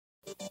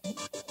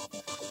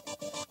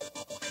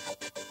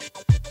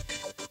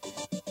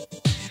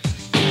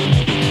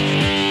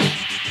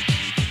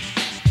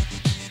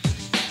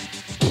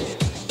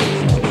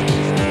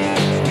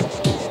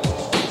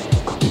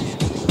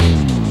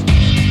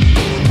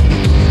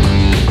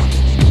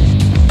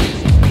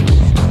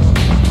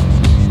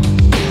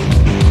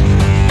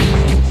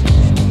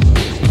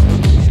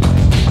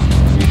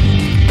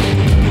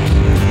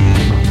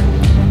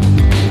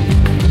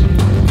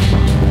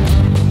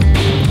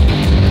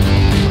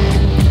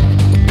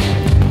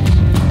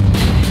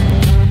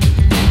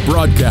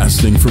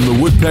Broadcasting from the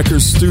Woodpecker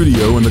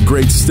Studio in the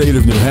great state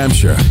of New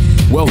Hampshire,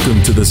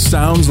 welcome to the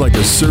Sounds Like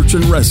a Search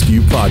and Rescue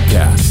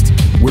podcast,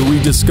 where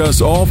we discuss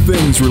all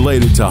things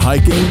related to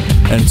hiking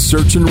and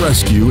search and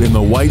rescue in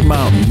the White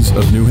Mountains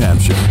of New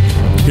Hampshire.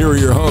 Here are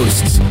your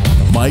hosts,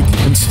 Mike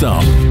and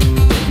Stump.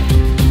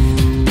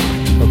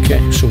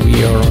 Okay, so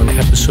we are on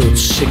episode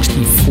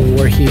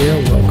 64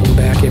 here. Welcome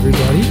back,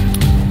 everybody.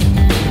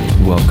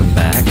 Welcome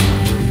back.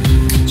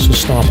 So,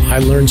 Stomp, I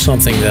learned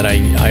something that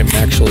I'm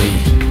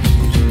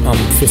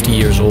 50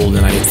 years old,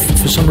 and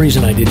for some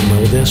reason I didn't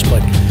know this,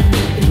 but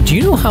do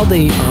you know how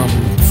they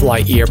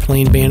fly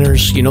airplane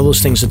banners? You know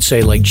those things that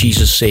say, like,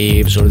 Jesus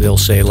saves, or they'll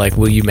say, like,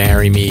 will you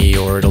marry me,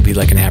 or it'll be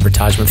like an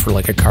advertisement for,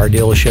 like, a car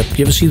dealership.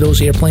 You ever see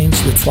those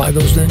airplanes that fly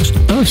those things?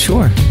 Oh,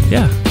 sure.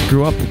 Yeah.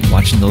 Grew up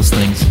watching those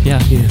things. Yeah.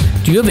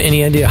 Do you have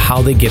any idea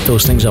how they get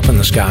those things up in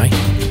the sky?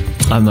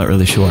 I'm not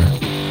really sure.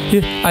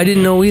 Yeah, I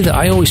didn't know either.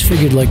 I always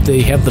figured, like,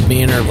 they have the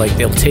banner, like,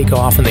 they'll take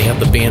off and they have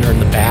the banner in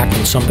the back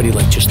and somebody,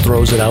 like, just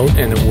throws it out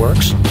and it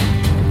works,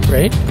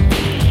 right?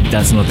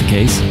 That's not the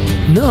case?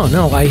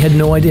 No, I had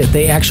no idea.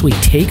 They actually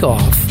take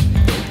off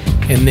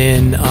and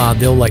then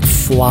they'll, like,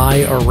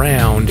 fly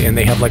around and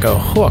they have, like, a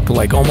hook,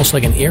 like, almost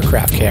like an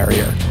aircraft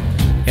carrier,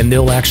 and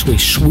they'll actually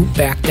swoop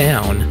back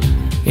down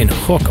and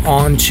hook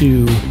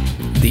onto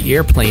the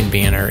airplane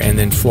banner and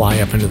then fly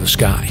up into the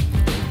sky.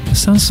 It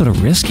sounds sort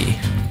of risky.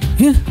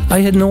 Yeah, I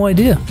had no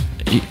idea.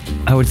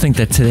 I would think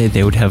that today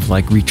they would have,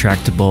 like,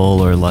 retractable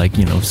or, like,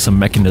 you know, some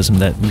mechanism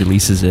that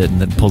releases it and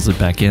then pulls it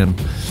back in.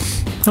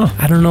 Huh.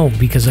 I don't know,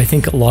 because I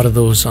think a lot of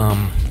those, I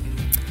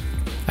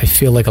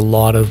feel like a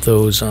lot of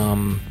those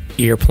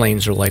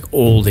airplanes are like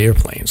old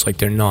airplanes. Like,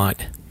 they're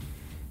not,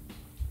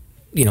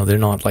 you know, they're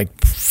not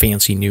like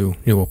fancy new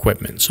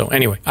equipment. So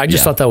anyway, I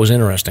just thought that was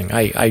interesting.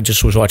 I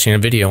just was watching a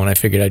video and I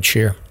figured I'd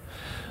share.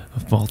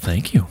 Well,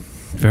 thank you.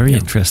 Very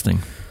interesting.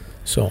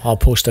 So I'll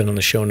post that on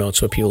the show notes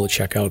for people to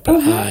check out,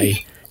 but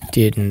I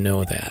didn't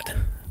know that.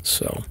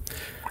 So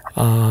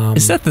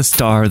is that the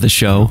star of the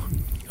show?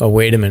 Oh,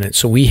 wait a minute.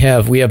 So we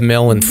have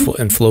Mel and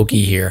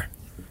Floki here.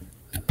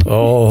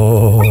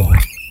 Oh.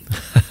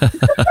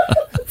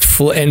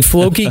 And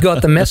Floki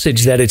got the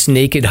message that it's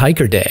Naked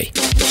Hiker Day.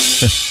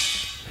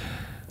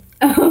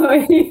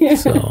 Oh, yeah.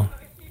 So,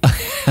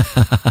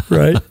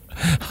 right?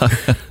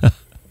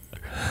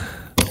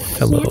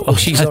 Hello. Oh,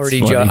 she's That's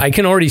already. funny. I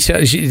can already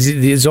tell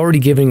she's already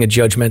giving a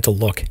judgmental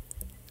look.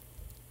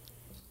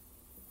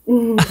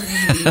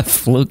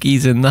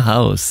 Floki's in the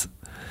house.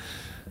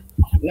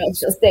 No,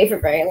 she'll stay for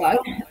very long.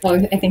 Oh,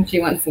 I think she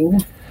wants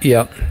some.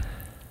 Yep.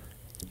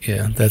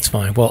 Yeah, that's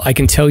fine. Well, I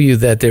can tell you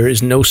that there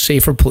is no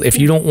safer place.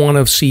 If you don't want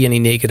to see any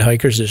naked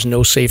hikers, there's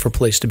no safer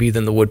place to be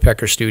than the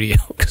Woodpecker Studio,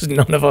 because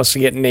none of us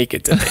get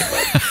naked today.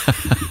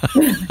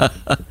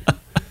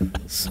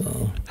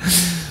 So.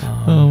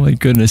 Oh my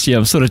goodness! Yeah,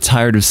 I'm sort of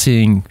tired of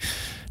seeing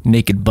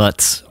naked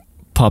butts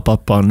pop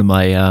up onto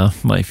my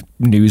my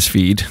news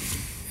feed.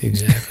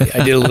 Exactly.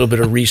 I did a little bit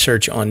of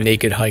research on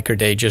Naked Hiker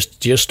Day,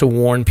 just to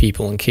warn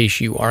people in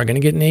case you are going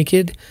to get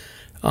naked.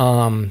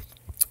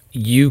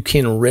 You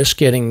can risk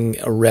getting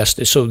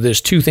arrested. So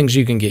there's two things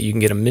you can get. You can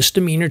get a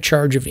misdemeanor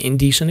charge of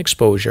indecent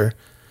exposure.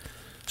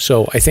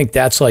 So I think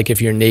that's like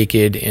if you're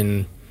naked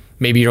and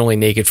maybe you're only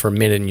naked for a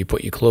minute and you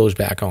put your clothes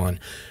back on.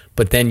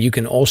 But then you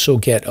can also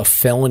get a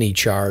felony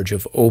charge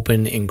of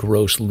open and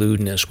gross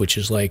lewdness, which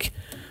is like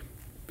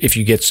if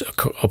you get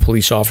a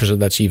police officer,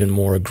 that's even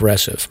more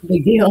aggressive.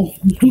 Big deal.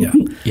 Yeah,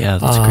 Yeah,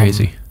 that's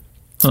crazy.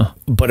 Huh.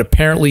 But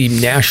apparently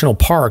national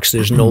parks,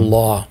 there's no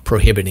law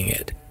prohibiting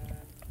it.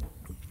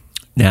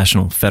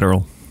 National,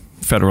 federal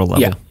level.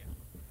 Yeah,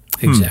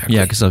 exactly.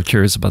 Yeah, because I'm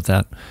curious about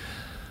that.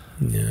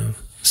 Yeah,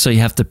 So you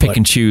have to pick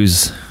and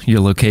choose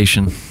your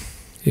location.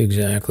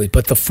 exactly.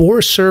 But the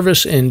Forest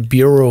Service and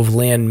Bureau of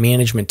Land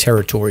Management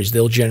territories,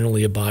 they'll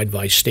generally abide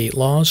by state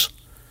laws.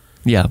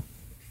 Yeah.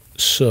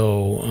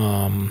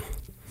 So,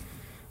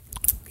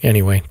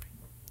 anyway,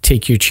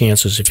 take your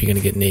chances if you're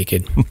going to get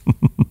naked.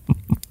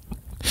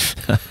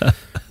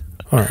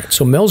 All right.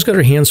 So Mel's got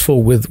her hands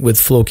full with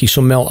Floki.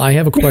 So Mel, I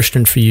have a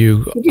question for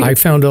you. I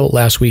found out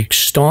last week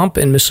Stomp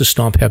and Mrs.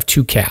 Stomp have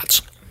two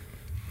cats.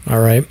 All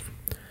right.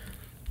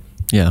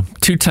 Yeah.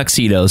 2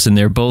 tuxedos, and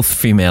they're both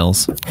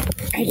females.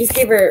 I just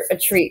gave her a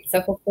treat,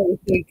 so hopefully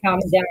she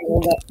calms down a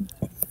little bit.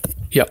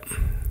 Yep.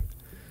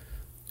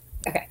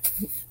 Okay.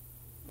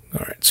 All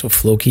right. So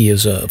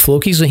Floki's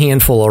a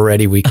handful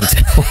already, we can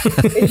tell.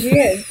 She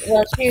is.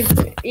 Well, she's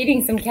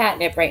eating some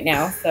catnip right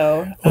now,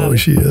 so.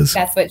 She is.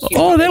 That's what she.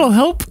 Oh, that'll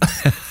help.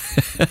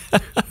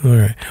 All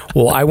right.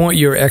 Well, I want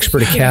your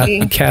expert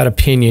cat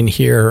opinion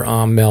here,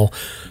 Mel.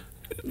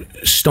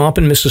 Stomp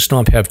and Mrs.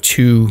 Stomp have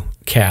 2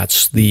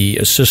 cats, the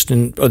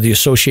assistant or the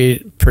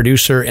associate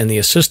producer and the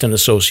assistant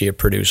associate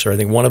producer. I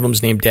think one of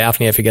them's named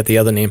Daphne. I forget the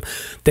other name.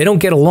 They don't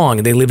get along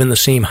and they live in the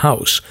same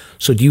house.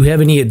 So do you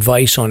have any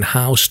advice on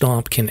how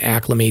Stomp can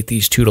acclimate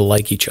these 2 to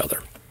like each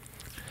other?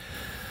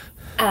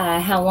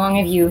 How long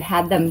have you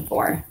had them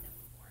for?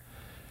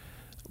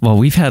 Well,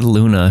 we've had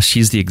Luna.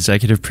 She's the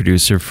executive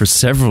producer for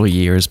several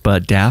years,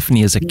 but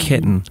Daphne is a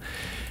kitten.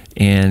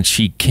 and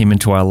she came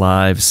into our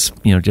lives,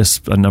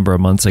 just a number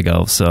of months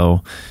ago.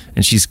 So,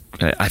 and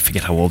I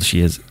forget how old she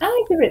is. I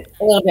like to give it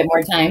a little bit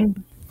more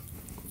time.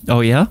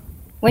 Oh, yeah?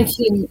 When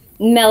she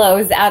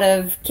mellows out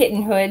of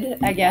kittenhood,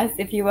 I guess,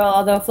 if you will,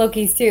 although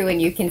Floki's too,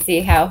 and you can see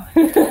how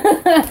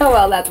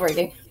well that's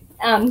working.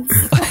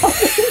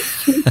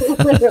 She's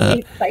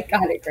literally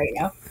psychotic right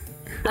now.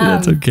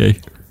 That's okay.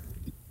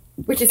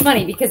 Which is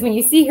funny because when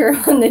you see her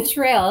on the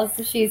trails,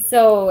 she's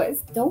so,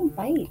 don't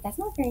bite. That's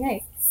not very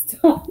nice.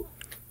 Stop.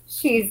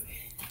 She's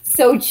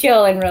so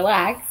chill and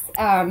relaxed.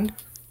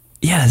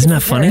 Yeah, isn't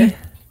that funny?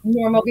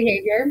 Normal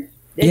behavior.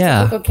 The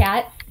Yeah. typical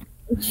cat.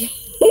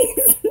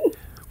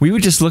 We were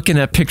just looking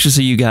at pictures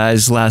of you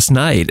guys last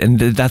night, and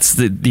that's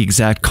the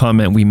exact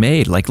comment we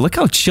made. Like, look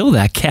how chill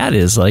that cat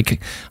is,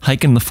 like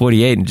hiking the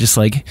 48 and just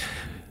like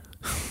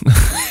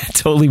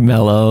totally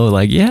mellow.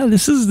 Like, yeah,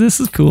 this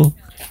is cool.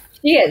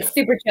 She is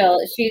super chill.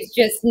 She's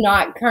just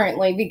not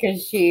currently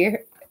because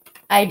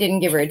I didn't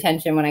give her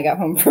attention when I got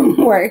home from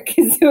work.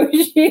 So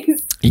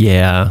she's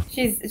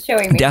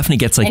showing me. Daphne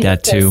gets like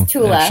that too,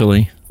 Tula.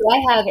 actually. So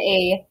I have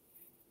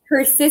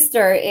her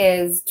sister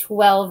is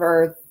 12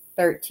 or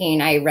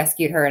 13. I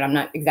rescued her, and I'm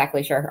not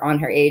exactly sure on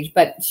her age,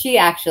 but she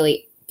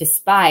actually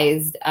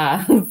despised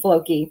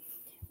Floki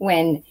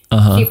when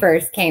she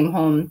first came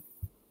home.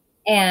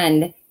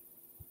 And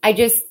I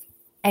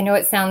know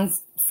it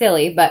sounds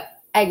silly, but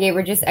I gave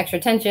her just extra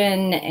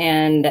attention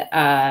and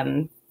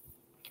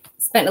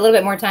spent a little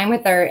bit more time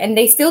with her. And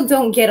they still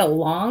don't get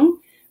along,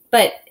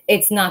 but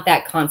it's not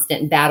that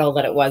constant battle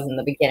that it was in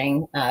the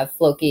beginning.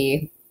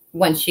 Floki,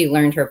 once she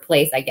learned her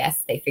place, I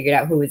guess they figured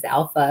out who was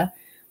alpha.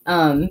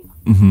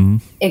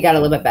 It got a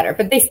little bit better,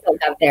 but they still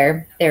have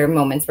their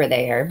moments where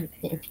they are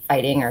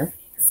fighting or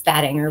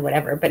spatting or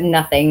whatever, but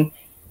nothing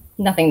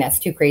that's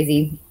too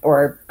crazy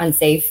or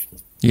unsafe.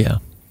 Yeah.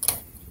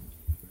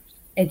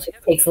 It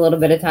just takes a little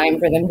bit of time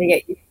for them to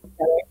get used to each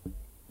other.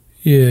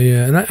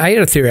 Yeah. And I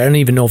had a theory. I don't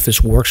even know if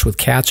this works with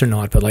cats or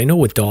not, but I know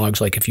with dogs,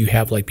 like if you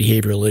have like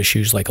behavioral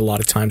issues, like a lot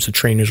of times the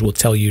trainers will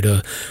tell you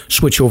to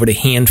switch over to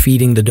hand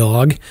feeding the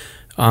dog.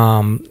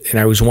 And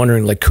I was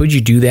wondering, like, could you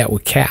do that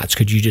with cats?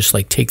 Could you just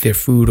like take their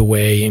food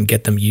away and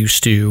get them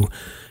used to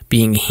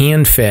being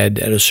hand fed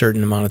at a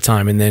certain amount of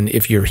time? And then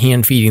if you're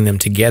hand feeding them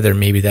together,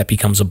 maybe that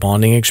becomes a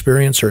bonding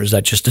experience, or is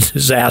that just a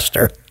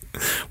disaster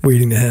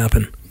waiting to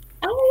happen?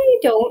 I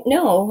don't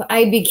know.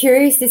 I'd be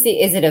curious to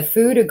see, is it a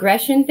food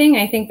aggression thing?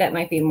 I think that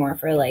might be more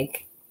for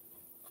like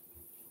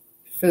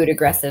food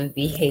aggressive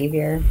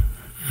behavior.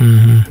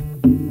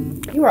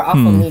 Mm-hmm. You are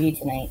awful needy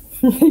tonight.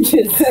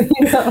 Just so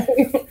you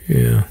know.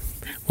 Yeah.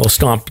 Well,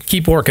 Stomp,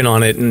 keep working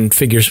on it and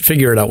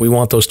figure it out. We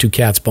want those two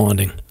cats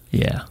bonding.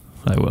 Yeah,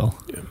 I will.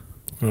 Yeah.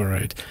 All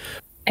right.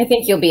 I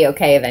think you'll be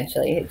okay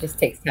eventually. It just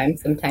takes time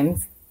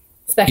sometimes,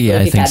 especially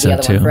if you've had so the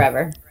other too. one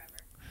forever.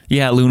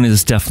 Yeah, Luna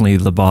is definitely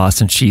the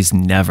boss, and she's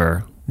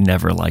never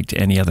liked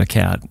any other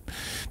cat.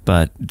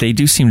 But they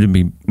do seem to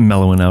be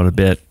mellowing out a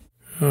bit.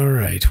 All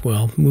right.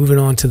 Well, moving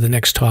on to the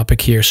next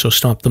topic here. So,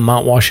 Stomp, the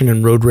Mount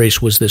Washington Road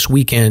Race was this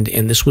weekend,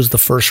 and this was the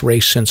first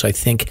race since, I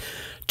think,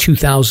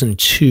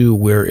 2002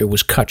 where it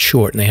was cut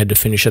short and they had to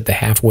finish at the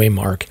halfway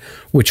mark,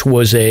 which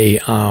was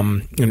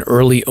an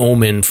early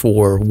omen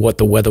for what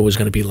the weather was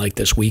going to be like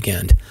this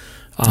weekend.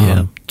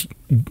 Do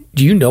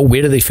you know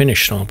where do they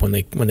finish, Stomp, when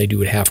they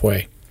do it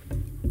halfway?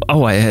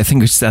 Oh, I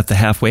think it's at the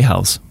halfway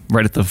house,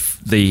 right at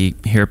the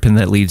hairpin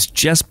that leads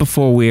just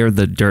before where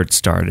the dirt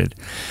started,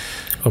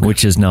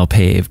 which is now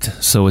paved.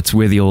 So it's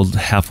where the old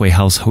halfway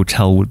house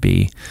hotel would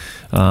be.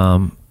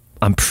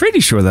 I'm pretty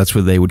sure that's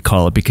what they would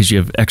call it because you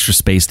have extra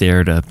space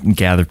there to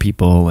gather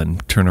people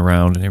and turn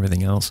around and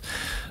everything else.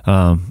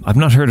 I've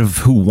not heard of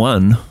who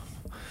won.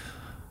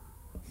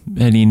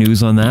 Any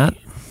news on that?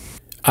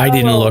 I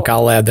didn't look.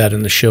 I'll add that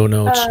in the show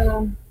notes.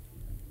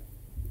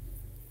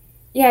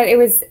 Yeah, it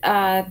was...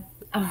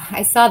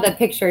 I saw the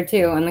picture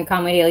too on the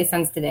Conway Daily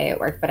Suns today at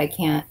work, but I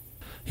can't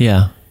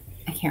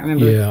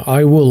remember. Yeah,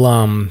 I will.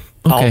 Okay.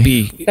 I'll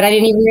be. But I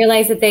didn't even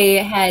realize that they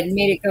had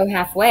made it go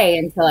halfway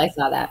until I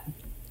saw that.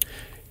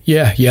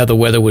 Yeah. The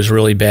weather was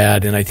really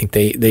bad, and I think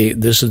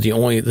this is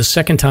the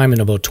second time in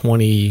about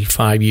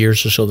 25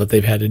 years or so that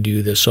they've had to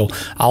do this. So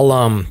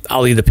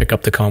I'll either pick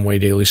up the Conway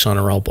Daily Sun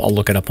or I'll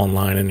look it up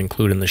online and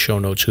include in the show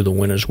notes who the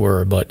winners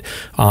were. But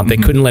they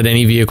couldn't let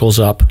any vehicles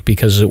up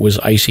because it was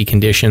icy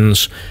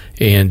conditions,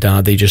 and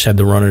they just had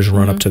the runners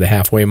run up to the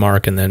halfway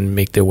mark and then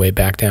make their way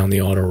back down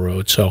the auto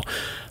road. So.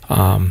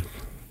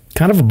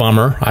 Kind of a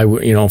bummer,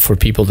 for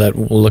people that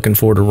were looking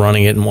forward to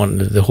running it and wanting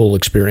the whole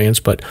experience.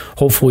 But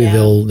hopefully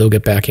they'll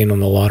get back in on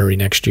the lottery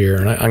next year,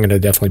 and I'm going to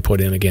definitely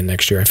put in again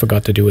next year. I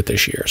forgot to do it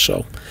this year,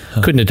 so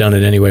couldn't have done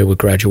it anyway with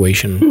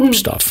graduation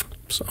stuff.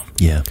 So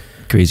yeah,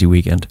 crazy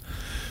weekend.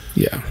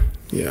 Yeah.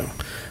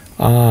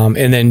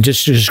 And then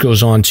just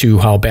goes on to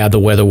how bad the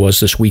weather was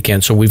this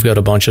weekend. So we've got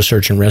a bunch of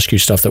search and rescue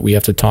stuff that we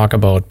have to talk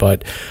about,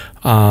 but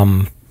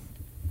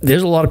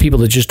there's a lot of people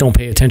that just don't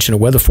pay attention to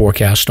weather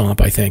forecast,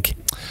 Stomp, I think.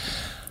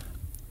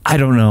 I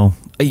don't know.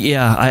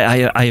 Yeah,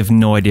 I have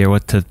no idea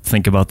what to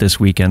think about this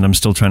weekend. I'm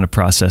still trying to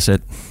process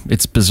it.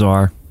 It's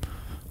bizarre.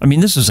 I mean,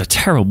 this was a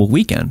terrible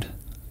weekend.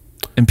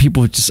 And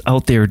people were just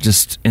out there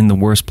just in the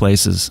worst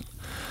places.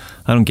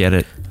 I don't get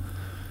it.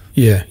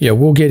 Yeah,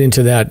 we'll get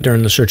into that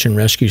during the search and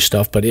rescue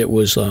stuff, but it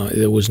was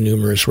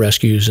numerous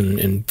rescues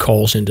and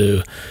calls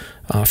into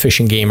fish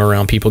and game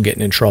around people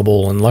getting in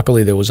trouble, and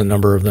luckily there was a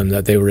number of them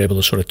that they were able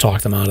to sort of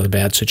talk them out of the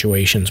bad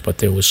situations, but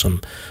there was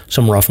some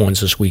rough ones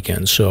this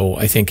weekend. So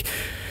I think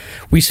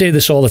we say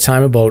this all the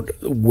time about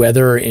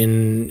weather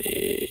in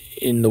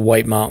the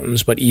White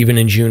Mountains, but even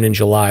in June and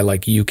July,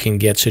 like you can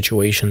get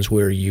situations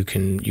where you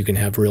can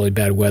have really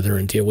bad weather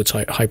and deal with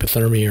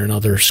hypothermia and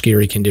other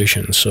scary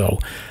conditions. So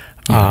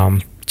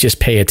just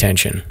pay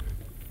attention.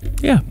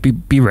 Yeah,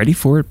 be ready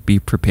for it. Be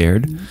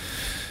prepared.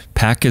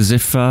 Pack as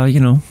if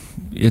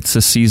it's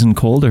a season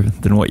colder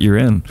than what you're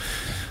in.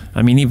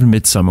 I mean, even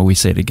midsummer, we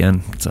say it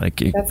again. It's like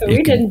that's what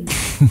we did.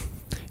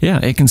 Yeah,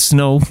 it can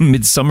snow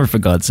midsummer, for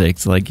God's sake.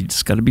 It's like you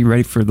just got to be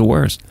ready for the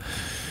worst.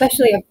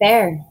 Especially up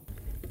there.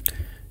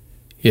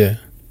 Yeah.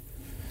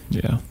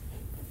 Yeah.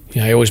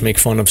 Yeah, I always make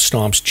fun of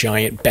Stomp's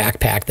giant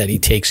backpack that he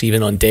takes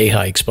even on day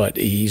hikes, but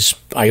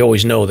I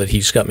always know that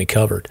he's got me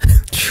covered.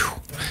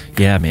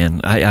 Yeah,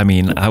 man. I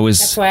mean,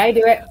 that's why I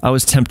do it. I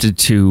was tempted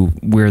to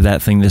wear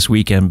that thing this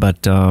weekend,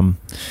 but I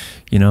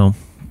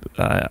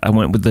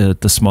went with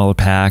the smaller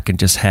pack and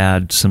just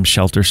had some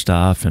shelter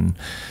stuff, and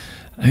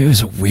it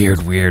was a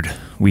weird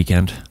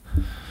weekend.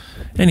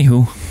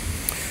 Anywho.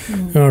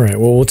 All right.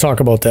 Well, we'll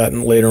talk about that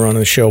later on in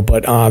the show.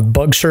 But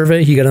bug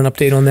survey, you got an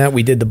update on that?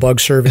 We did the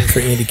bug survey for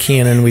Andy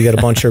Cannon. We got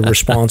a bunch of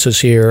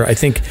responses here. I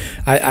think,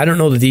 I don't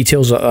know the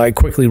details. I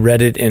quickly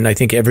read it, and I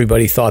think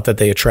everybody thought that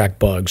they attract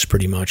bugs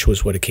pretty much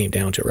was what it came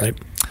down to, right?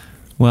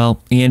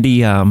 Well,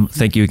 Andy,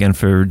 thank you again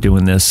for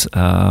doing this.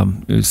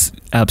 It was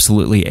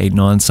absolutely a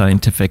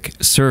non-scientific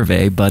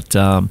survey, but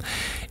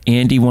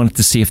Andy wanted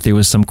to see if there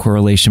was some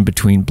correlation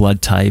between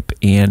blood type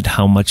and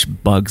how much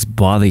bugs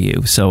bother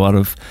you. So out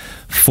of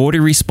 40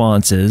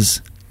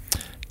 responses,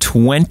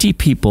 20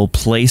 people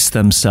placed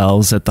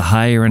themselves at the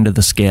higher end of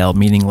the scale,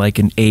 meaning like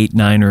an 8,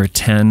 9, or a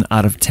 10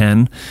 out of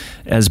 10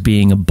 as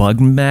being a bug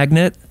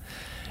magnet.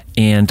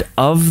 And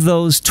of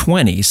those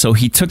 20, so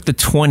he took the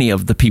 20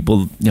 of the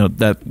people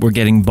that were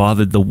getting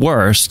bothered the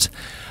worst.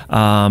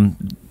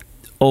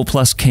 O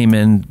plus came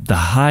in the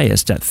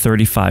highest at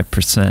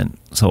 35%.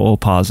 So O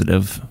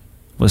positive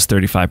was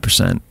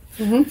 35%.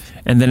 Mm-hmm.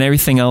 And then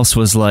everything else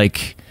was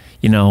like,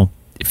 15%,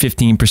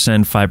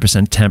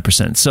 5%,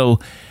 10%. So,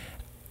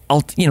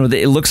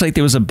 it looks like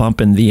there was a bump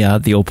in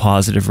the O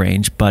positive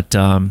range, but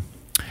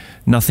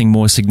nothing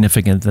more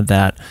significant than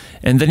that.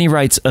 And then he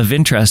writes, of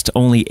interest,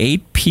 only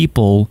 8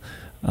 people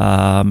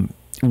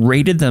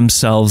rated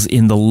themselves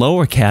in the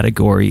lower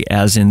category,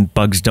 as in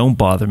bugs don't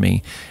bother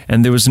me.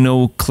 And there was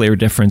no clear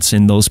difference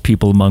in those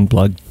people among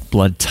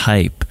blood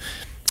type.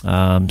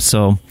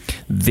 So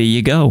there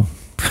you go.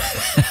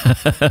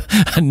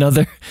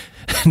 Another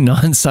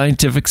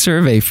non-scientific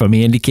survey from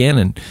Andy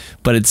Cannon,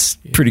 but it's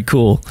pretty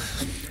cool.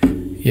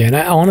 Yeah, and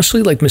I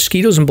honestly, like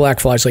mosquitoes and black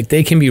flies, like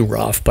they can be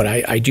rough, but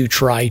I do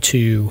try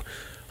to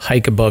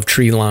hike above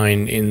tree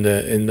line in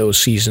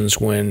those seasons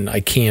when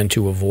I can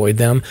to avoid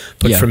them.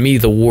 But for me,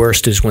 the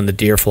worst is when the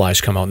deer flies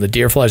come out, and the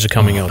deer flies are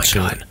coming out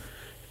soon. God.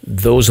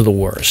 Those are the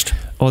worst.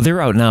 Oh,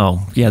 they're out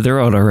now. Yeah,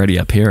 they're out already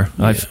up here.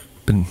 Yeah. I've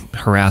been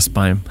harassed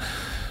by them.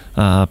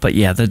 But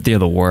yeah, they're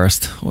the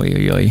worst. Oy,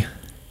 oy, oy.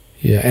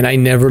 Yeah, and I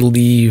never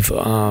leave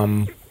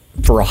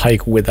for a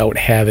hike without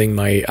having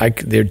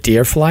their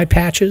deer fly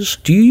patches.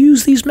 Do you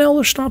use these, Mel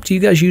or Stomp? Do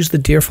you guys use the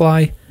deer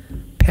fly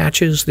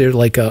patches? They're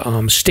like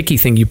a sticky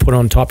thing you put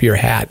on top of your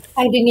hat.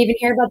 I didn't even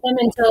hear about them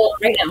until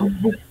right now.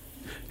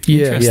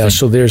 Yeah.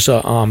 So there's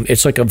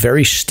it's like a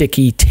very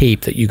sticky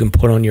tape that you can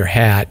put on your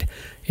hat,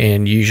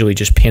 and usually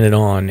just pin it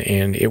on,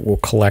 and it will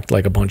collect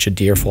like a bunch of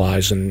deer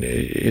flies, and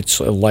it's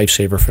a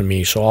lifesaver for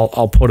me. So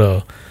I'll put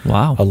a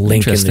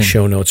link in the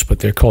show notes, but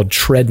they're called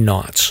tread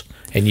knots,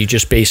 and you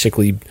just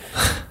basically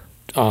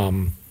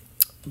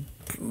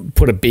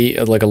put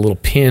like a little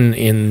pin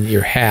in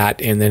your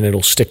hat, and then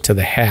it'll stick to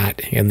the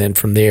hat, and then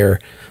from there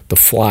the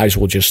flies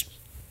will just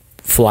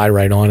fly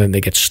right on, and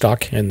they get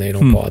stuck, and they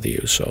don't bother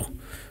you. So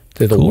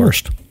they're the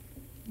worst.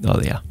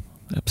 Oh yeah.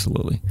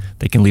 Absolutely.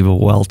 They can leave a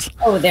welt.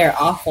 Oh, they're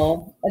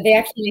awful. They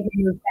actually make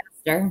you move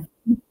faster.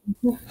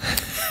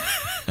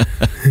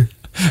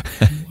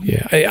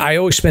 Yeah. I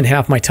always spend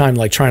half my time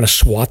like trying to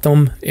swat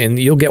them, and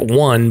you'll get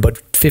one,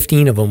 but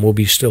 15 of them will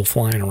be still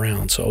flying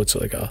around. So it's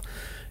like a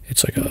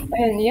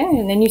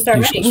and then you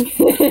start running.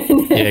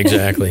 Yeah,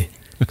 exactly.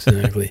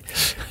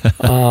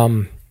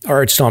 All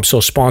right, Stomp. So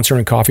sponsor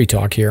and coffee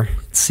talk here.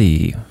 Let's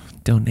see.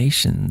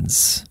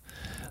 Donations.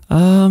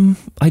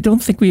 I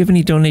don't think we have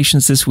any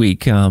donations this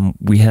week.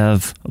 We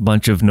have a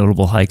bunch of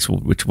notable hikes,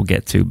 which we'll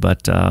get to,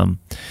 but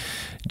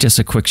just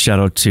a quick shout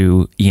out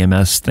to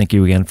EMS. Thank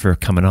you again for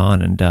coming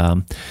on,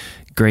 and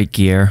great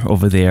gear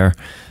over there.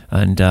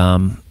 And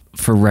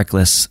for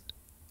Reckless,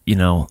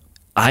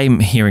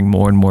 I'm hearing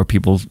more and more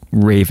people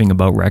raving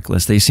about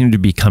Reckless. They seem to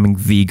be becoming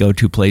the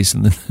go-to place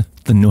in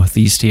the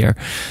Northeast here.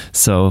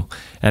 So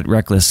at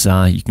Reckless,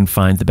 you can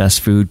find the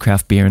best food,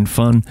 craft beer, and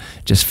fun.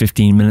 Just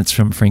 15 minutes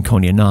from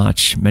Franconia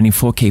Notch. Many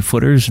 4K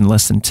footers in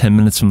less than 10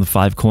 minutes from the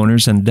Five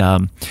Corners. And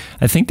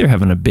I think they're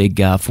having a big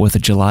 4th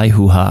of July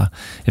hoo-ha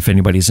if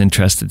anybody's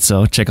interested.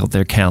 So check out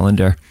their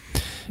calendar.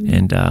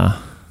 And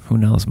who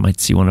knows, might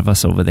see one of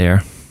us over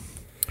there.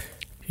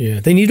 Yeah,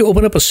 they need to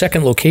open up a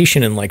second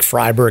location in like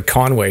Freiburg,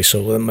 Conway,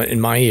 so in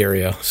my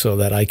area, so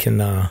that I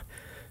can, I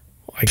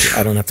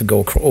don't have to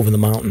go over the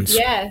mountains.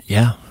 Yes.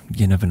 Yeah,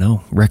 you never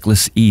know.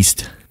 Reckless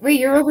East. Wait,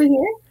 you're over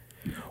here?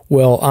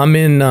 Well, I'm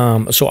in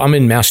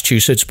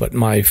Massachusetts, but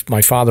my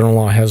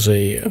father-in-law has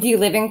a. Do you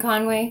live in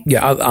Conway?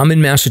 Yeah, I'm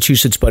in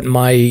Massachusetts, but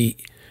my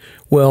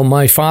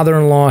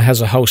father-in-law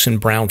has a house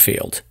in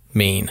Brownfield,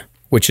 Maine,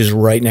 which is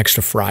right next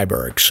to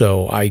Freiburg.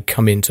 So I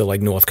come into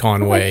like North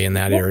Conway and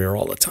that area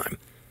all the time.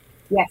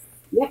 Yes.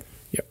 Yep.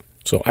 Yep.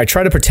 So I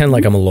try to pretend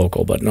like I'm a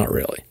local, but not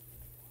really.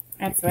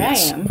 That's what I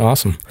am.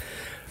 Awesome.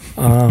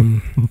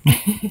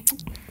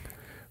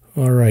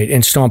 All right.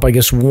 And Stomp, I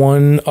guess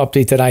one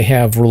update that I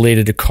have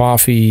related to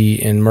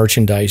coffee and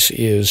merchandise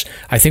is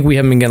I think we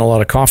haven't been getting a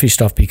lot of coffee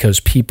stuff because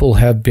people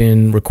have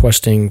been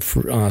requesting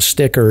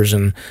stickers,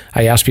 and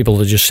I asked people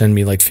to just send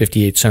me like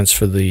 58 cents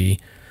for the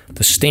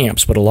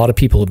stamps, but a lot of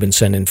people have been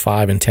sending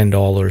 $5 and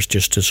 $10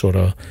 just to sort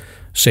of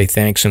say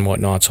thanks and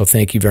whatnot. So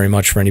thank you very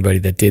much for anybody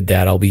that did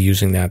that. I'll be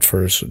using that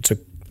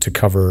to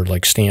cover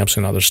like stamps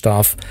and other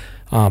stuff.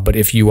 But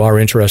if you are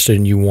interested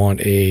and you want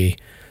a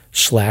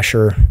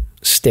Slasher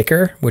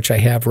sticker, which I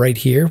have right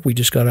here, we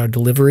just got our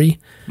delivery.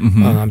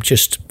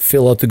 Just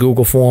fill out the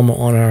Google form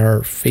on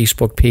our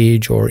Facebook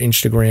page or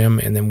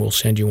Instagram, and then we'll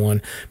send you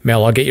one.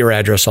 Mel, I'll get your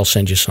address. I'll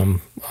send you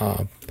some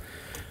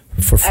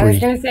for free. I was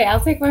going to say, I'll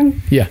take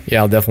one. Yeah,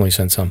 I'll definitely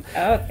send some.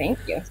 Oh, thank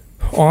you.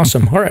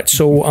 Awesome. All right.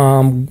 So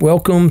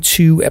welcome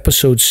to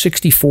episode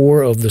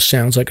 64 of the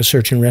Sounds Like a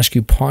Search and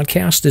Rescue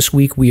podcast. This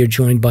week we are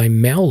joined by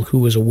Mel,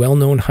 who is a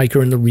well-known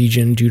hiker in the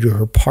region due to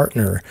her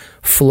partner,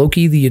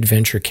 Floki the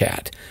Adventure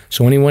Cat.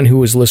 So anyone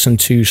who has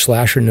listened to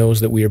Slasher knows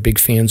that we are big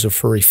fans of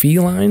furry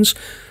felines.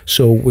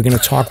 So we're going to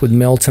talk with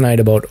Mel tonight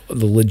about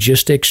the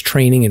logistics,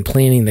 training, and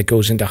planning that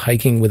goes into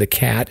hiking with a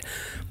cat.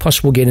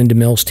 Plus, we'll get into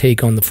Mel's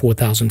take on the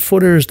 4,000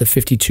 footers, the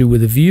 52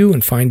 with a view,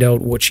 and find out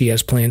what she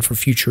has planned for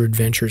future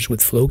adventures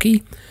with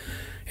Floki.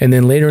 And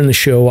then later in the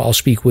show, I'll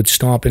speak with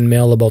Stomp and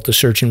Mel about the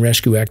search and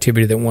rescue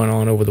activity that went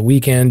on over the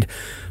weekend.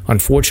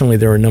 Unfortunately,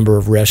 there are a number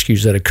of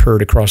rescues that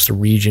occurred across the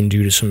region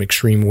due to some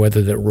extreme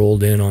weather that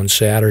rolled in on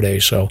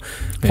Saturday. So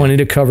plenty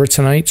to cover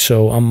tonight.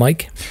 So I'm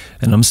Mike.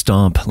 And I'm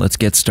Stomp. Let's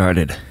get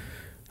started.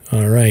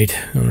 All right.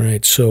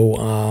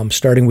 So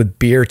starting with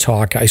beer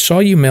talk, I saw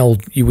you, Mel,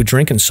 you were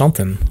drinking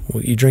something.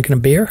 Were you drinking a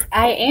beer?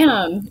 I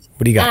am.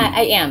 What do you got?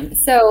 I am.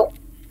 So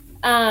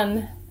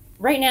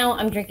right now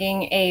I'm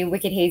drinking a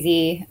Wicked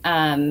Hazy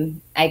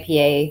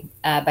IPA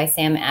by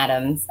Sam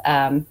Adams.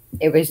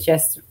 It was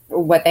just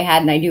what they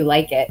had, and I do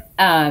like it.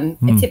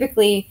 And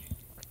typically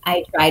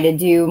I try to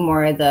do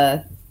more of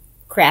the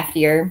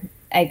craftier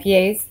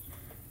IPAs.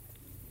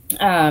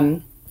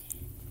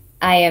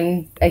 I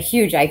am a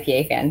huge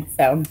IPA fan,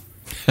 so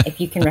if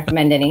you can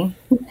recommend any,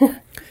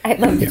 I'd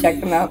love to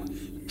check them out.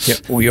 Yeah,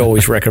 we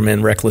always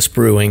recommend Reckless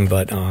Brewing,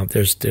 but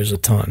there's a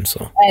ton. So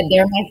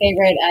they're my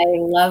favorite. I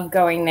love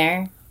going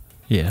there.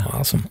 Yeah,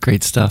 awesome,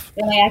 great stuff.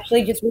 And I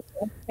actually just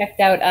checked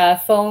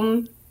out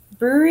Foam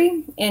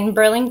Brewery in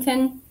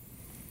Burlington.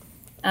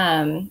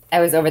 I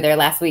was over there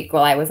last week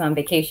while I was on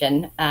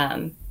vacation,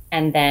 and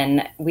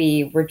then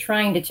we were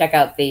trying to check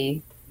out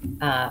the.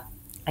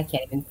 I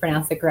can't even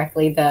pronounce it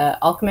correctly. The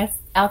Alchemist,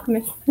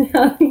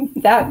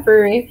 that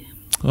brewery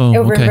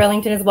over in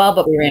Burlington as well,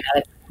 but we ran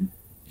out of time.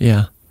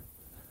 Yeah.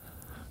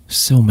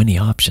 So many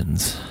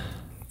options.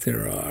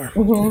 There are.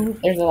 Mm-hmm.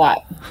 There's a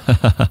lot.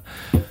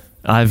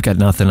 I've got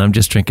nothing. I'm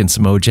just drinking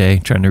some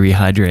OJ, trying to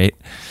rehydrate.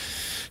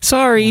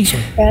 Sorry.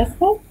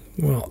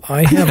 Well,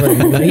 I have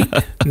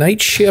a night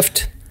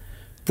shift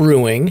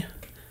brewing.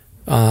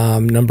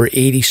 Number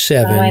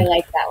 87. Oh, I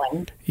like that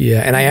one.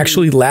 Yeah, and I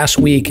actually, last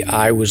week,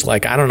 I was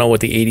like, I don't know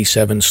what the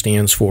 87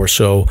 stands for.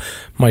 So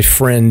my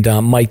friend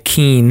Mike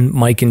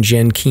and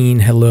Jen Keene,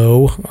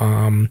 hello.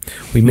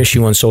 We miss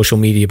you on social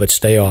media, but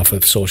stay off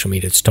of social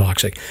media. It's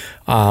toxic.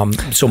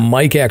 So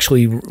Mike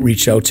actually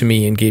reached out to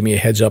me and gave me a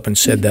heads up and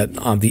said that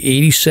the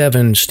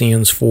 87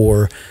 stands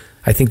for,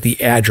 I think,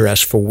 the address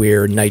for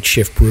where Night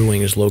Shift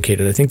Brewing is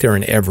located. I think they're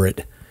in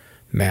Everett,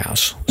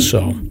 Mass.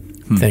 So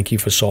thank you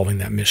for solving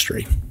that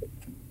mystery.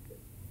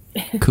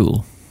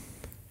 Cool.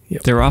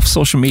 Yep. They're off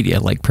social media,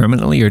 like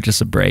permanently, or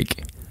just a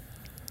break?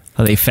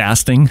 Are they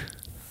fasting?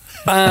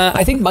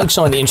 I think Mike's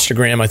on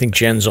Instagram. I think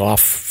Jen's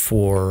off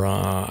for,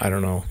 I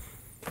don't know,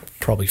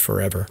 probably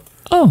forever.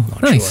 Oh,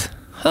 nice. Sure.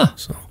 Huh.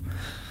 So,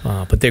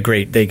 but they're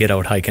great. They get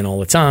out hiking all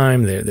the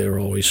time. They're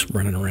always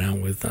running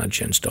around with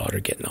Jen's daughter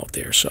getting out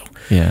there. So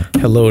yeah.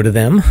 Hello to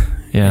them.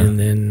 Yeah. And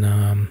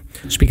then,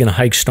 speaking of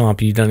hike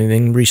stomp, you done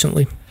anything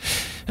recently?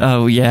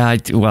 Oh, yeah.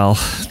 Well,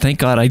 thank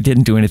God I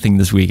didn't do anything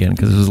this weekend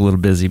because it was a little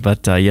busy.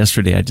 But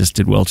yesterday I just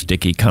did Welch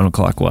Dickey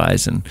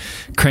counterclockwise and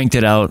cranked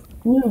it out.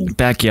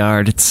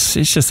 Backyard. It's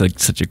just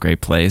such a great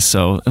place.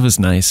 So it was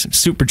nice.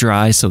 Super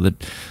dry, so that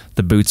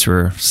the boots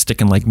were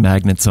sticking like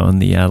magnets on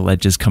the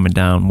ledges coming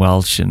down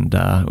Welch, and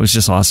it was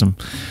just awesome.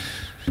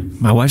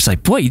 My wife's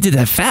like, "Boy, you did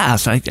that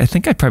fast." I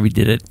think I probably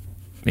did it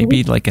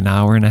maybe like an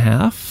hour and a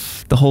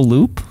half, the whole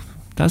loop.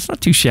 That's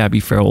not too shabby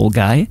for an old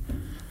guy.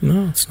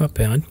 No, it's not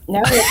bad.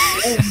 No,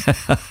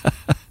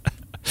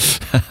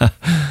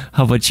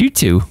 How about you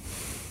two?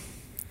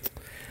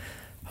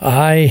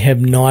 I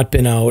have not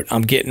been out.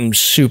 I'm getting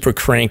super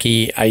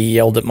cranky. I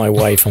yelled at my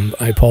wife.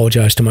 I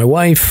apologize to my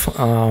wife,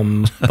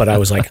 but I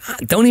was like,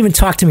 "Don't even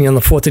talk to me on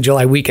the 4th of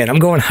July weekend. I'm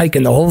going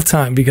hiking the whole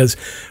time," because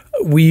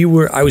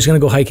I was going to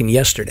go hiking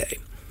yesterday,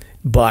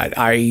 but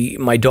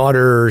my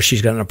daughter,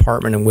 she's got an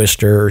apartment in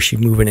Worcester. She's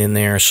moving in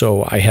there,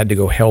 so I had to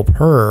go help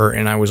her.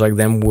 And I was like,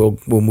 "Then we'll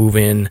move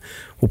in.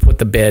 We'll put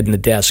the bed and the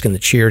desk and the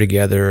chair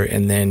together,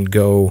 and then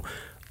go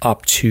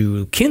up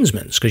to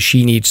Kinsman's because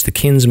she needs the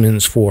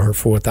Kinsman's for her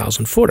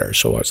 4,000 footer."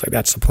 So I was like,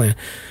 that's the plan.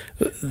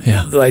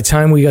 Yeah. By the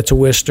time we got to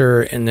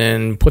Worcester and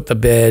then put the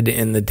bed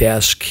and the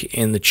desk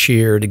and the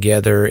chair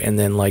together and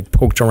then like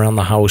poked around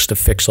the house to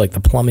fix like the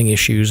plumbing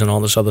issues and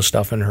all this other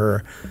stuff in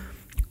her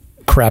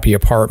crappy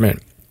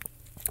apartment,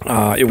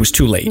 it was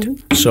too late.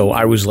 So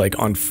I was like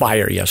on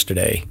fire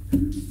yesterday.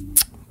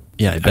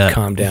 Yeah, I bet. I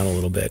calmed down a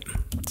little bit.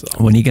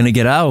 So. When are you going to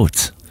get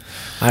out?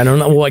 I don't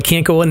know. Well, I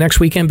can't go next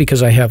weekend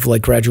because I have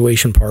like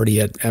graduation party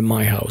at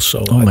my house.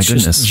 So oh my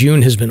goodness,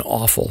 June has been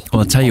awful.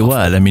 Well, I'll tell you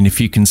what. I mean, if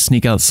you can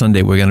sneak out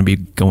Sunday, we're going to be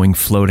going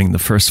floating, the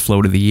first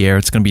float of the year.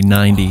 It's going to be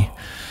 90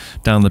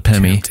 down the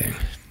Pemmy.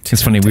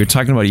 It's funny. We were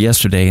talking about it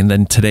yesterday, and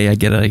then today I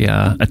get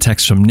a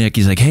text from Nick.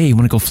 He's like, "Hey, you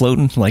want to go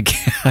floating?" I'm like,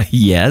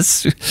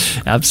 yes,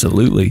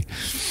 absolutely.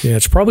 Yeah,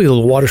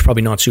 the water's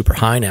probably not super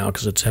high now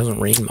because it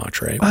hasn't rained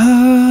much, right?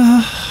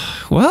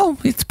 Well,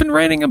 it's been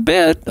raining a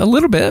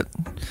little bit.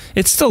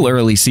 It's still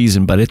early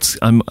season, but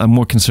I'm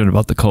more concerned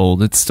about the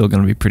cold. It's still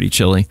going to be pretty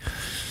chilly.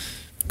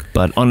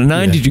 But on a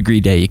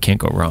 90-degree day, you can't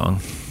go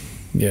wrong.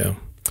 Yeah.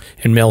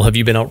 And Mel, have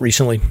you been out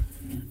recently?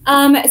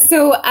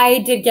 So I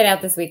did get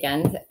out this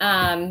weekend.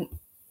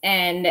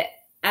 And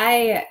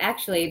I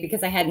actually,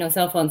 because I had no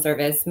cell phone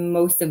service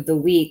most of the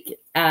week,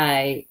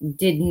 I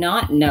did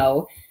not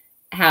know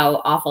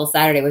how awful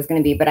Saturday was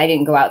going to be, but I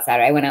didn't go out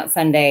Saturday. I went out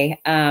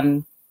Sunday,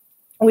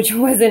 which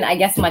wasn't, I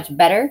guess, much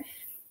better.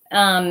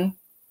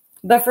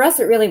 But for us,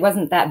 it really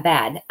wasn't that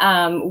bad.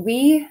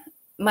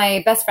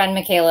 My best friend,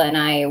 Michaela, and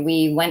I,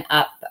 we went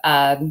up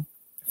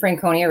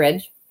Franconia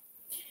Ridge,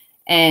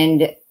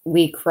 and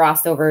we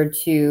crossed over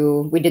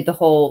we did the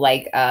whole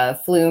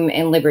Flume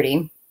and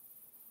Liberty.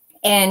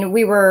 And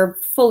we were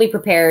fully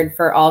prepared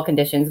for all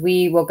conditions.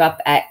 We woke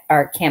up at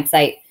our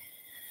campsite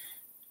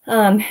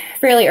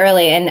fairly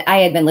early, and I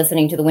had been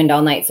listening to the wind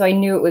all night, so I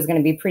knew it was going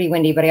to be pretty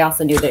windy, but I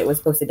also knew that it was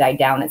supposed to die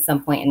down at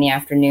some point in the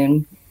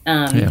afternoon.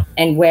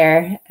 And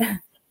where,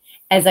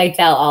 as I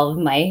tell all of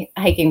my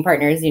hiking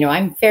partners,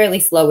 I'm fairly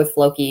slow with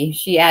Floki.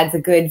 She adds a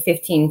good 10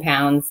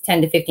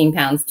 to 15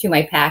 pounds to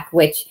my pack,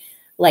 which,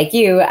 like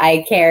you,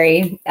 I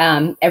carry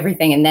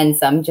everything and then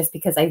some, just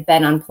because I've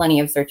been on plenty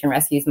of search and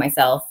rescues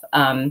myself.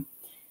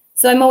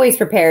 So I'm always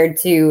prepared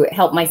to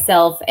help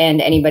myself and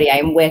anybody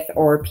I'm with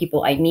or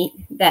people I meet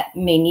that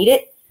may need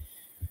it.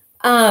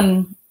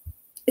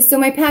 So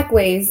my pack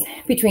weighs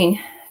between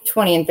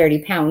 20 and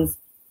 30 pounds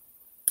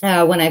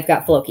when I've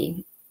got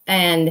Floki.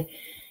 And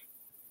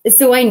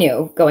so I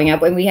knew going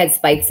up when we had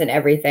spikes and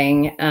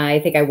everything. I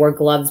think I wore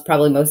gloves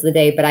probably most of the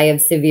day, but I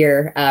have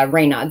severe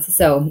Raynaud's.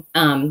 So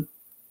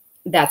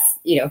that's,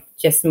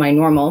 just my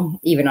normal,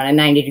 even on a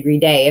 90-degree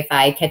day. If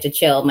I catch a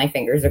chill, my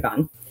fingers are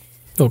gone.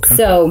 Okay.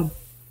 So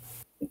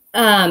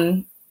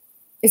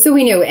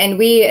we knew, and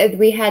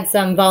we had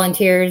some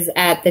volunteers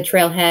at the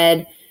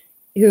trailhead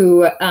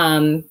who,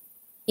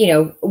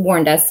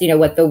 warned us,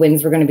 what the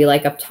winds were going to be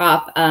like up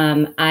top.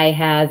 I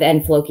have,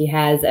 and Floki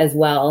has as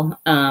well,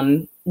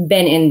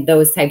 been in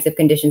those types of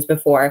conditions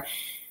before,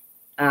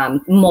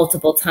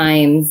 multiple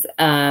times.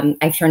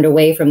 I've turned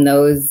away from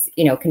those,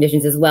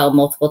 conditions as well,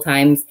 multiple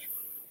times,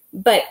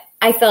 but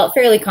I felt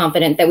fairly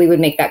confident that we would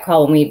make that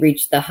call when we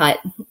reached the hut.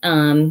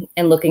 And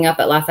looking up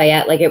at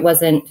Lafayette,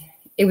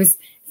 it was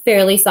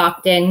fairly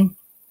socked in,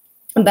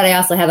 but I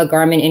also have a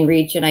Garmin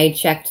InReach, and I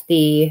checked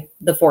the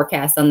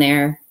forecast on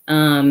there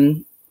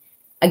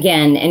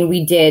again.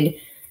 And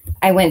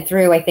I went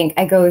through, I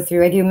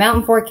do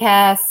mountain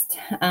forecast.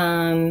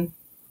 I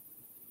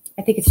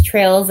think it's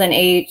trails and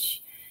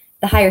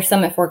the higher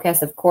summit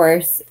forecast, of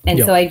course. And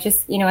so I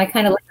just, I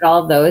kind of looked at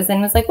all of those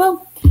and was like,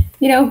 well,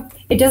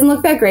 it doesn't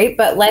look that great,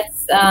 but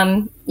let's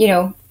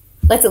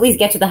at least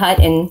get to the hut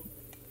and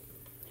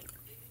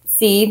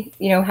see,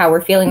 how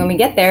we're feeling when we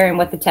get there and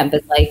what the temp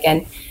is like.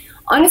 And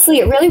honestly,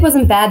 it really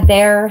wasn't bad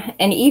there.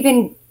 And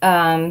even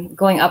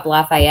going up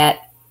Lafayette,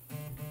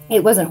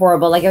 it wasn't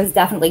horrible. It was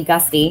definitely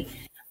gusty.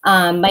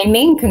 My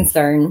main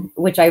concern,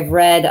 which I've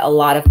read a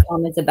lot of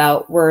comments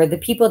about, were the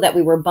people that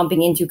we were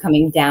bumping into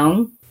coming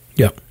down.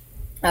 Yeah.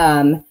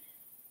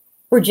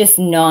 Were just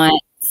not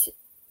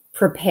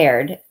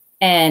prepared.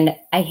 And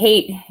I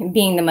hate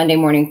being the Monday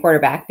morning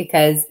quarterback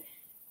because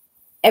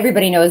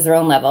everybody knows their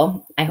own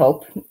level, I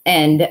hope.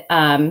 And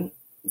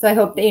so I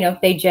hope that,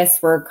 they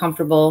just were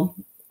comfortable,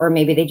 or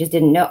maybe they just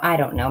didn't know. I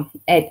don't know.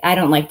 I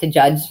don't like to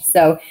judge.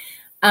 So,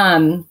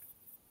 but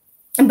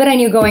I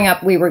knew going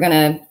up we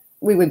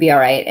would be all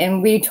right.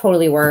 And we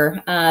totally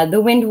were.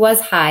 The wind was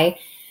high.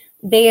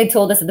 They had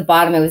told us at the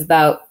bottom it was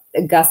about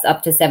gusts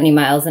up to 70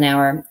 miles an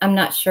hour. I'm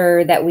not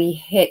sure that we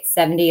hit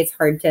 70. It's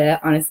hard to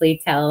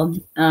honestly tell.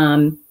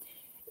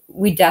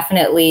 We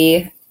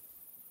definitely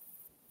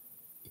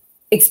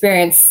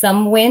experienced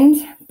some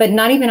wind, but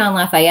not even on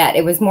Lafayette.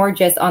 It was more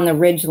just on the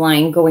ridge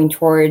line going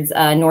towards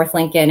North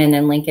Lincoln and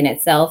then Lincoln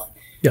itself.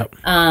 Yep.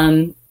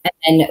 And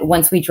then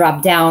once we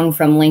dropped down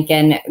from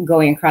Lincoln,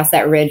 going across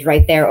that ridge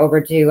right there over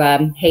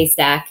to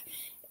Haystack,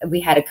 we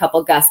had a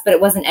couple gusts, but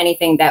it wasn't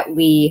anything that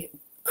we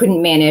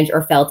couldn't manage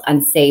or felt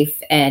unsafe.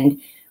 And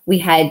we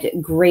had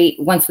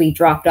once we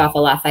dropped off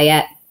of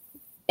Lafayette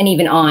and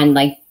even on,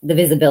 like, the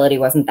visibility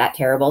wasn't that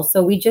terrible.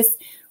 So we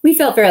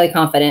felt fairly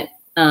confident,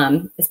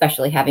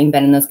 especially having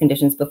been in those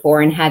conditions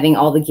before and having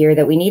all the gear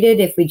that we needed.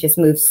 If we just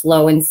moved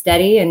slow and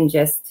steady and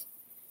just,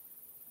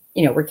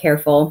 we're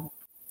careful.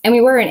 And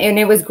we were, and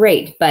it was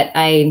great. But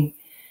I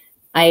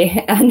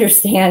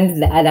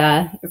understand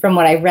that from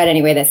what I've read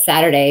anyway, that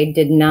Saturday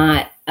did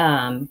not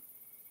sound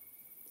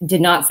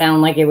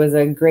like it was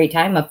a great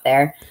time up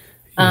there.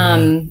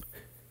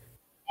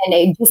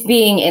 And just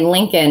being in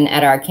Lincoln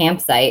at our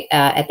campsite,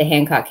 at the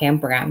Hancock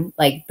campground,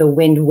 like the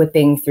wind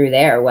whipping through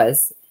there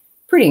was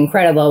pretty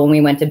incredible when we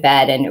went to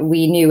bed. And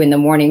we knew in the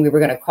morning we were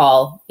going to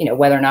call,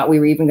 whether or not we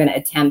were even going to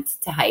attempt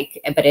to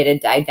hike, but it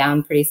had died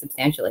down pretty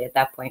substantially at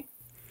that point.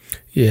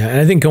 Yeah. And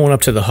I think going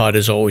up to the hut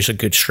is always a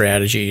good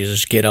strategy, is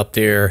just get up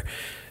there,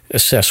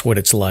 assess what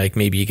it's like.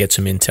 Maybe you get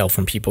some intel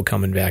from people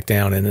coming back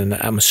down. And then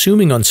I'm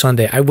assuming on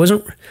Sunday, I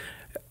wasn't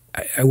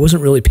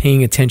really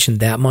paying attention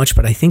that much,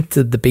 but I think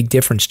the big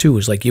difference too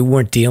is, like, you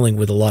weren't dealing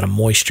with a lot of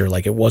moisture.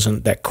 Like, it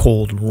wasn't that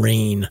cold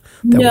rain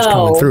that was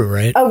coming through,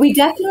 right? We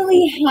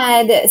definitely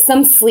had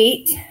some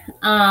sleet.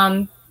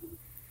 Our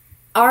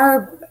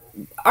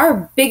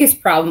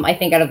biggest problem, I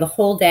think, out of the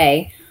whole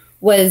day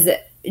was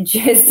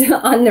just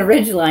on the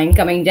ridgeline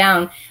coming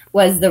down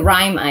was the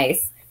rime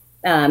ice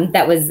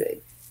that was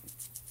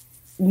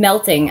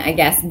melting, I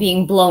guess,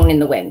 being blown in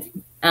the wind.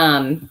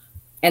 And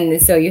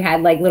so you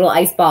had like little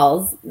ice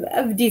balls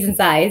of decent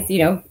size,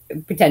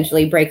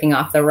 potentially breaking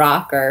off the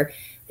rock or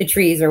the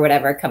trees or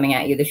whatever coming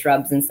at you, the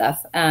shrubs and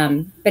stuff.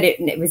 But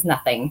it was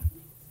nothing,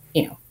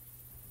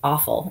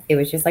 awful. It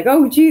was just like,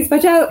 oh, geez,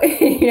 watch out.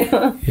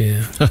 Yeah.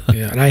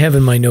 And I have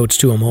in my notes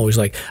too, I'm always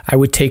like, I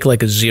would take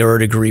like a 0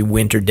 degree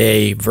winter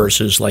day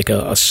versus like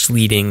a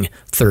sleeting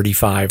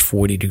 35,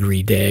 40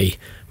 degree day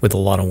with a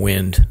lot of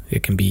wind.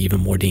 It can be even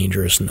more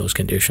dangerous in those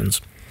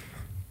conditions.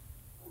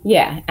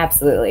 Yeah,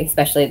 absolutely.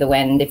 Especially the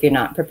wind. If you're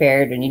not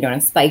prepared and you don't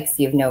have spikes,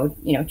 you have no,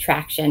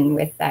 traction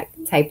with that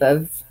type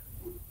of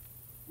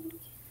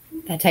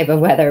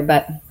weather.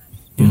 But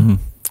mm-hmm.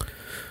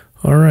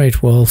 All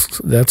right. Well,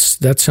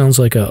 that sounds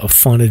like a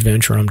fun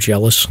adventure. I'm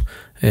jealous,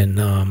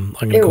 and I'm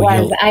going to go.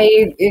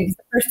 It was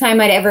the first time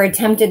I'd ever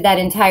attempted that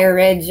entire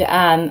ridge.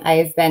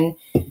 I've been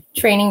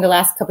training the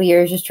last couple of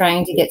years, just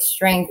trying to get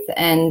strength,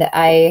 and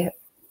I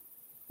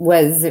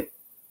was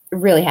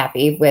really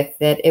happy with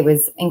it. It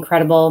was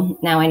incredible.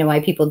 Now I know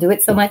why people do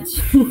it so much.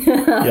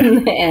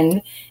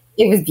 And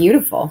it was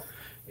beautiful.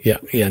 Yeah.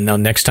 Now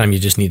next time you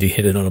just need to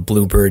hit it on a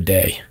bluebird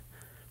day.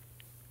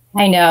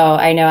 I know.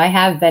 I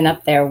have been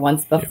up there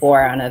once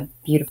before on a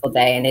beautiful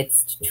day, and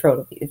it's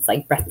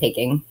like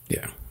breathtaking.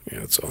 Yeah,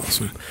 it's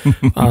awesome.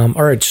 All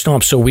right,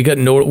 Stomp. So we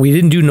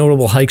didn't do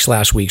notable hikes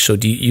last week. So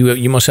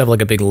you must have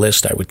like a big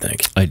list, I would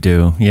think. I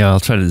do. Yeah, I'll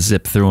try to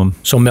zip through them.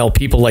 So Mel,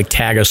 people like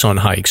tag us on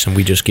hikes, and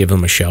we just give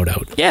them a shout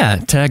out. Yeah,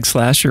 tag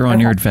Slasher on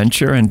your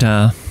adventure, and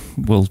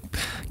we'll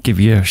give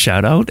you a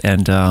shout out.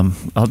 And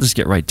I'll just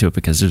get right to it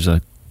because there's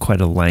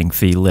quite a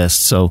lengthy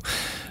list. So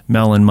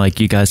Mel and Mike,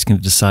 you guys can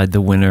decide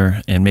the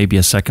winner and maybe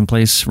a second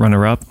place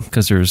runner-up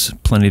because there's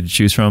plenty to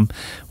choose from.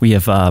 We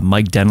have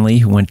Mike Denley,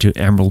 who went to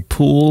Emerald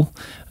Pool,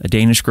 a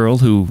Danish girl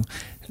who,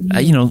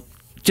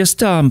 just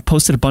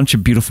posted a bunch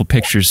of beautiful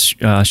pictures.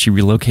 She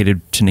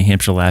relocated to New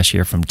Hampshire last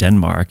year from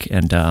Denmark,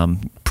 and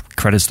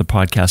credits the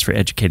podcast for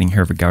educating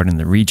her regarding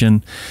the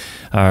region.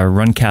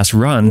 Runcast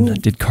Run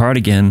did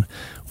Cardigan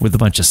with a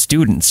bunch of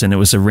students, and it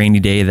was a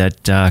rainy day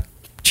that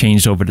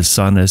changed over to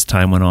sun as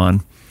time went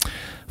on.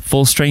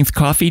 Full Strength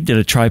Coffee did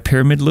a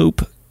tri-pyramid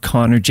loop.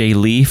 Connor J.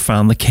 Lee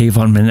found the cave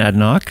on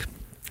Monadnock.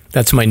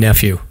 That's my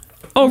nephew.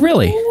 Oh,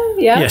 really?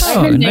 Yeah. Yes.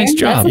 Oh, nice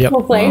job. That's a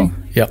cool place. Wow.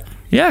 Yep.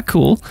 Yeah,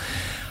 cool.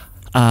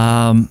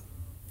 Hike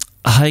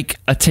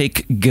a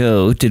Take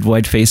Go did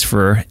Whiteface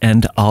for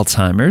End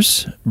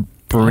Alzheimer's.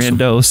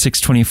 Brando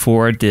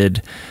 624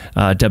 did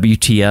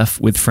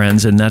WTF with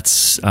friends, and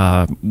that's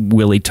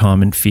Willie,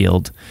 Tom, and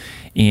Field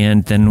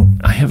And then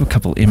I have a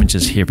couple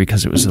images here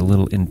because it was a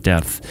little in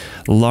depth.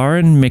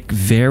 Lauren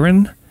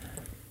McVerendolf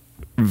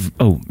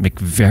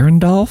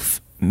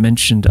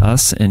mentioned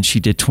us, and she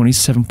did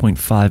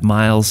 27.5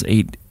 miles,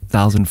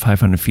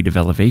 8,500 feet of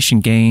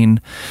elevation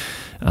gain.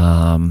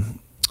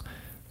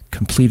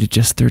 Completed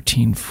just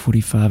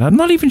 13:45. I'm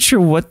not even sure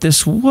what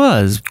this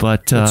was,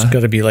 but it's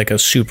got to be like a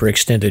super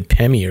extended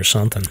PEMI or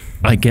something.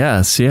 I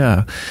guess,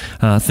 yeah.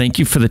 Thank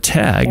you for the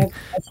tag.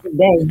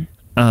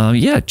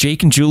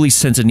 Jake and Julie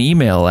sent an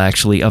email,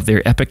 actually, of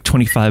their epic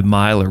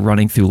 25-miler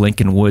running through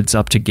Lincoln Woods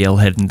up to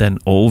Galehead and then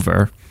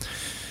over.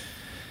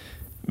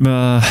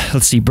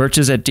 Let's see.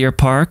 Birches at Deer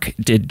Park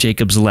did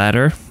Jacob's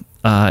Ladder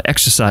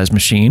exercise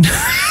machine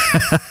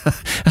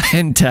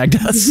and tagged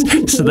us.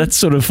 So that's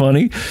sort of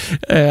funny.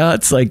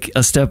 It's like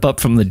a step up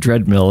from the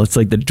Dreadmill. It's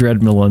like the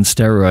Dreadmill on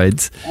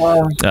steroids.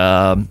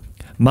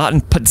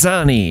 Martin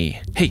Pazzani.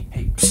 Hey.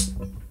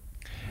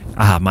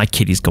 My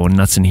kitty's going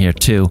nuts in here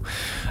too.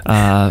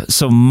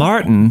 So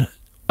Martin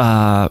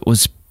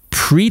was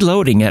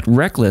preloading at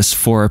Reckless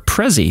for a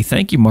Prezi.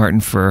 Thank you,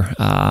 Martin, for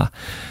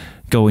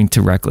going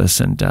to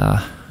Reckless and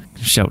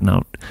shouting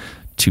out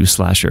to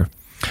Slasher.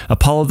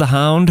 Apollo the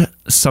Hound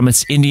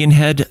summits Indian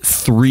Head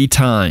 3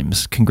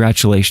 times.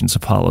 Congratulations,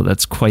 Apollo.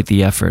 That's quite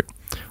the effort.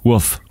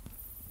 Woof.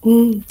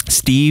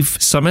 Steve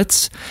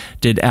Summits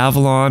did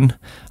Avalon,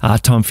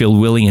 Tomfield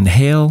Willie and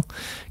Hale.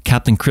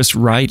 Captain Chris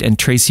Wright and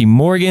Tracy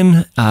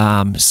Morgan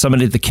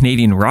summited the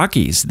Canadian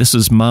Rockies. This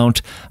was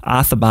Mount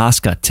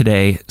Athabasca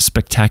today.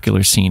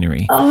 Spectacular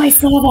scenery. Oh, I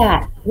saw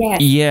that.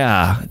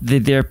 Yeah,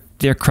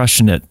 they're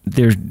crushing it.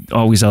 They're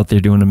always out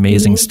there doing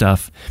amazing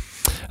stuff.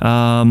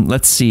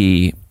 Let's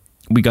see.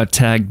 We got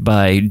tagged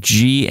by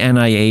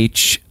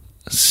GNIH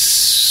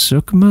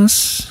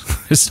Sukmas.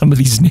 Some of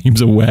these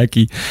names are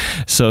wacky.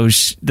 So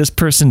this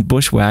person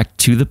bushwhacked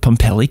to the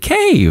Pompeii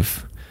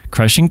Cave.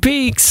 Crushing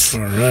peaks.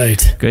 All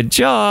right. Good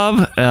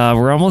job.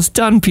 We're almost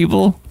done,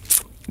 people.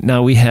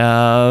 Now we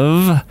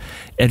have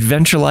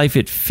Adventure Life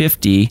at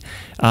 50.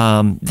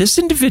 This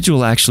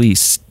individual actually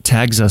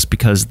tags us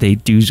because they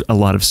do a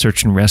lot of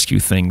search and rescue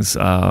things.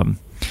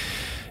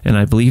 And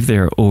I believe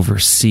they're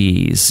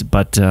overseas.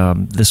 But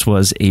this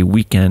was a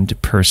weekend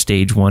per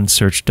Stage 1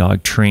 search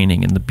dog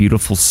training in the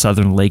beautiful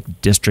Southern Lake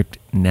District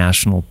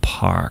National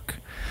Park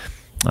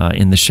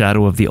in the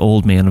shadow of the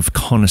Old Man of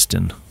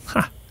Coniston.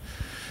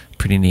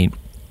 Pretty neat.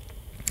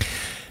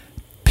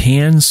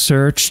 Pan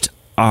Searched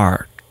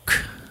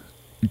Arc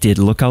did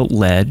Lookout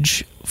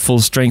Ledge. Full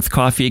Strength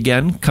Coffee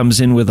again comes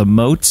in with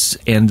emotes,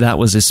 and that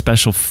was a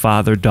special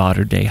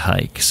Father-Daughter Day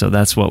hike. So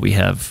that's what we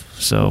have.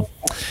 So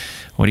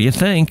what do you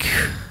think?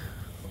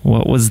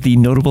 What was the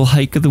notable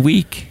hike of the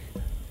week?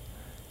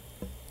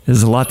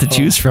 There's a lot to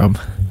choose from.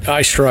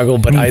 I struggle,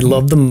 but I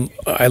love them.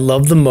 I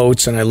love the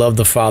moats, and I love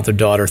the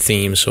father-daughter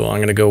theme. So I'm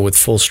going to go with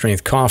Full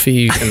Strength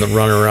Coffee, and the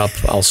runner-up,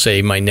 I'll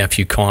say my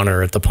nephew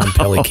Connor at the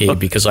Pompeii Cave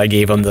because I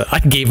gave him the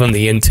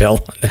intel.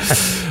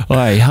 All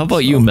right, how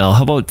about you, Mel?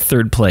 How about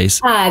third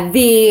place?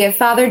 The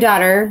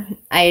father-daughter.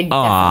 I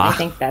definitely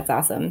think that's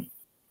awesome.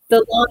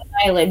 The Long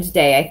Mileage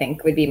Day, I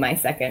think, would be my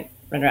second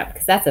runner-up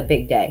because that's a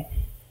big day.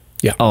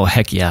 Yeah. Oh,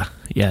 heck yeah.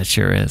 Yeah, it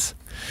sure is.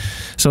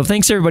 So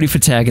thanks everybody for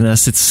tagging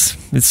us. It's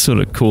sort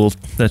of cool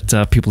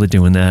that people are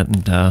doing that,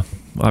 and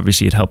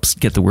obviously it helps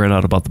get the word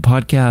out about the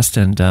podcast,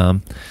 and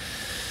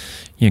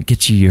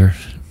get you your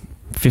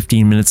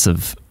 15 minutes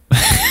of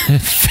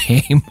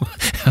fame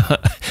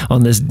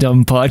on this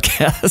dumb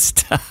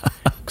podcast.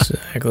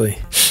 Exactly.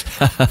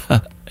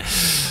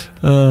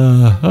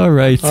 All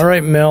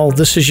right, Mel.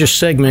 This is your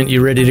segment.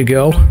 You ready to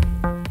go?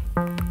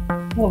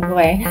 Oh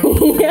boy.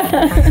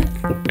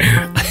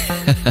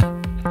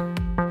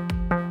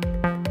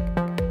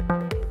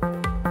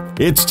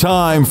 It's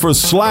time for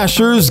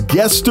Slasher's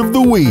Guest of the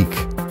Week.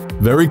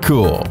 Very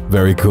cool.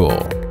 Very cool.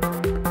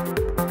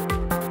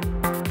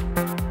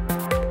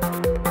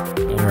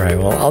 All right.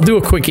 Well, I'll do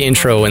a quick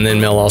intro, and then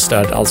Mel, I'll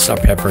start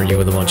peppering you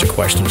with a bunch of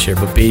questions here.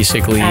 But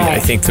basically, I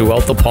think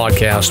throughout the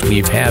podcast,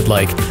 we've had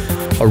like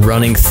a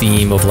running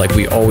theme of like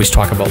we always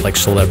talk about like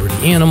celebrity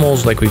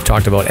animals. Like we've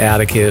talked about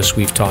Atticus,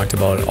 we've talked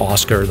about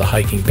Oscar, the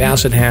hiking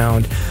basset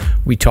hound.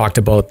 We talked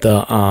about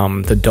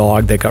the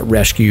dog that got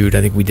rescued.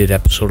 I think we did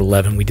episode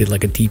 11. We did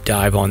like a deep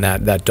dive on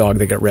that dog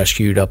that got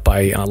rescued up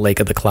by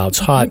Lake of the Clouds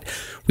Hut.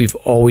 We've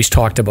always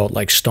talked about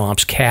like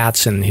Stomp's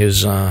cats and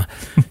his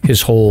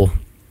whole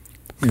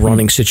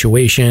running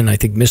situation. I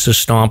think Mrs.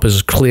 Stomp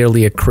is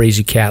clearly a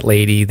crazy cat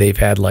lady. They've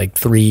had like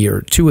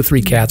 2 or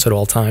 3 cats at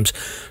all times.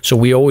 So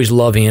we always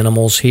love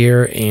animals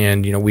here,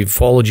 and we've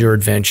followed your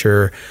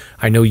adventure.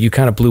 I know you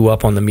kind of blew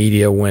up on the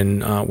media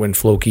when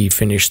Floki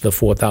finished the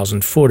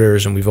 4,000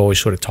 footers, and we've always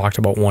sort of talked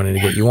about wanting to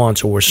get you on.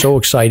 So we're so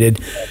excited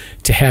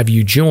to have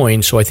you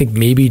join. So I think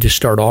maybe to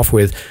start off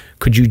with,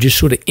 could you just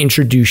sort of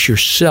introduce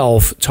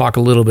yourself, talk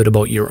a little bit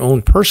about your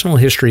own personal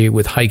history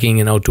with hiking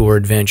and outdoor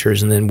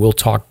adventures, and then we'll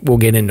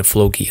get into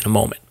Floki in a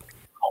moment.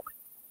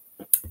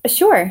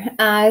 Sure.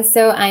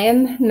 So I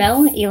am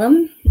Mel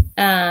Elam.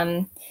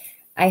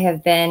 I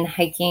have been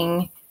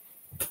hiking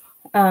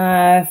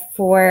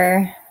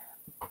for,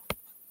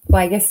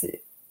 I guess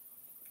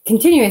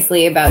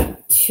continuously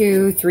about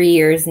 2-3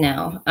 years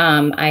now.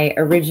 I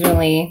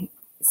originally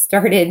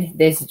started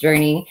this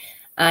journey,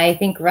 I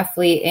think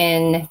roughly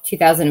in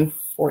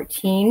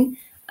 2014.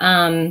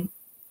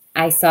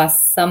 I saw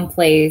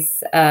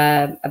someplace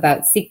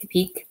about Seek the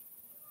Peak,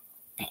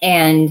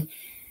 and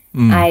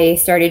I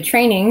started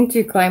training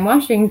to climb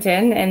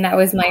Washington, and that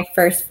was my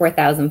first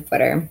 4,000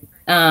 footer.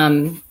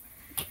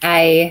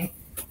 I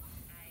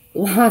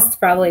lost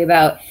probably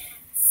about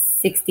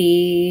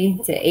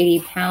 60 to 80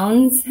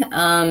 pounds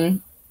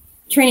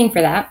training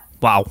for that.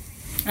 Wow.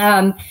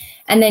 And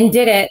then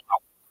did it,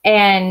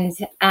 and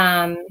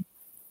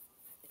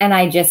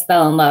I just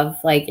fell in love.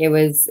 Like, it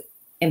was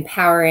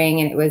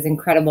empowering and it was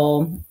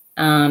incredible.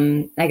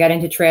 I got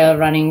into trail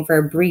running for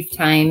a brief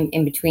time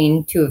in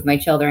between two of my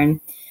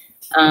children.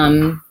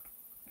 And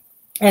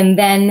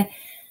then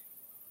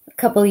a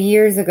couple of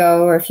years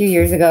ago, or a few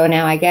years ago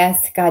now, I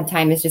guess, God,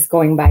 time is just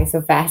going by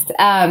so fast.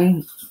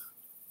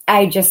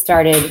 I just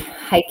started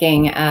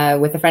hiking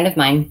with a friend of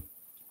mine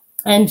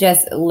and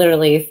just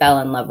literally fell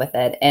in love with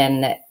it,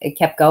 and it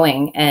kept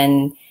going.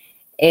 And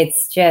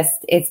it's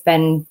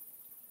been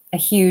a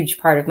huge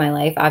part of my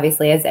life,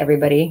 obviously, as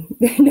everybody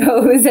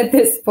knows at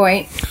this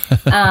point.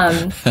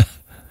 And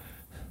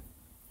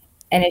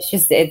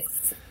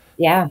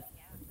yeah,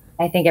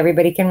 I think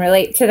everybody can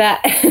relate to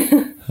that.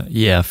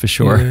 Yeah, for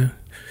sure. Yeah.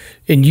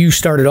 And you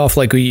started off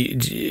like I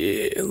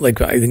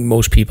think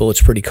most people,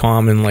 it's pretty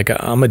common. Like,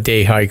 I'm a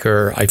day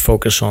hiker. I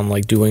focus on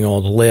like doing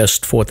all the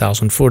list,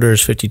 4,000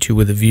 footers, 52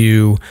 with a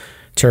view,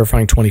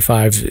 Terrifying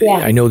 25. Yeah.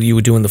 I know that you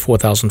were doing the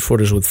 4,000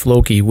 footers with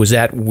Floki. Was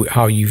that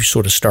how you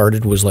sort of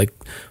started, was like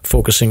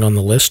focusing on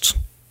the lists?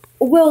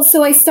 Well,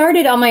 so I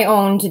started on my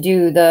own to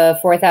do the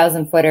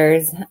 4,000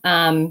 footers.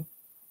 And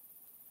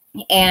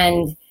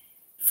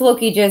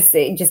Floki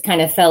just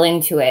kind of fell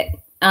into it.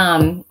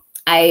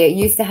 I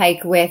used to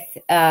hike with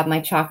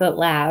my chocolate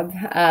lab,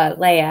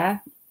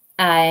 Leia,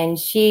 and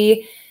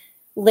she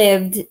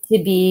lived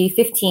to be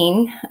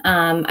 15.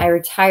 I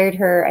retired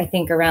her, I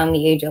think, around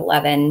the age of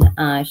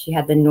 11. She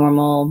had the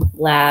normal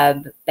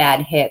lab,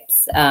 bad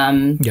hips,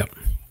 Yep.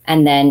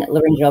 and then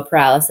laryngeal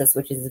paralysis,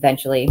 which is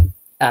eventually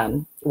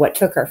what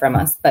took her from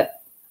us.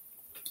 But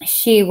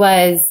she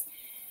was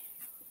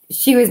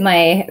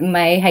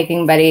my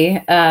hiking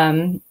buddy.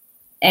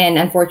 And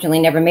unfortunately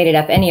never made it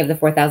up any of the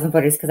 4,000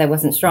 footers because I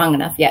wasn't strong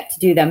enough yet to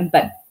do them,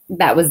 but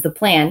that was the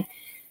plan.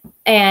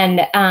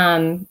 And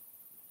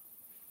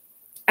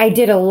I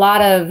did a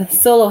lot of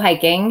solo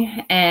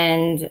hiking,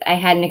 and I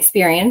had an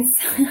experience.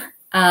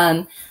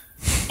 And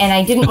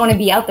I didn't want to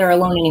be out there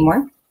alone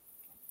anymore.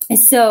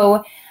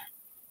 So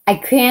I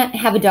can't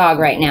have a dog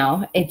right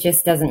now. It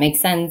just doesn't make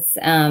sense,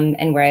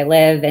 and where I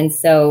live. And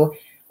so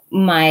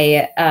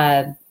my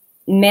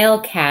male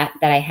cat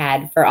that I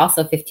had for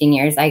also 15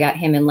 years, I got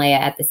him and Leia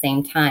at the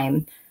same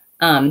time,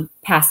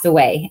 passed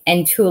away.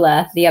 And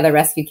Tula, the other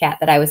rescue cat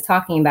that I was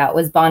talking about,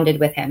 was bonded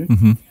with him.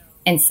 Mm-hmm.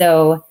 And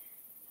so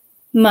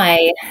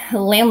my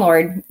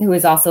landlord, who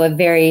is also a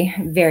very,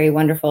 very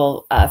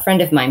wonderful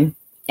friend of mine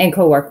and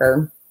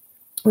coworker,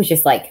 was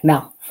just like,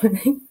 Mel,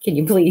 can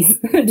you please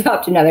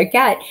adopt another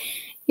cat?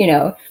 You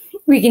know,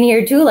 we can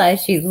hear Tula.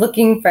 She's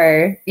looking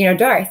for,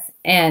 Darth.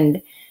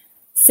 And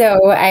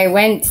so I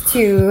went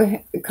to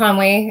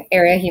Conway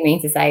Area Humane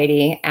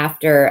Society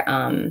after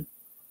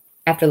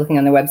looking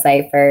on their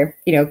website for,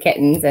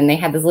 kittens. And they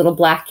had this little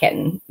black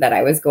kitten that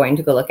I was going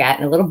to go look at,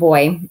 and a little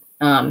boy.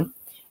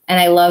 And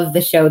I love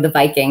the show, The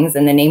Vikings,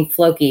 and the name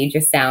Floki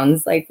just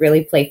sounds like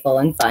really playful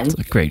and fun. It's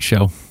a great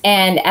show.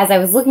 And as I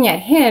was looking at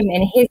him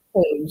in his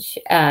cage,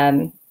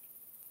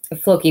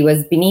 Floki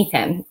was beneath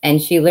him,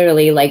 and she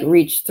literally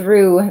reached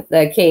through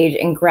the cage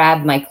and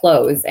grabbed my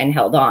clothes and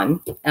held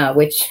on,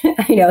 which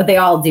I know they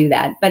all do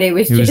that, but it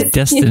was just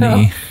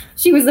destiny.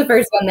 She was the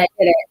first one that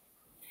did it.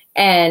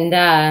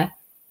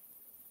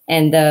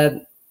 And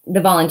the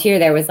volunteer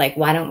there was like,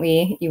 why don't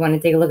you want to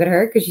take a look at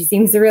her? Because she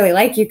seems to really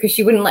like you, because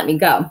she wouldn't let me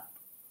go.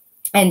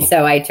 And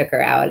so I took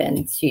her out,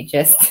 and she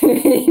just,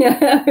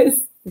 that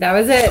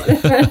was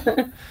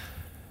it.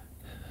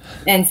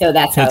 And so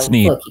that's how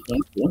neat. Floki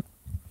came to me.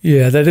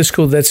 Yeah, that is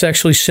cool. That's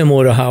actually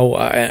similar to how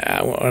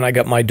when I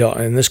got my dog,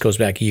 and this goes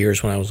back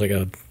years when I was like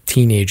a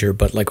teenager,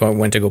 but I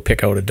went to go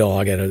pick out a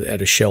dog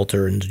at a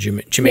shelter in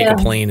Jamaica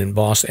Plain in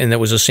Boston. And that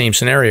was the same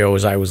scenario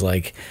as I was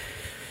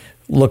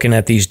looking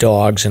at these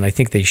dogs, and I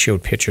think they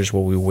showed pictures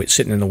where we were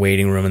sitting in the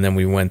waiting room, and then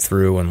we went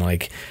through,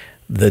 and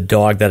the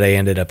dog that I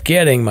ended up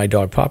getting, my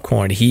dog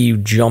Popcorn, he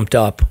jumped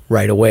up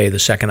right away the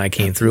second I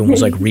came through and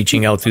was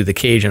reaching out through the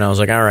cage, and I was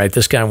like, all right,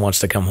 this guy wants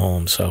to come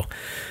home. So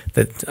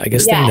that, I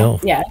guess they know.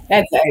 Yeah,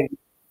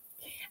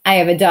 I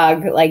have a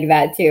dog like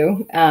that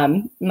too.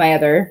 My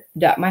other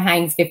dog, my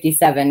Heinz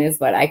 57 is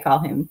what I call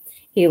him.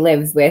 He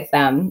lives with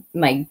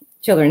my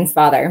children's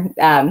father,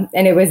 and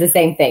it was the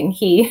same thing.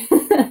 He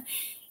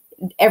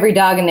every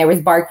dog in there was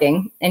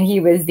barking, and he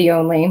was the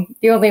only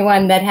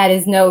one that had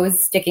his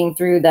nose sticking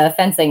through the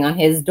fencing on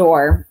his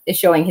door,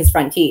 showing his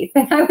front teeth.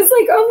 And I was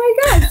like, oh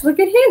my gosh, look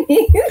at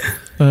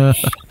him.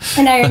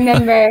 And I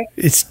remember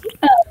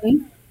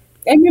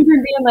I remember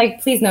being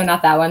like, please no,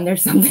 not that one.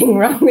 There's something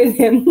wrong with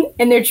him.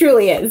 And there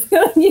truly is.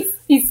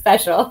 He's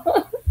special.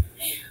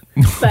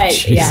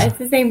 But yeah, it's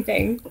the same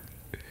thing.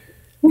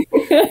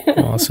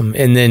 Awesome.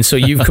 And then, so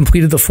you've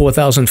completed the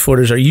 4,000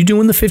 footers. Are you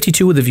doing the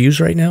 52 with the views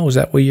right now? Is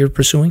that what you're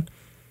pursuing?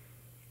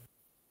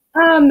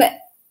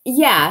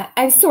 Yeah,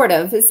 I've sort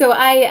of. So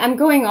I'm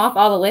going off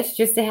all the lists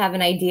just to have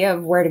an idea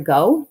of where to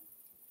go.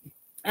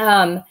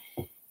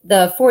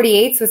 The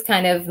 48s was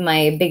kind of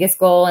my biggest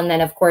goal. And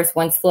then, of course,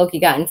 once Floki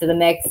got into the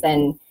mix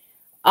and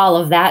all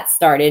of that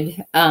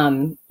started,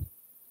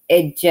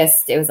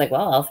 it was like,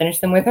 well, I'll finish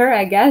them with her,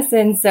 I guess.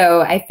 And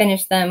so I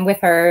finished them with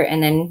her,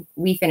 and then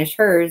we finished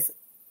hers.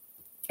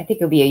 I think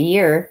it'll be a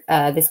year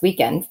this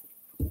weekend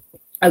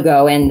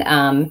ago. And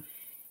then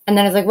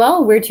I was like,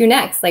 well, where to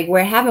next? Like,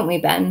 where haven't we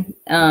been?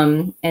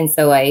 And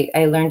so I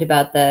learned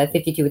about the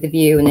 52 with a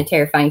view and the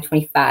Terrifying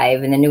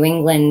 25 and the New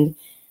England.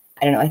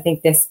 I don't know. I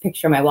think this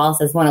picture on my wall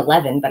says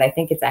 111, but I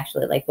think it's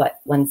actually like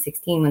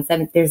 116,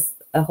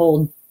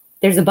 117.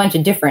 There's a bunch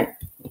of different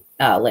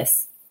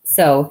lists.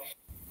 So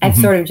I've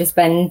sort of just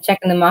been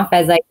checking them off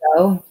as I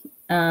go.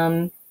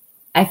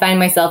 I find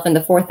myself in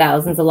the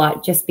 4,000s a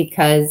lot just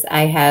because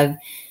I have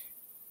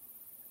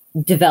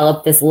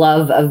developed this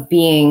love of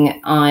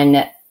being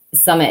on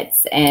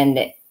summits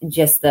and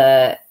just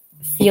the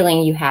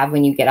feeling you have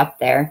when you get up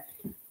there.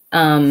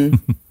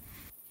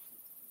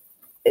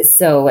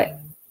 So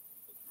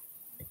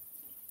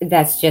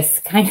that's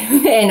just kind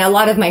of, and a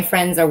lot of my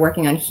friends are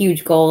working on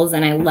huge goals,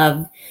 and I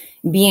love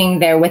being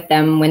there with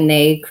them when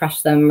they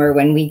crush them or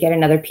when we get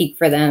another peak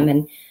for them.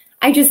 And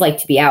I just like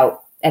to be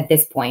out at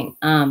this point.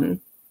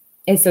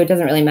 And so it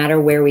doesn't really matter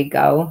where we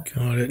go.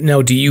 Got it.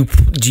 Now, do you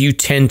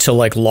tend to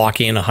like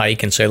lock in a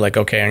hike and say like,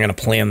 okay, I'm going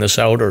to plan this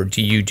out, or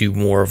do you do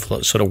more of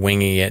sort of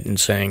winging it and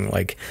saying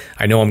like,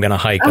 I know I'm going to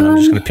hike, but I'm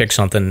just going to pick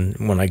something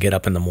when I get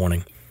up in the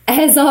morning?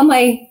 As all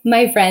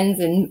my friends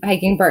and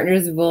hiking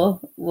partners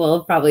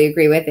will probably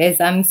agree with,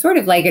 is I'm sort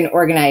of like an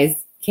organized,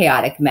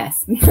 chaotic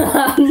mess.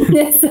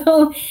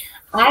 So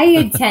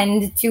I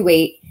tend to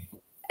wait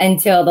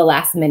until the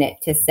last minute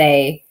to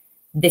say,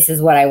 this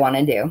is what I want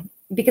to do.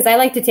 Because I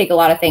like to take a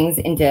lot of things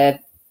into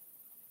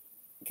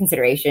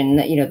consideration,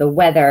 the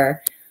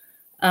weather,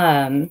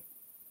 how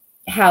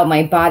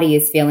my body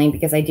is feeling,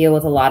 because I deal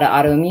with a lot of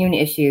autoimmune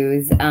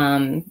issues,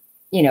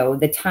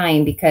 the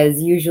time, because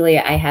usually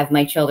I have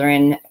my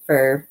children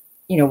for,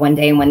 one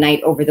day and one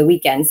night over the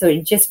weekend. So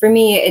just for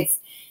me,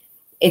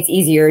 it's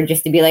easier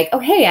just to be like, oh,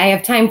 hey, I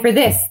have time for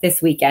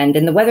this weekend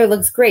and the weather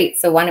looks great.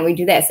 So why don't we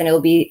do this? And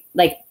it'll be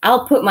like,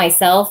 I'll put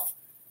myself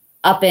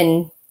up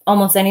in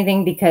almost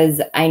anything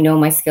because I know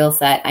my skill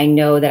set. I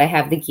know that I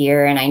have the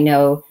gear, and I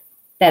know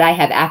that I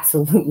have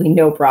absolutely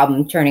no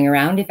problem turning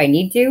around if I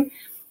need to.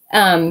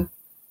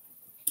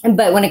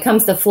 But when it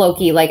comes to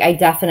Floki, like I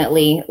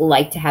definitely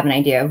like to have an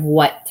idea of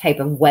what type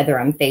of weather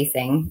I'm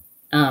facing.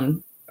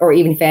 Or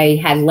even if I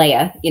had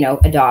Leia,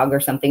 a dog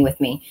or something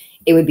with me,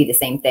 it would be the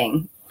same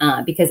thing.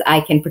 Because I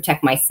can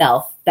protect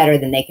myself better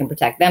than they can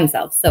protect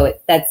themselves. So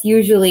that's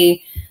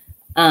usually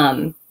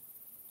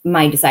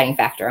my deciding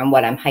factor on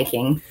what I'm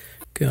hiking.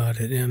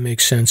 Got it. That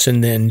makes sense.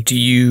 And then do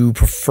you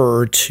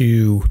prefer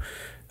to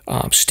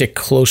stick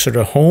closer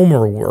to home,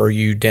 or are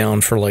you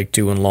down for like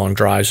doing long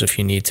drives if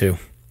you need to?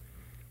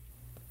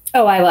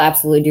 Oh, I will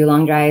absolutely do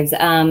long drives.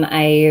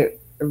 I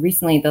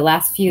recently, the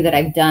last few that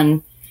I've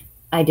done,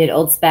 I did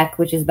Old Spec,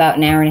 which is about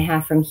an hour and a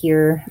half from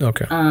here.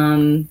 Okay.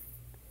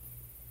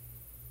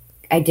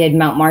 I did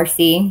Mount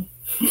Marcy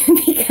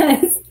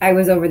because I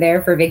was over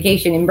there for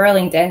vacation in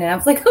Burlington, and I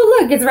was like, oh,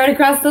 look, it's right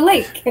across the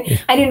lake. Yeah.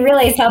 I didn't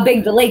realize how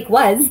big the lake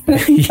was.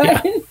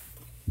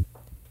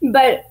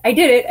 But I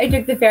did it. I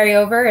took the ferry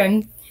over,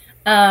 and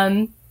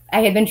I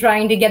had been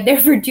trying to get there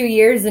for 2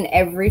 years, and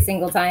every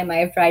single time I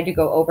have tried to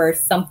go over,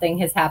 something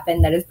has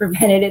happened that has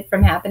prevented it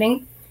from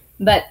happening.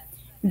 But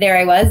there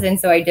I was, and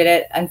so I did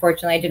it.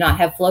 Unfortunately, I did not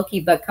have Floki,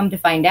 but come to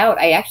find out,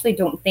 I actually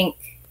don't think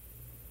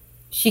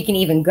she can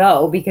even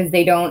go because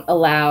they don't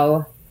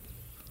allow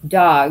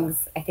dogs.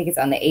 I think it's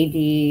on the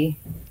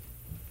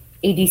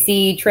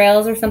ADC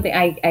trails or something.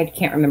 I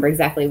can't remember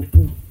exactly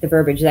the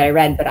verbiage that I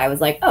read, but I was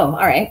like, oh,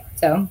 all right.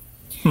 So,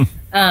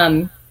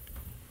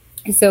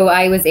 so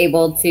I was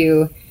able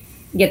to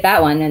get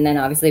that one. And then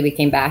obviously we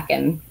came back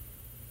and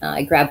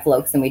I grabbed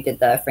Floaks and we did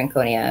the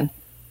Franconia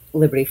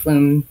Liberty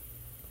Flume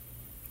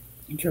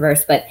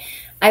Traverse, but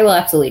I will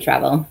absolutely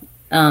travel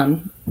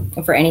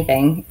for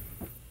anything.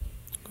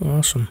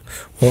 Awesome.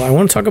 Well, I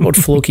want to talk about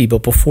Floki,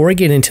 but before I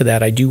get into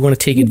that, I do want to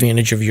take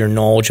advantage of your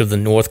knowledge of the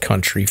North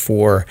Country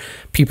for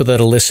people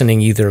that are listening,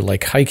 either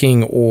like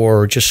hiking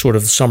or just sort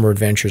of summer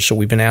adventures. So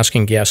we've been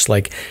asking guests,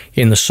 like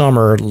in the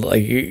summer,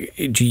 like,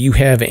 do you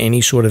have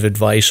any sort of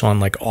advice on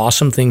like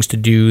awesome things to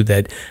do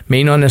that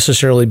may not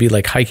necessarily be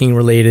like hiking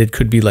related,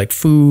 could be like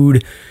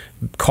food,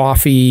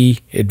 coffee,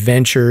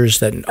 adventures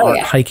that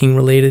aren't hiking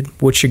related?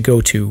 What's your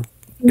go-to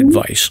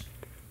advice?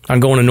 I'm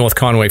going to North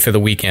Conway for the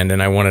weekend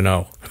and I want to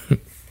know.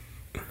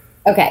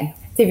 Okay,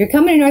 so if you're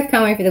coming to North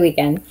Conway for the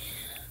weekend,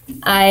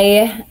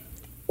 I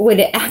would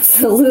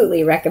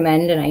absolutely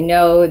recommend, and I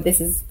know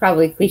this is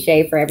probably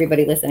cliche for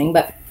everybody listening,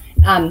 but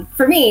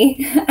for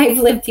me, I've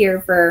lived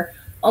here for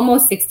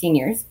almost 16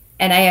 years,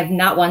 and I have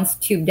not once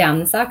tubed down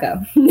the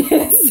Saco.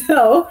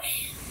 So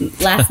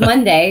last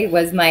Monday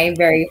was my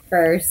very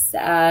first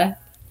go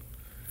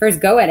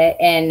at it,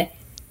 and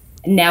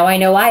now I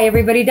know why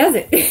everybody does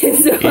it.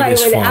 So I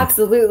would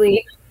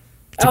absolutely,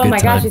 oh my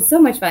gosh, it's so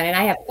much fun. And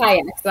I have a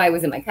kayak, so I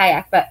was in my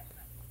kayak, but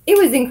it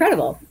was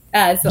incredible.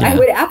 I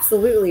would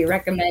absolutely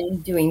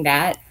recommend doing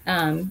that.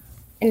 And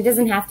it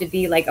doesn't have to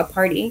be like a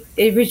party.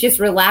 It was just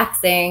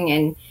relaxing,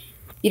 and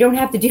you don't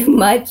have to do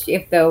much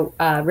if the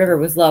river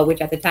was low,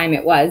 which at the time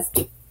it was,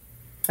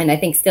 and I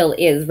think still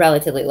is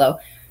relatively low.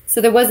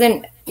 So there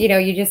wasn't,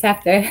 you just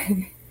have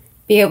to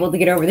be able to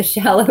get over the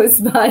shallow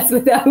spots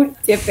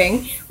without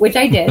dipping, which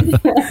I did.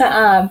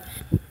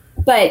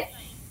 But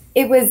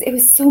it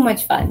was so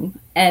much fun.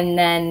 And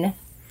then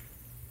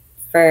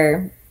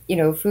for,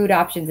 food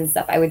options and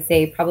stuff, I would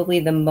say probably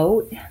the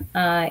Moat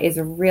is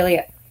a really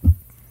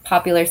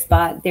popular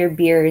spot. Their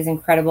beer is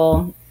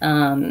incredible.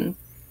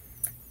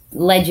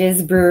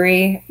 Ledges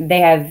Brewery, they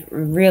have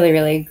really,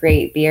 really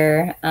great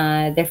beer.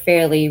 They're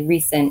fairly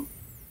recent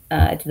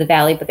to the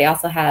valley, but they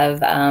also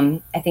have,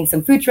 I think,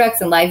 some food trucks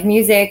and live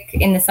music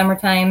in the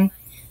summertime.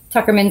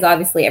 Tuckerman's,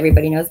 obviously,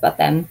 everybody knows about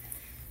them.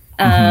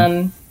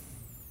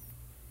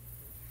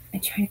 I'm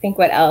trying to think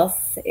what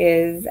else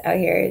is out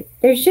here.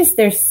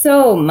 There's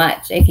so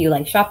much. If you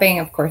like shopping,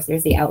 of course,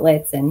 there's the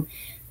outlets,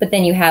 but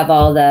then you have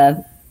all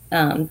the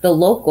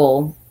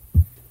local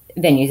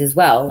venues as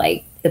well,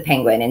 like the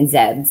Penguin and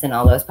Zeb's and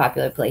all those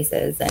popular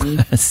places.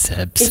 And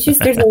Zeb's. It's just,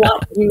 there's a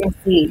lot to do and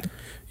see.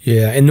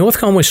 Yeah, and North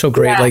Conway's so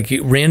great. Yeah. Like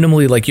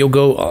randomly, like you'll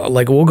go,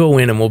 we'll go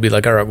in and we'll be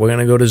like, all right, we're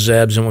gonna go to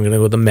Zeb's and we're gonna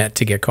go to the Met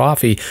to get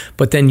coffee.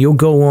 But then you'll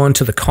go on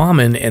to the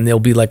Common and there'll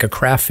be like a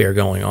craft fair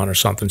going on or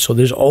something. So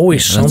there's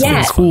always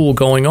something cool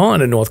going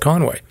on in North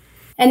Conway.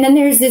 And then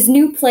there's this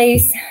new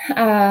place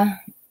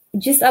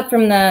just up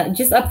from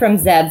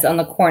Zeb's on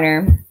the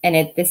corner,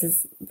 and this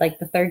is like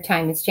the third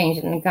time it's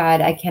changed. And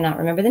God, I cannot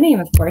remember the name,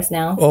 of course,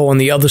 now. Oh, on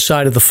the other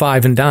side of the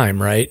Five and Dime,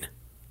 right?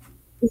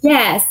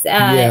 Yes,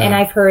 and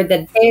I've heard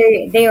that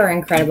they are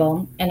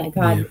incredible. And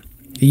God,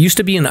 it used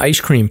to be an ice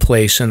cream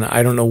place, and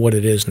I don't know what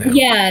it is now.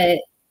 Yeah,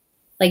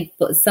 like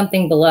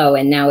something below,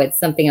 and now it's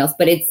something else.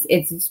 But it's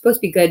supposed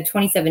to be good.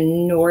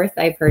 27 North,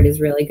 I've heard, is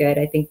really good.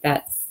 I think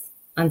that's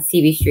on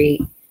CB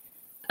Street.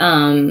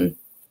 There's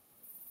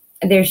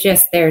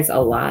a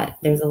lot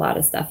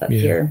of stuff up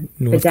here,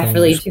 but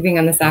definitely tubing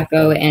on the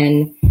Saco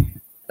and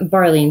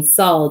Barley and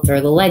Salt or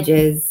the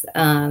Ledges,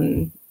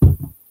 the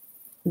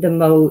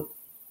Moat.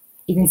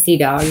 Even Sea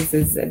Dogs,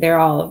 they're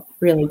all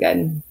really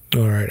good.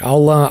 All right.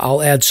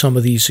 I'll add some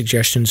of these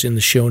suggestions in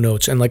the show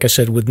notes. And like I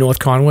said, with North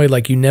Conway,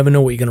 like you never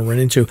know what you're going to run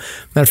into.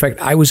 Matter of fact,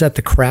 I was at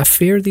the craft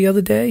fair the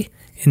other day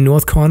in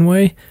North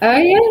Conway. Oh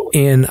yeah.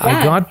 And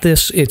I got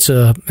this.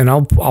 And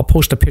I'll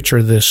post a picture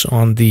of this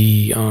on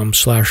the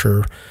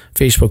Slasher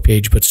Facebook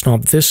page. But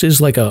Stomp, this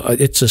is like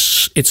it's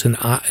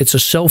a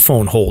cell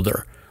phone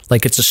holder.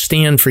 Like it's a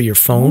stand for your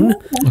phone.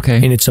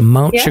 Okay. And it's a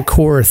Mount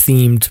Chikora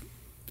themed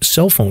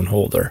cell phone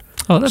holder.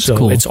 Oh, that's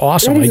cool. It's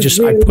awesome. I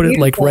put it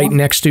like right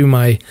next to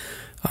my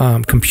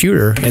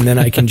computer, and then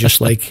I can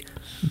just like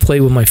play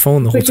with my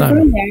phone the whole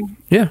time.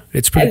 Yeah,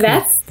 it's pretty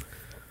cool.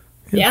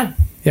 Yeah,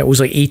 it was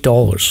like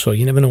 $8, so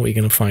you never know what you're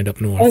going to find up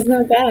north. That's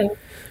not bad.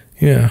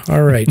 Yeah,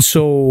 all right.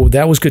 So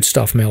that was good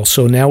stuff, Mel.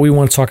 So now we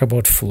want to talk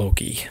about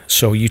Floki.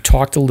 So you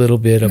talked a little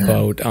bit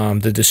about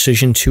the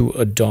decision to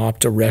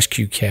adopt a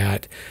rescue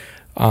cat.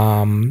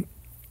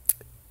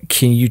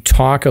 Can you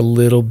talk a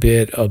little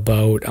bit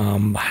about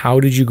how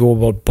did you go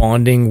about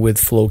bonding with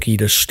Floki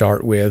to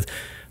start with?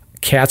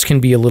 Cats can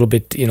be a little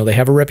bit, they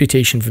have a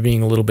reputation for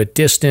being a little bit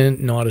distant,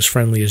 not as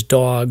friendly as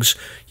dogs.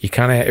 You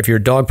kind of, if you're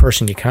a dog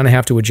person, you kind of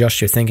have to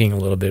adjust your thinking a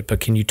little bit. But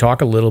can you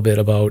talk a little bit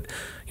about,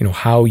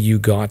 how you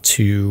got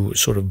to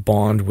sort of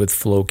bond with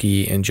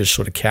Floki and just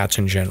sort of cats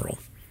in general?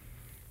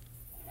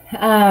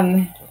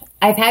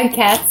 I've had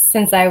cats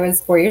since I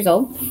was 4 years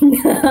old.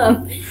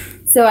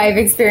 So I've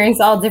experienced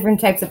all different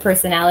types of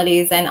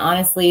personalities. And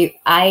honestly,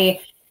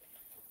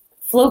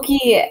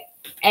 Floki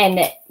and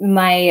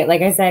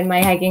like I said,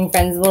 my hiking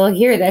friends will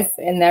hear this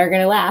and they're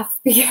going to laugh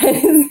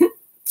because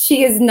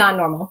she is not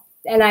normal.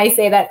 And I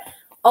say that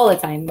all the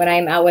time when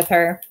I'm out with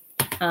her.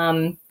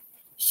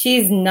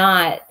 She's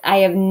not, I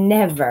have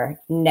never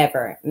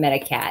met a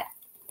cat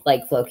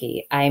like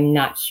Floki. I'm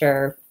not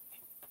sure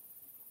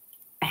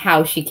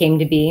how she came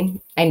to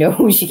be. I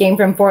know she came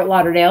from Fort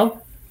Lauderdale.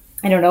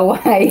 I don't know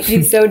why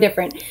she's so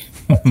different.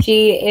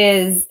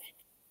 She's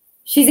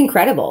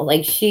incredible.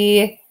 Like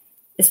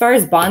as far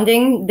as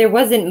bonding, there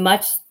wasn't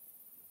much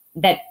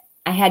that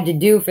I had to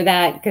do for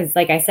that. Because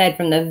like I said,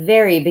 from the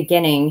very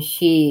beginning,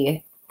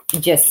 she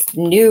just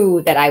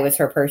knew that I was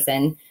her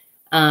person.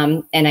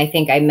 And I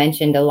think I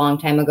mentioned a long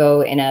time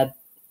ago in a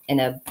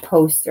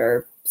post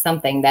or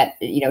something that,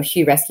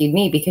 she rescued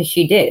me because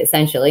she did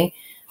essentially.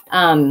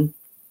 And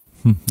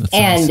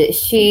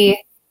nice.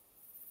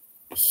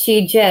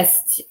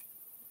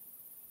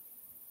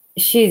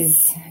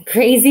 she's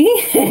crazy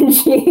and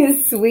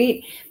she's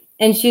sweet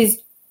and she's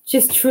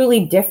just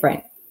truly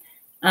different.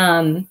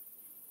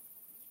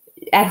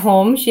 At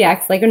home, she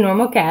acts like a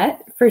normal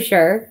cat for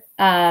sure,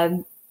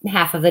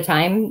 half of the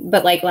time.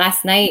 But like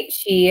last night,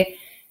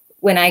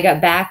 when I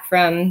got back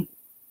from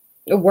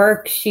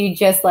work, she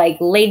just like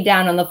laid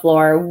down on the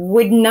floor,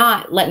 would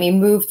not let me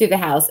move through the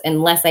house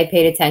unless I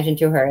paid attention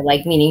to her,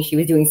 like meaning she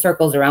was doing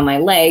circles around my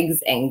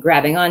legs and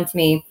grabbing onto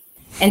me.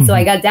 And so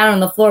I got down on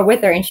the floor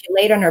with her and she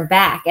laid on her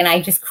back and I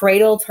just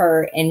cradled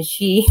her and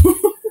she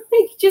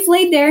just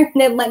laid there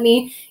and then let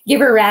me give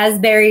her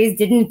raspberries,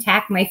 didn't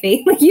attack my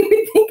face. Like you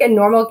would think a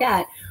normal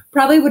cat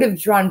probably would have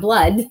drawn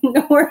blood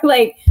or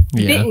like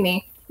bitten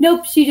me.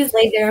 Nope. She just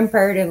laid there and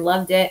purred and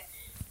loved it.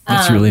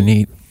 That's really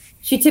neat.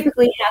 She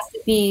typically has to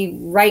be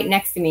right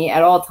next to me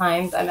at all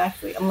times.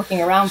 I'm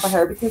looking around for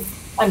her because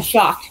I'm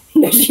shocked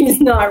that she's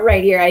not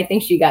right here. I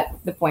think she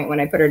got the point when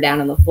I put her down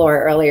on the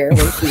floor earlier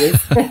when she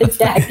was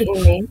attacking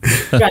me.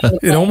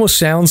 It almost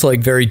sounds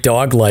like very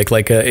dog-like.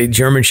 Like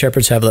German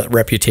Shepherds have that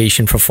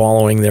reputation for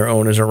following their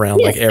owners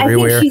around like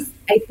everywhere.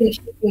 I think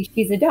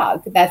she's a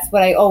dog. That's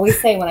what I always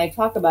say when I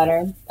talk about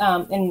her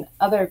and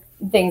other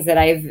things that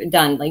I've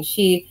done. Like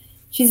she's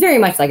very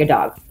much like a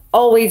dog.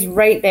 Always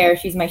right there.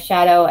 She's my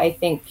shadow. I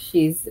think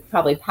she's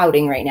probably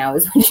pouting right now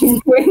is what she's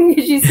doing.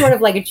 She's sort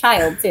of like a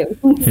child too.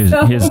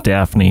 Here's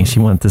Daphne. She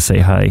wanted to say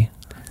hi.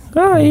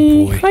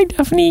 Hi. Hi,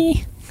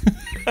 Daphne.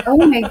 Oh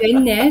my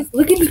goodness.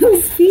 Look at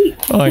those feet.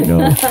 Oh, I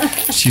know.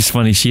 She's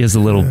funny. She has a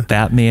little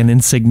Batman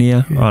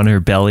insignia on her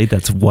belly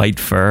that's white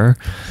fur.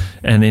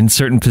 And in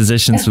certain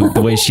positions,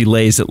 the way she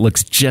lays, it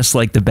looks just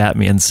like the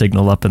Batman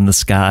signal up in the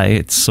sky.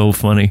 It's so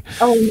funny.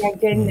 Oh my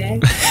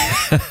goodness.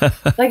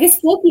 I guess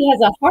Floki has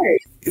a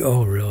heart.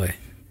 Oh, really?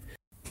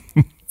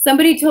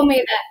 Somebody told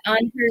me that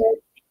on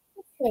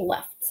her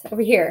left,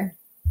 over here.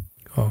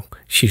 Oh,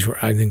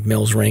 I think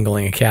Mel's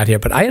wrangling a cat here,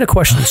 but I had a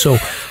question. So,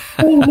 no,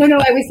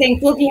 I was saying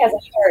Floki has a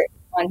heart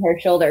on her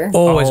shoulder.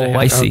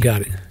 I see.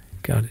 Got it.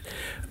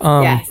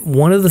 Yes.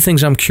 One of the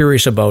things I'm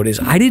curious about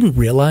is I didn't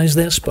realize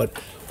this, but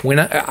when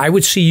I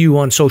would see you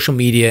on social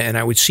media and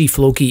I would see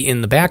Floki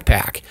in the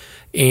backpack,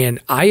 and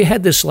I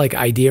had this like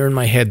idea in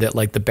my head that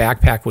like the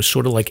backpack was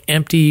sort of like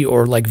empty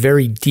or like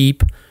very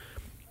deep,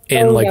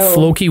 and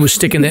Floki was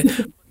sticking it.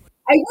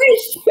 I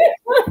wish.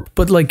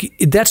 But like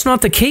that's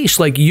not the case.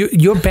 Like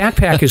your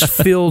backpack is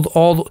filled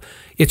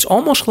it's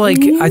almost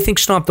like I think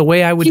Stomp, the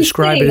way I would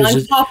describe it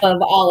is on top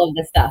of all of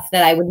the stuff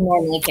that I would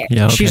normally carry.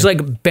 Yeah, okay. She's like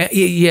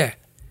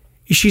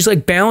she's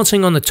like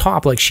balancing on the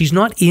top. Like she's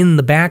not in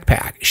the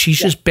backpack. She's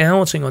just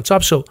balancing on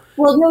top. So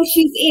no,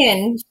 she's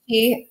in.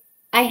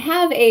 I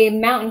have a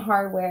Mountain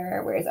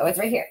Hardwear. Where is it? Oh, it's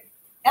right here.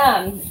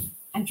 I'm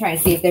trying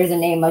to see if there's a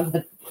name of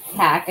the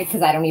pack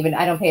because I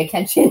don't pay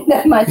attention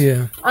that much.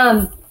 Yeah.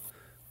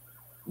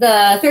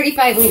 The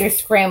 35-liter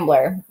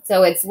Scrambler.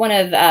 So it's one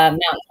of Mountain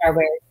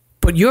Hardwear.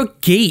 But your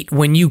gait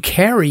when you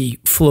carry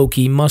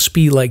Floki must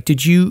be like, do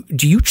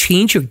you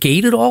change your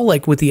gait at all?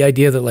 Like with the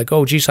idea that like,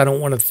 oh, geez, I don't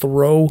want to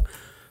throw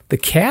the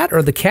cat,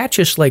 or the cat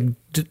just like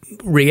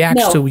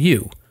reacts to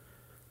you?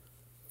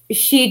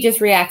 She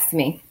just reacts to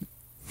me.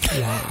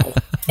 Wow.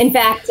 In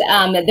fact,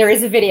 there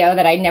is a video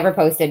that I never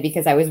posted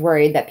because I was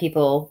worried that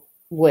people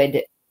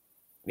would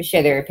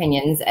share their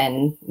opinions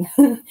and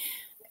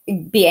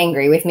be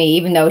angry with me,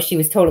 even though she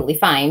was totally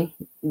fine.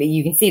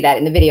 You can see that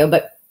in the video.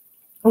 But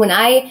when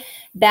I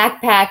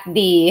backpacked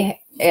the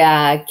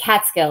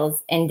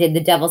Catskills and did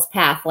the Devil's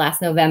Path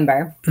last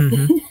November,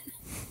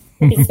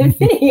 there's a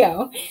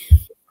video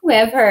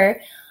with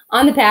her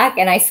on the pack,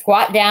 and I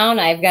squat down.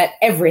 I've got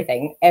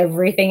everything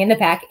in the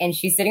pack, and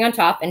she's sitting on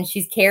top, and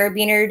she's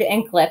carabinered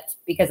and clipped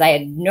because I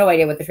had no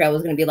idea what the trail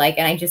was going to be like,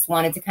 and I just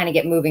wanted to kind of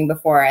get moving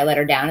before I let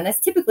her down. And that's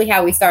typically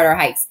how we start our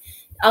hikes.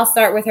 I'll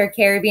start with her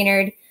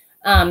carabinered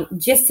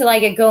just till I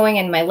get going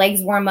and my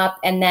legs warm up,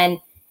 and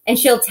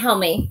she'll tell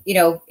me,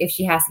 if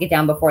she has to get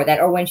down before that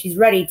or when she's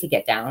ready to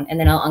get down, and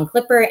then I'll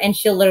unclip her and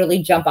she'll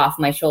literally jump off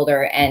my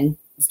shoulder and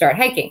start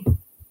hiking.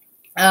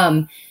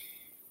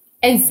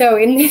 And so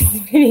in this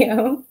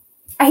video,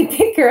 I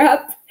pick her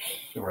up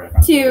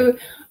to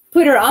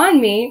put her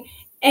on me,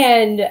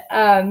 and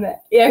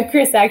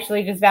Chris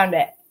actually just found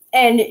it,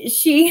 and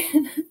she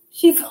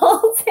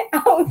falls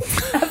out of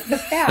the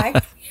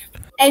pack,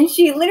 and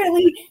she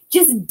literally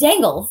just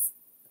dangles.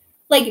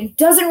 Like,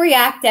 doesn't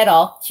react at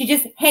all. She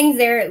just hangs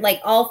there,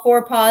 like, all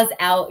four paws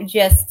out,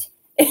 just...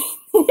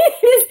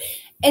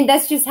 and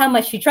that's just how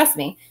much she trusts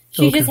me.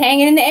 She's just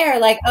hanging in the air,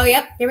 like, oh,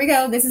 yep, here we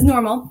go. This is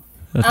normal.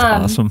 That's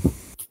awesome.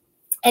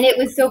 And it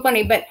was so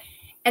funny,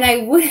 and I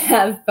would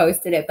have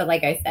posted it, but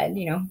like I said,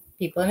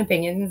 people and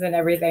opinions and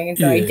everything, and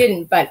so I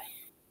didn't. But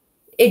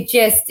it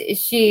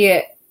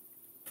she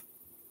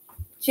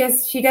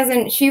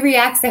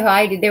reacts to how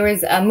I did. There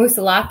was a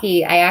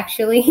Musalaki I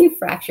actually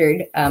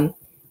fractured.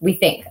 We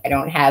think. I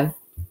don't have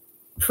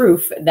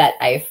proof that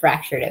I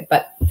fractured it,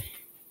 but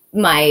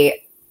my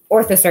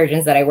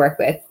orthosurgeons that I work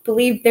with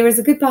believe there was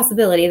a good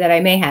possibility that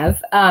I may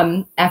have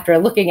after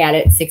looking at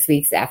it 6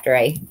 weeks after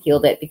I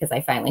healed it because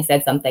I finally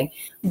said something.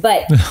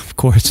 But of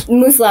course,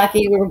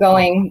 Musalaki, we were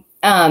going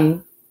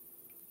And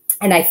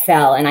I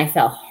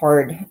fell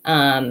hard.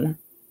 And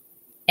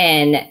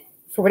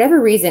for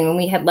whatever reason, when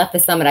we had left the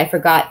summit, I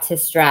forgot to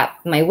strap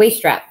my waist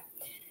strap.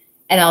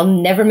 And I'll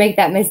never make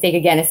that mistake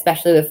again,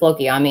 especially with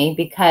Floki on me,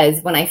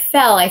 because when I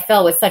fell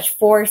with such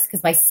force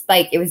because my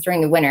spike, it was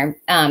during the winter,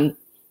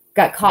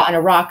 got caught on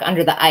a rock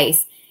under the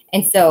ice.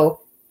 And so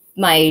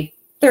my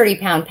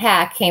 30-pound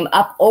pack came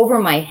up over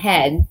my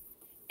head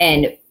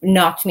and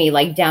knocked me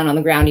like down on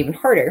the ground even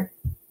harder.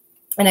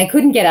 And I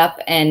couldn't get up.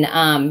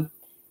 And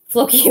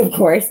Floki, of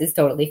course, is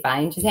totally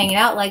fine. She's hanging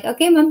out like,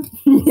 okay, Mom,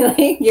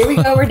 like, here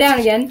we go. We're down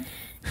again.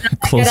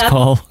 Close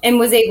call. And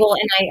was able,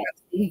 and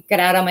I got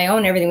out on my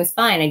own. Everything was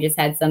fine. I just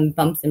had some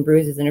bumps and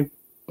bruises and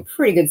a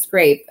pretty good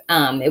scrape.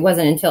 It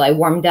wasn't until I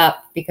warmed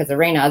up because of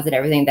Raynaud's and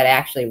everything that I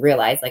actually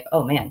realized, like,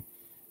 oh man,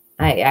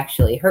 I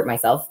actually hurt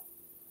myself.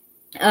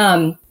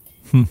 But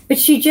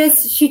she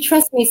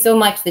trusts me so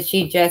much that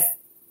she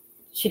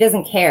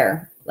doesn't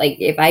care. Like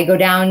if I go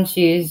down,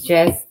 she's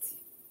just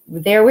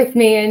there with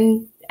me.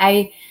 And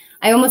I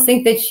almost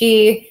think that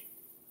she,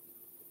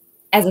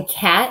 as a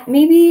cat,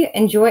 maybe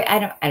I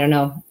don't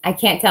know. I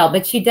can't tell,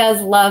 but she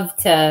does love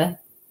to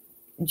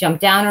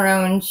jump down her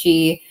own.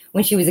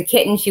 When she was a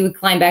kitten, she would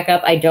climb back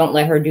up. I don't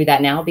let her do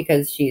that now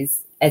because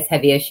she's as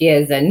heavy as she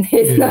is and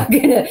it's not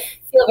going to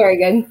feel very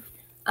good.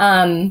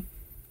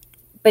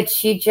 But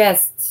she's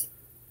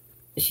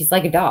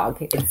like a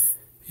dog.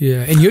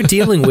 Yeah. And you're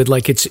dealing with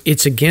like,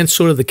 it's against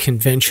sort of the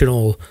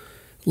conventional,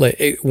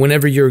 like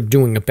whenever you're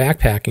doing a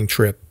backpacking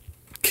trip,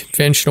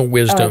 conventional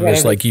wisdom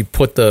is like you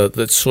put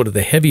the sort of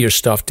the heavier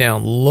stuff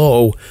down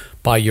low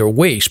by your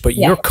waist, but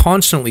you're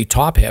constantly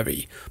top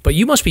heavy. But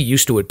you must be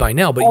used to it by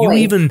now. But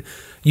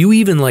you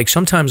even like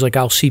sometimes like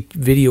I'll see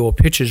video or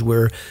pictures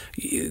where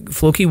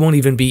Floki won't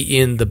even be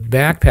in the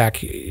backpack.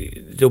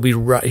 She'll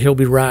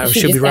be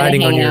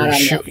riding on your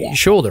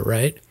shoulder,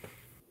 right?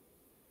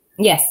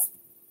 Yes.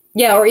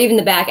 Yeah, or even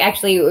the back.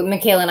 Actually,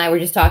 Michaela and I were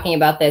just talking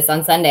about this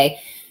on Sunday.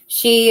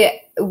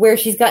 Where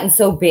she's gotten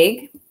so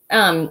big,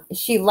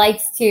 she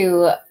likes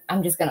to,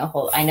 I'm just going to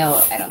hold, I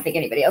don't think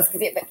anybody else can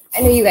see it, but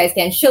I know you guys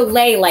can. She'll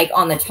lay like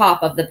on the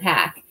top of the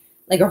pack,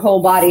 like her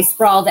whole body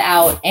sprawled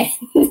out, and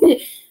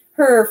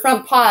her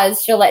front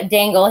paws she'll let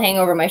dangle hang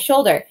over my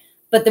shoulder.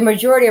 But the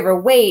majority of her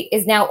weight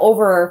is now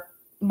over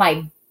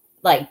my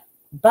like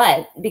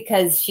butt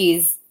because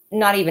she's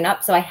not even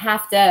up. So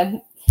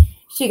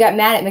she got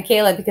mad at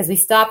Michaela because we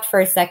stopped for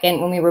a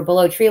second when we were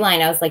below tree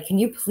line. I was like, can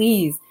you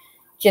please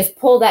just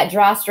pull that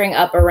drawstring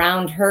up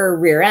around her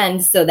rear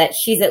end so that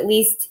she's at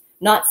least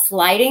not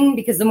sliding,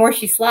 because the more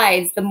she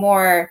slides, the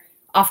more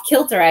off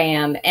kilter I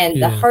am.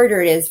 And the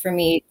harder it is for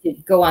me to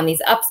go on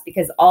these ups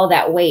because all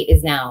that weight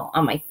is now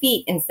on my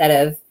feet instead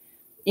of,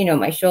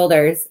 my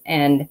shoulders.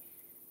 And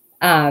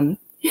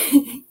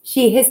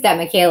she hissed at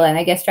Michaela and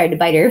I guess tried to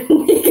bite her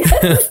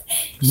because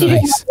she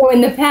didn't go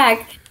in the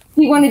pack.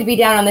 We wanted to be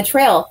down on the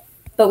trail,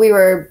 but we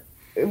were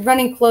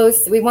running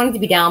close. We wanted to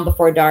be down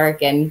before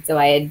dark. And so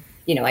I had,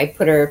 I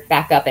put her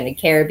back up and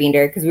carabined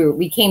her because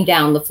we came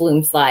down the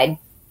flume slide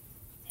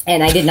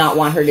and I did not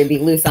want her to be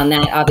loose on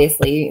that.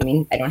 Obviously, I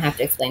mean, I don't have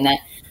to explain that.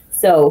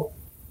 So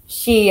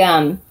she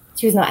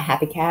was not a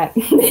happy cat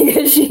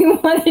because she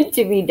wanted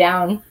to be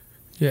down.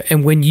 Yeah.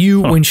 And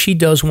when she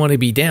does want to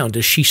be down,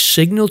 does she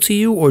signal to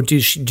you or do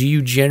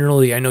you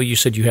generally, I know you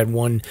said you had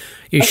one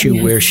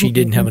issue where she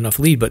didn't have enough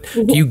lead, but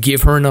do you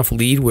give her enough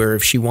lead where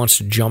if she wants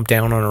to jump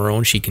down on her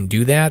own, she can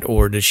do that?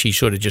 Or does she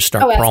sort of just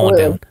start crawling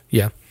down?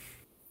 Yeah.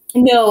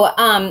 No,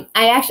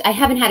 I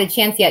haven't had a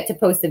chance yet to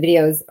post the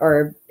videos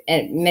or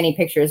many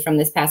pictures from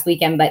this past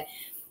weekend, but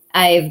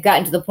I've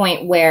gotten to the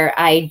point where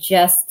I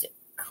just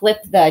clip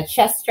the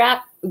chest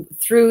strap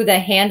through the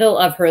handle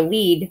of her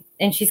lead,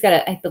 and she's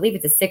got I believe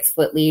it's a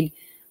 6-foot lead.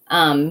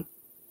 And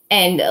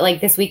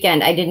like this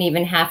weekend, I didn't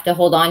even have to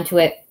hold on to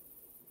it.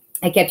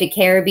 I kept it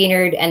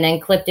carabinered and then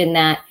clipped in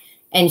that,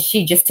 and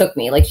she just took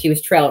me like she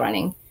was trail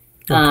running.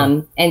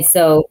 Okay. And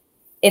so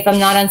if I'm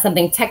not on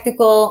something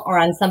technical or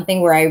on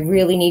something where I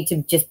really need to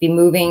just be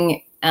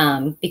moving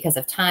because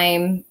of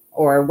time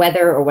or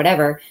weather or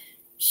whatever,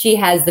 she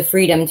has the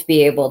freedom to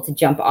be able to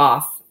jump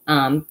off.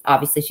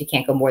 Obviously, she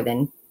can't go more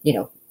than,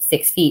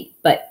 6 feet,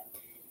 but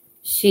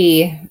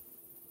she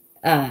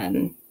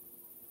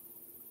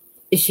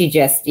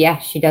just,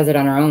 she does it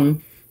on her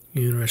own.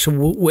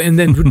 So, and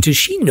then does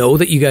she know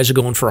that you guys are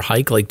going for a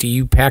hike? Like, do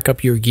you pack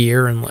up your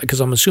gear? And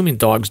because I'm assuming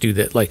dogs do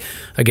that. Like,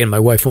 again, my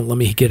wife won't let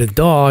me get a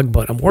dog,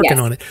 but I'm working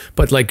on it.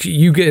 But like,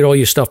 you get all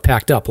your stuff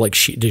packed up. Like,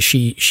 does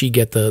she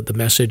get the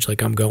message?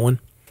 Like, I'm going.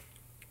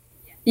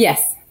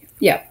 Yes.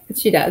 Yeah,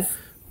 she does.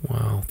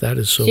 Wow, that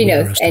is so. She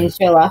knows, and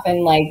she'll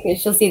often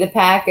she'll see the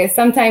pack.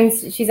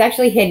 Sometimes she's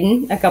actually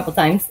hidden a couple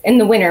times in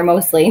the winter,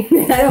 mostly.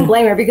 I don't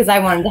blame her because I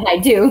wanted to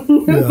hide too.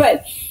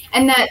 Yeah.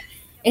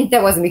 And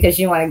that wasn't because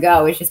she didn't want to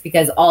go. It's just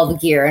because all the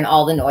gear and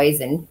all the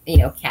noise and,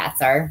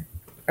 cats are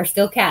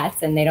still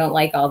cats and they don't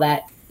like all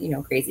that,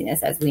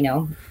 craziness, as we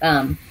know.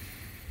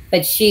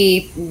 But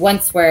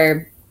once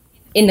we're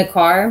in the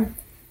car,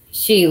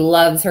 She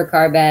loves her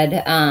car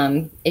bed.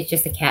 It's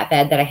just a cat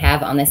bed that I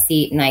have on the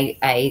seat, and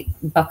I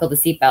buckle the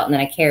seatbelt and then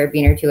I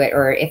carabiner to it.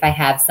 Or if I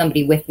have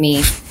somebody with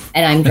me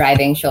and I'm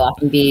driving, she'll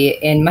often be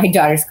in my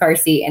daughter's car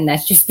seat, and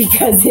that's just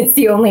because it's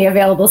the only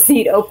available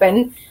seat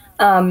open.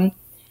 And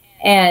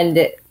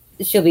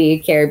she'll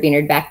be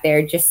carabinered back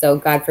there just so,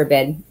 God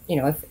forbid,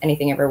 if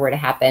anything ever were to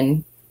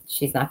happen,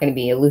 she's not going to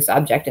be a loose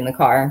object in the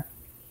car,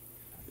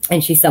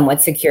 and she's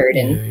somewhat secured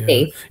and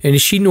safe. And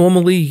is she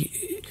normally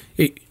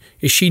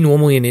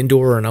an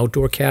indoor or an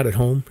outdoor cat at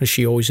home? Is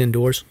she always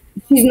indoors?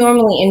 She's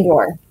normally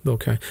indoor.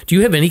 Okay. Do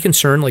you have any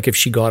concern, like if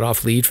she got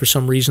off lead for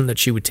some reason, that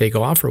she would take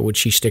off, or would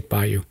she stick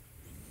by you?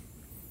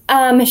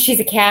 She's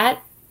a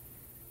cat,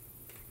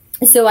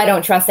 so I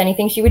don't trust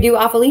anything she would do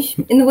off a leash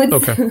in the woods.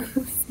 Okay.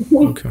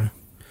 Okay.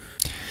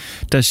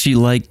 Does she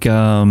like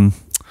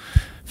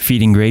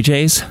feeding Gray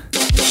Jays?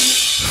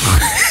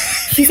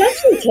 She's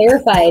actually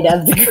terrified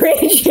of the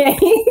Gray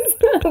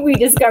Jays. We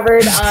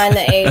discovered on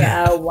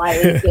a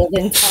wire field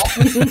in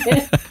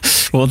town.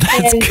 Well,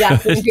 that's and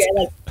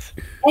good.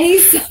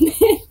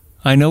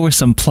 I know where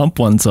some plump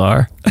ones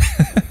are.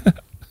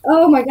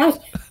 Oh my gosh.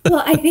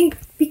 Well, I think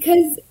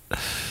because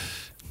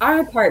our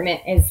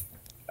apartment is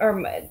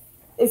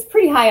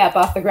pretty high up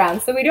off the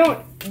ground, so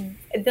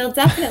they'll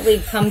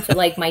definitely come to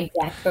like my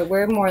deck, but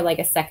we're more like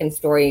a second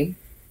story.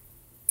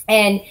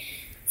 And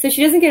so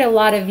she doesn't get a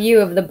lot of view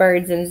of the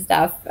birds and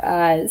stuff.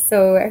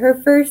 So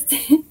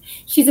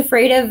she's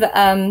afraid of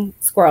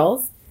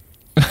squirrels.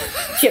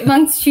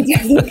 Chipmunks she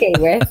does okay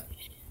with.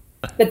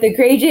 But the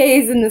Gray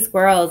Jays and the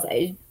squirrels,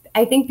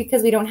 I think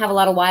because we don't have a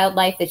lot of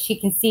wildlife that she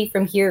can see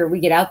from here, we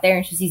get out there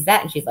and she sees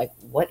that and she's like,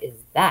 what is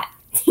that?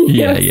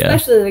 Yeah.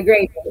 Especially the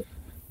Gray Jays.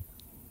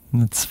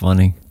 That's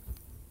funny.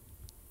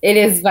 It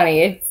is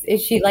funny.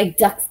 She like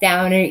ducks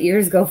down, her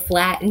ears go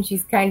flat, and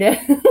she's kind of.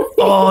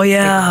 Oh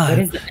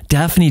yeah,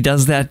 Daphne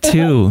does that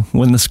too.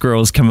 When the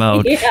squirrels come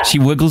out, she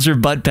wiggles her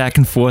butt back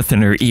and forth,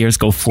 and her ears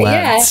go flat.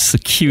 Yeah. It's the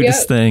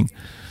cutest thing.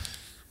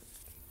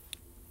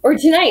 Or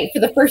tonight, for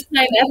the first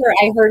time ever,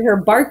 I heard her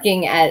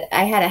barking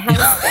I had a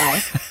house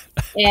guy,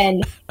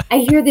 and I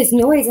hear this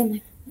noise. I'm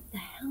like, what the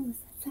hell is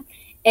that?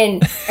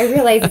 And I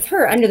realize it's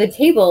her under the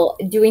table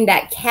doing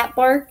that cat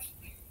bark.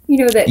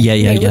 That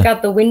they look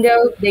out the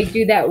window, they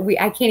do that.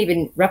 I can't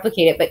even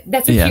replicate it, but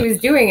that's what she was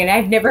doing, and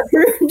I've never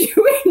heard her do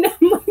it. And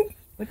I'm like,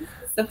 what is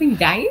this, something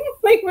dying?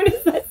 Like, what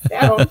does that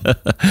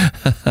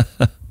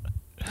sound?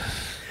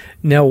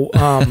 Now,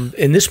 and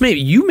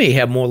you may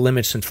have more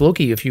limits than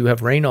Floki if you have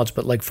Raynaud's,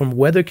 but like from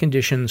weather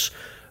conditions,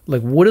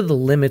 like what are the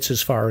limits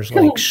as far as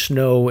like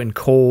snow and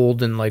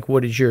cold, and like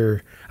what is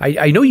your?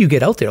 I know you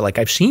get out there. Like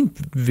I've seen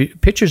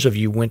pictures of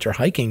you winter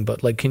hiking,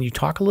 but like, can you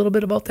talk a little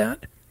bit about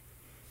that?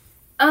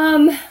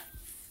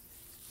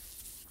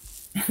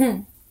 This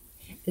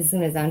is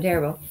going to sound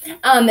terrible.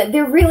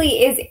 There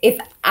really is. If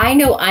I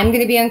know I'm going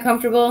to be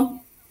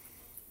uncomfortable,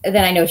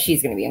 then I know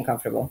she's going to be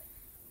uncomfortable.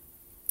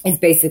 It's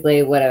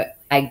basically what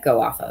I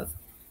go off of.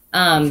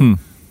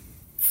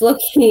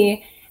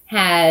 Floki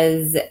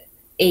has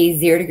a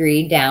 0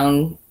 degree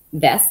down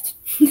vest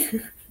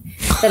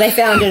that I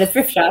found at a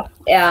thrift shop.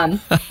 I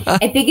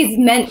think it's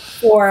meant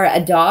for a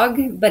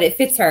dog, but it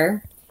fits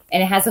her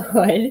and it has a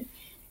hood.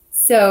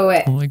 So,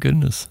 oh my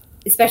goodness.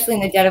 Especially in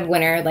the dead of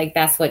winter, like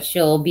that's what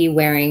she'll be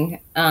wearing.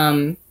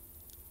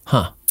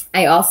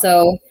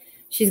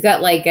 She's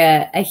got like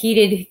a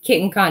heated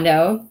kitten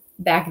condo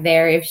back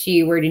there if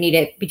she were to need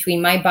it.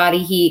 Between my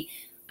body heat,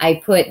 I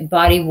put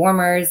body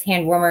warmers,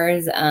 hand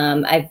warmers.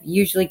 I've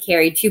usually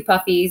carried 2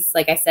 puffies,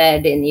 like I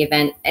said, in the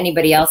event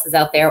anybody else is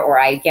out there or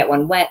I get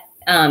one wet.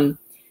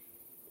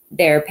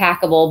 They're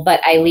packable,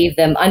 but I leave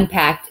them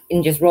unpacked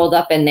and just rolled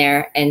up in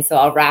there. And so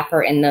I'll wrap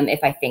her in them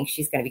if I think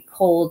she's going to be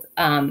cold.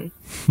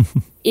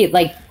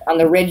 Like on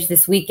the ridge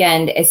this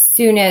weekend, as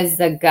soon as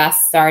the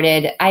gust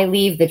started, I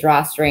leave the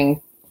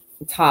drawstring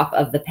top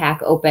of the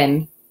pack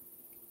open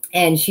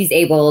and she's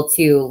able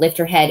to lift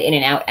her head in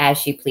and out as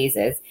she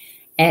pleases.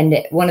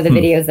 And one of the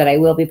videos that I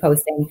will be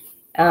posting,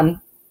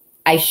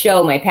 I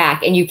show my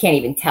pack and you can't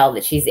even tell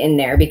that she's in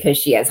there because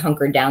she has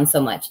hunkered down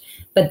so much.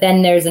 But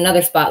then there's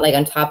another spot like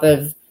on top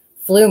of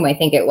Flume, I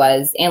think it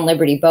was, and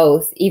Liberty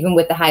both, even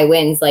with the high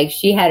winds, like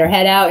she had her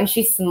head out and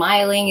she's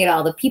smiling at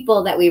all the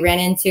people that we ran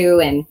into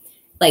and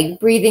like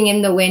breathing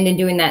in the wind and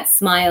doing that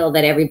smile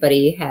that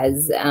everybody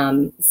has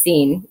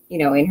seen,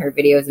 in her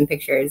videos and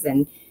pictures.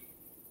 And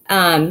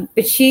but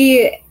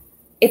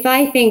if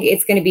I think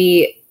it's going to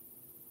be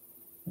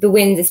the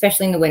winds,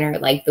 especially in the winter,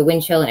 like the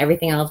wind chill and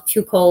everything else,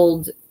 too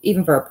cold,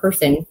 even for a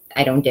person,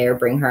 I don't dare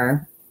bring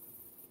her.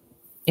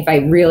 If I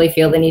really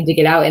feel the need to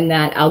get out in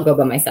that, I'll go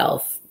by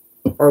myself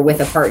or with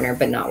a partner,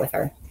 but not with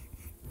her.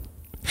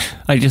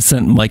 I just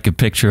sent Mike a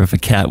picture of a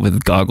cat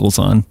with goggles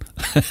on.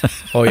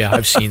 Oh yeah,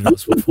 I've seen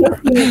those before.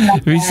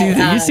 Have you seen?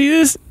 You see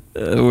this?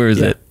 Where is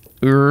it?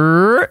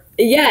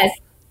 Yes.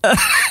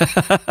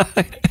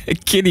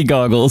 Kitty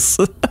goggles.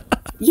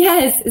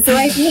 Yes. So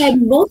I've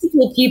had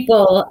multiple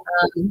people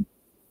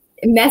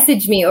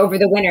message me over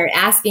the winter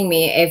asking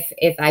me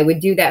if I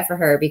would do that for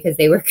her because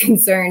they were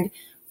concerned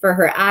for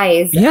her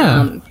eyes.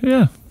 Yeah.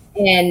 Yeah.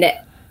 And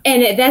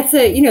that's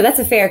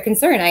a fair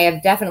concern. I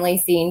have definitely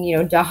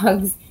seen,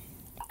 dogs,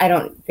 I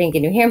don't think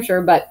in New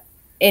Hampshire, but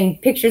in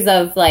pictures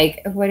of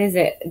like, what is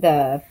it?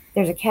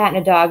 There's a cat and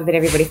a dog that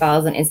everybody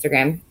follows on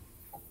Instagram.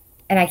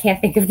 And I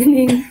can't think of the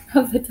name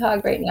of the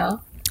dog right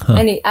now. Huh.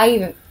 And is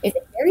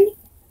it Harry?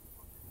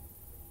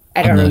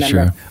 I don't remember.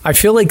 Sure. I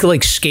feel like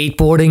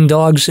skateboarding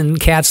dogs and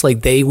cats,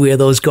 like they wear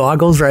those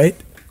goggles, right?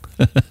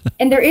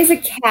 And there is a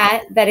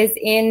cat that is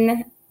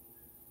in,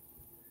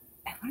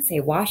 I want to say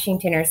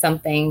Washington or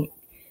something,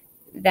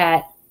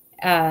 that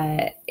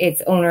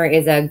its owner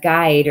is a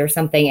guide or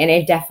something, and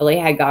it definitely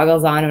had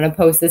goggles on a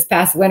post this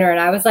past winter, and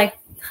I was like,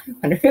 I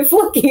wonder if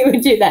Loki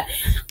would do that.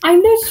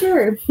 I'm not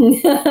sure.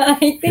 I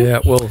think.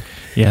 Yeah, well,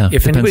 yeah.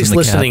 If anybody's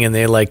listening and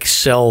they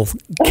sell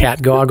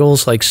cat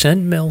goggles,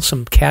 send Mel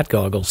some cat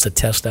goggles to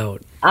test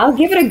out. I'll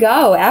give it a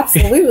go.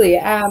 Absolutely.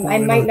 I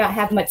might not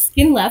have much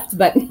skin left,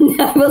 but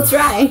I will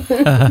try.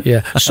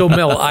 Yeah. So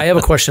Mel, I have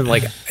a question.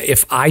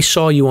 If I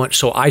saw you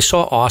I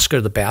saw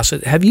Oscar the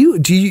Basset.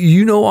 Do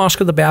you know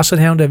Oscar the Basset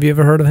Hound? Have you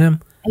ever heard of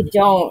him? I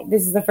don't.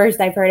 This is the first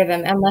I've heard of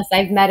him, unless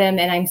I've met him,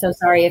 and I'm so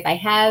sorry if I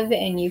have,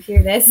 and you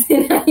hear this.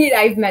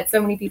 I've met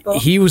so many people.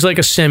 He was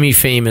a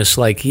semi-famous,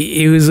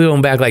 he was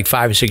going back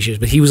 5 or 6 years,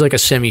 but he was a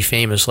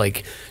semi-famous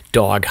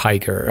dog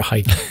hiker,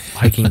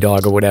 hiking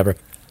dog or whatever.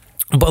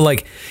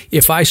 But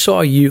if I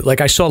saw you,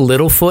 I saw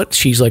Littlefoot,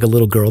 she's a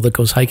little girl that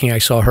goes hiking. I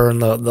saw her in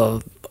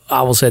the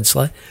Owl's Head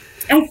sleigh.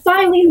 I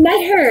finally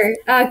met her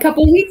a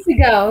couple weeks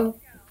ago.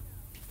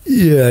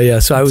 Yeah.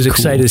 So I was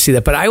excited to see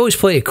that. But I always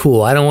play it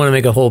cool. I don't want to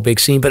make a whole big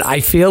scene. But I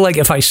feel like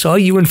if I saw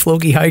you and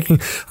Floki hiking,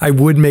 I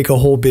would make a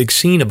whole big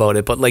scene about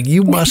it. But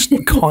you must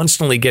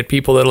constantly get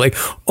people that are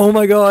oh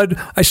my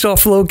God, I saw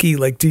Floki.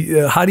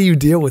 How do you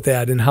deal with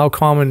that? And how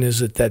common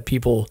is it that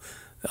people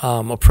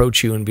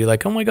approach you and be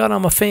oh my God,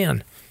 I'm a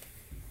fan?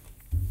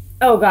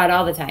 Oh God,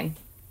 all the time.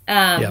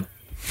 Yeah.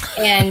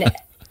 And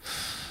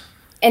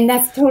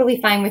that's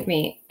totally fine with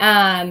me.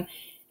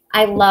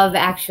 I love,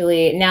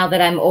 actually, now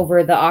that I'm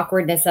over the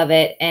awkwardness of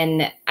it,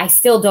 and I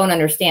still don't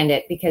understand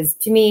it, because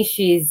to me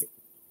she's,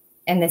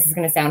 and this is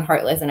going to sound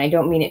heartless and I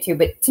don't mean it to,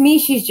 but to me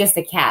she's just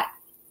a cat.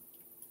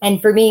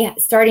 And for me,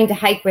 starting to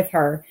hike with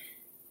her,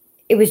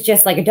 it was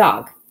just like a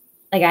dog.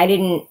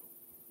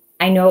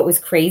 I know it was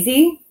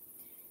crazy,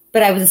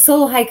 but I was a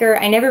solo hiker.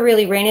 I never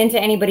really ran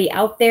into anybody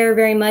out there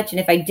very much. And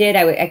if I did,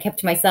 I kept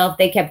to myself.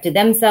 They kept to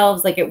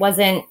themselves. It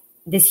wasn't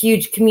this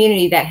huge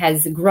community that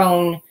has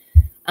grown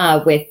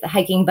with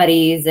hiking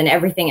buddies and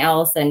everything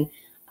else. And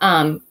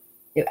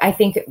I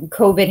think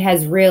COVID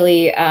has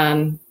really,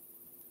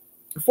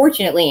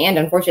 fortunately and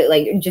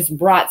unfortunately, just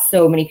brought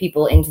so many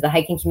people into the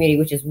hiking community,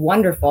 which is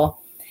wonderful.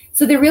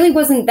 So there really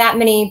wasn't that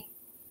many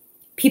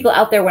people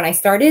out there when I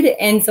started.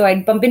 And so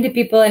I'd bump into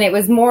people and it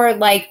was more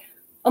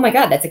oh my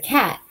God, that's a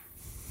cat.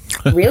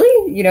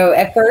 Really?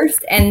 At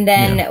first. And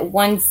then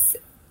once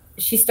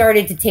she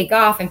started to take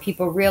off and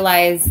people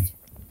realized,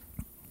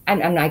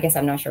 I guess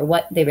I'm not sure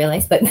what they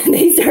realized, but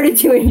they started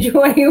to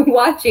enjoy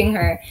watching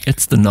her.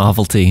 It's the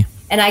novelty.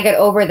 And I got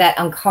over that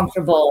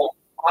uncomfortable,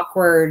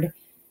 awkward,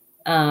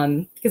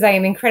 because I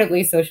am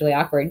incredibly socially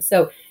awkward.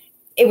 So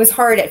it was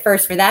hard at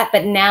first for that,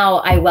 but now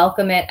I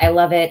welcome it. I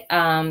love it.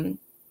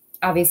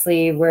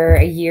 Obviously, we're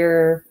a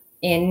year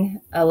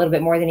in, a little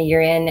bit more than a year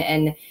in,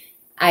 and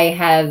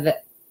I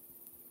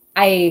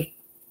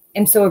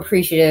am so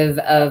appreciative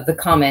of the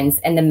comments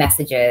and the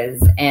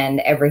messages and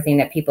everything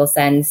that people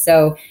send.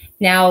 So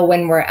now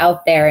when we're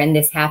out there and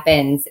this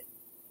happens,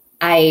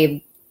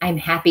 I'm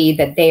happy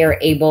that they are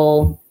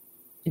able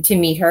to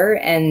meet her.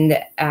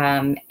 And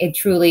it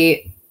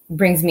truly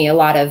brings me a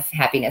lot of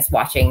happiness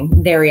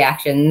watching their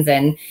reactions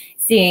and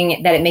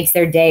seeing that it makes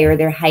their day or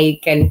their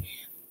hike. And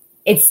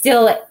it's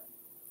still,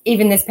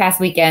 even this past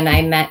weekend,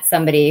 I met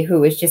somebody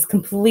who was just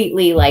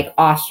completely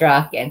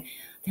awestruck, and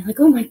they're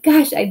oh my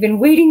gosh, I've been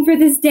waiting for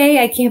this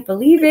day. I can't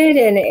believe it.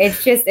 And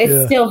it's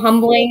still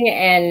humbling.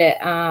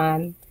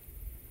 And,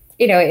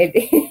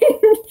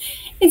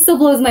 it still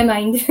blows my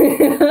mind.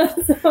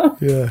 So.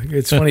 Yeah,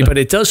 it's funny, but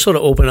it does sort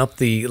of open up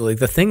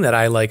the thing that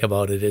I like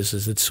about it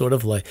is it's sort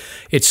of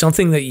it's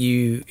something that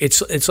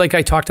it's like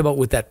I talked about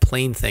with that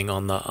plane thing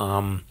on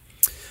the,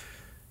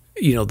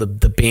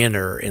 the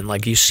banner,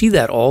 and you see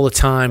that all the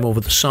time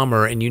over the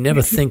summer, and you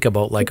never think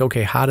about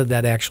okay, how did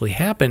that actually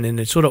happen? And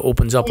it sort of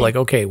opens up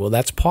okay, well,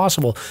 that's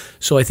possible.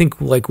 So I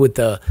think with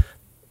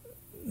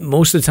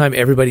most of the time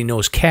everybody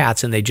knows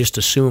cats, and they just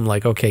assume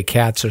okay,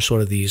 cats are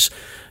sort of these,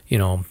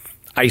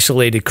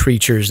 isolated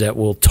creatures that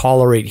will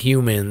tolerate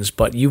humans.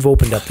 But you've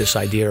opened up this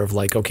idea of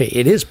okay,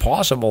 it is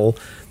possible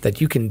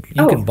that you can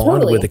bond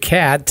totally with a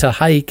cat to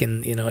hike,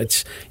 and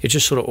it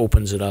just sort of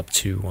opens it up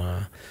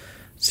to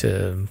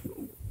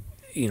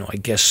I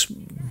guess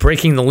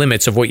breaking the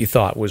limits of what you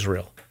thought was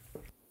real.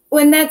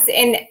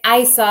 And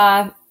I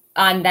saw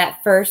on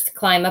that first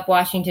climb up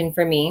Washington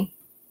for me,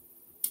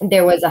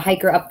 there was a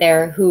hiker up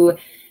there who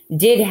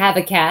did have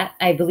a cat.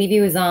 I believe he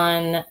was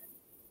on,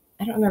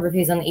 I don't remember if he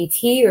was on the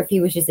AT or if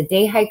he was just a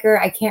day hiker.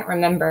 I can't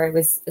remember. It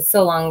was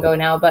so long ago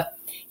now, but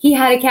he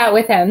had a cat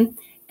with him.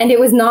 and it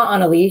was not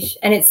on a leash,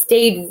 and it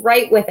stayed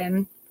right with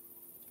him.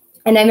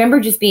 And I remember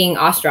just being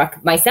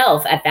awestruck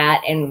myself at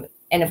that. And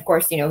of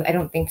course, I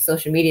don't think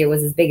social media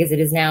was as big as it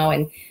is now.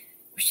 And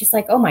it was just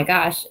like, oh my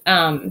gosh,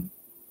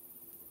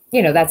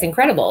 that's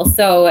incredible.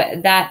 So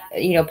that,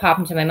 popped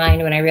into my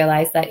mind when I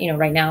realized that,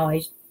 right now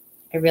I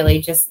really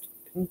just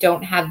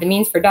don't have the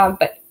means for a dog.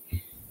 But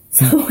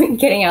so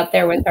getting out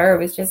there with her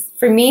was just,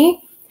 for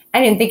me,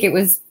 I didn't think it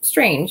was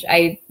strange.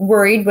 I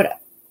worried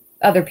what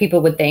other people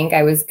would think.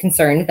 I was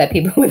concerned that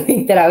people would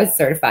think that I was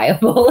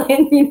certifiable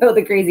and,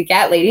 the crazy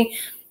cat lady.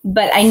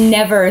 But I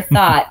never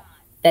thought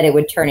that it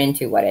would turn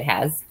into what it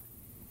has.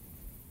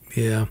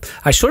 Yeah.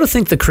 I sort of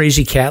think the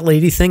crazy cat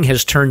lady thing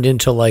has turned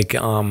into like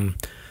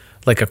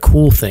a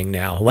cool thing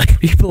now.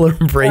 Like people are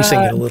embracing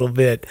it a little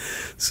bit.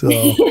 So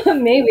yeah,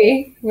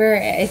 maybe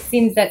it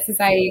seems that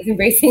society is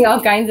embracing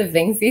all kinds of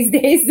things these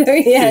days. So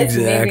yes,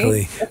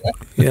 exactly.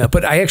 Yeah.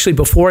 But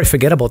before I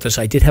forget about this,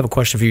 I did have a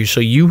question for you.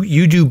 So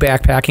you do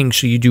backpacking.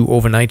 So you do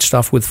overnight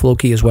stuff with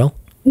Floki as well?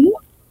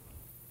 Mm-hmm.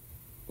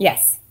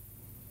 Yes.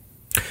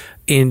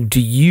 And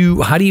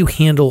how do you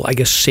handle, I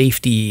guess,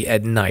 safety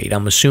at night?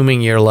 I'm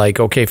assuming you're like,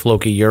 okay,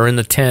 Floki, you're in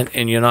the tent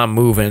and you're not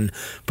moving,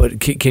 but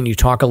can you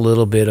talk a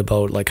little bit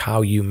about like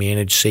how you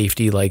manage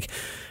safety, like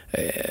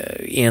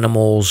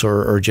animals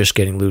or just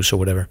getting loose or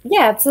whatever?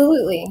 Yeah,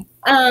 absolutely.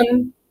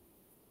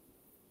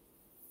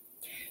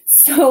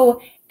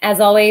 So as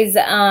always,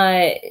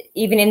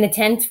 even in the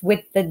tent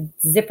with the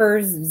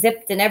zippers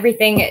zipped and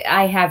everything,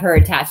 I have her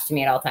attached to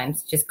me at all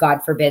times. Just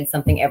God forbid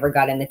something ever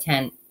got in the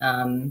tent.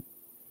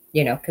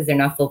 Because they're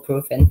not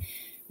foolproof, and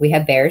we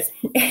have bears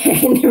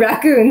and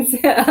raccoons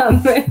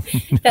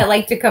that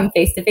like to come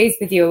face to face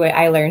with you.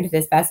 I learned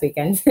this past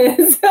weekend.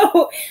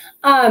 So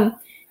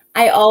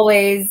I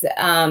always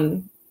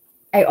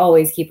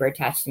keep her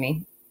attached to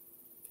me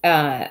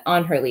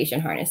on her leash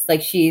and harness.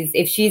 Like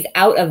if she's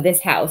out of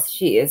this house,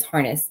 she is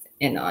harnessed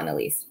and on a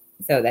leash,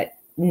 so that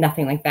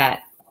nothing like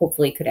that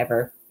hopefully could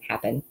ever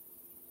happen.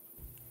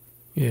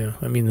 Yeah,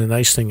 I mean, the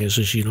nice thing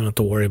is you don't have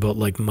to worry about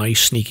like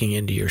mice sneaking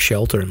into your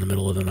shelter in the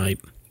middle of the night.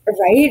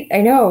 Right?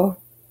 I know.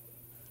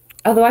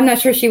 Although I'm not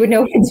sure she would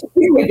know what to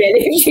do with it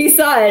if she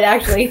saw it,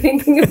 actually,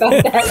 thinking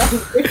about that.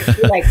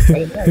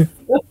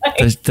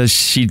 Does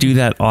she do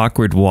that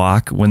awkward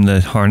walk when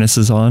the harness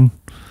is on?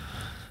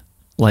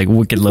 Like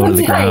wicked low to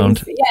the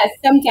ground? Yes,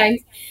 sometimes.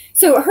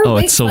 So her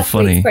weight it's so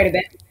funny. Quite a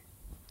bit.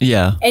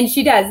 Yeah. And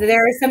she does.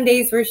 There are some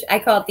days where I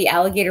call it the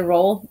alligator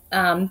roll.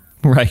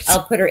 Right.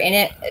 I'll put her in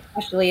it,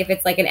 especially if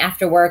it's like an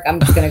after work. I'm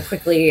just going to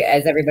quickly,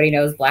 as everybody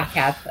knows, Black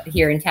Cap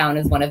here in town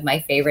is one of my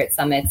favorite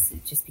summits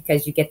just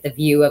because you get the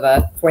view of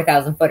a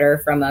 4,000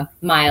 footer from a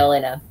mile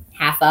and a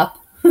half up.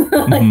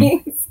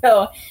 Mm-hmm.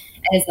 So, and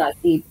it's not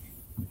steep.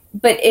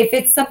 But if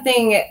it's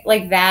something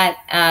like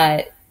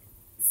that,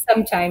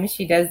 sometimes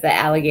she does the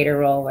alligator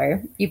roll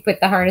where you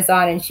put the harness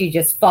on and she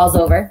just falls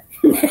over.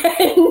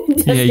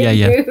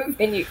 Yeah. Move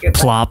and you can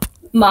plop.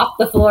 Mop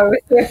the floor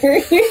with her.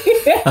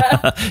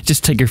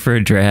 Just take her for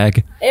a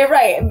drag.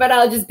 Right. But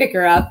I'll just pick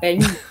her up,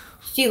 and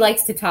she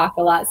likes to talk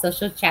a lot. So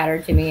she'll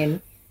chatter to me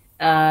and,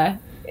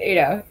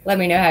 let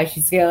me know how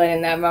she's feeling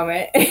in that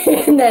moment.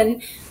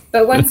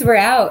 But once we're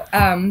out,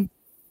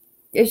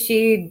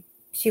 she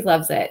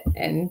loves it.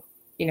 And,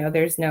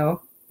 there's no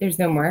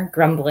more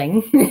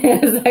grumbling,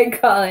 as I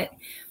call it.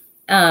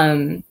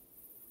 And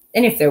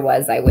if there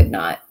was, I would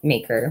not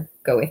make her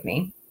go with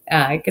me.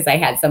 Because I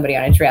had somebody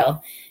on a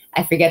trail.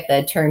 I forget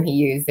the term he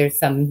used. There's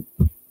some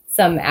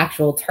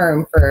actual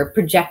term for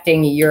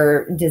projecting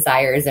your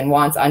desires and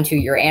wants onto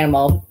your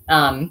animal.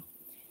 And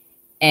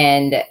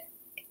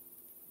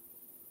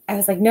I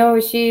was like, no,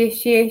 she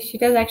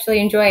does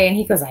actually enjoy it. And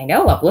he goes, I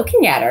know, I'm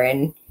looking at her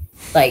and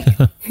like,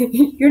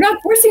 you're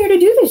not forcing her to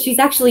do this. She's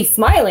actually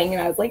smiling.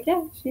 And I was like,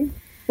 yeah,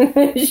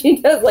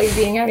 she does like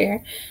being out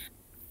here.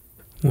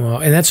 Well,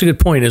 and that's a good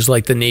point, is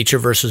like the nature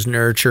versus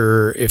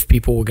nurture. If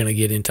people were going to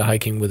get into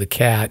hiking with a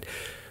cat,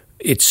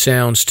 it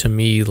sounds to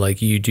me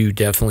like you do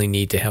definitely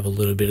need to have a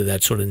little bit of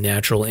that sort of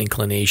natural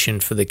inclination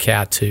for the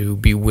cat to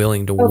be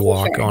willing to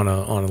walk on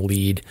a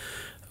lead.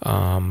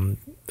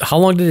 How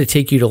long did it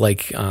take you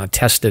to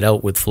test it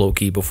out with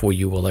Floki before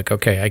you were like,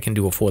 okay, I can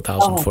do a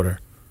 4,000 footer?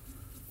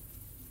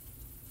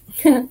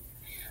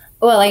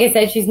 Well, like I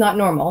said, she's not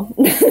normal.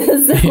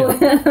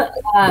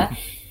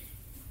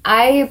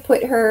 I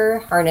put her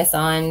harness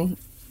on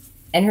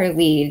and her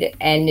lead,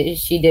 and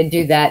she did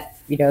do that.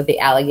 The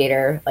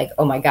alligator, like,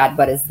 oh my God,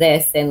 what is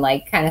this? And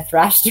like kind of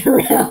thrashed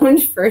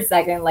around for a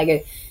second, like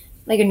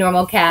a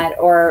normal cat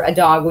or a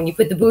dog when you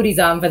put the booties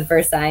on for the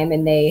first time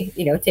and they,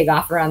 take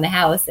off around the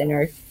house and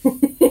are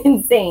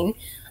insane.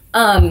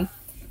 But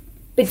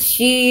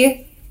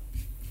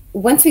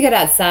once we got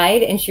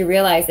outside and she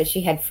realized that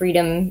she had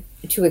freedom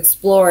to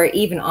explore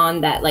even on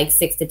that like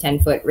 6 to 10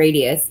 foot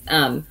radius,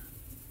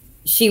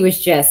 she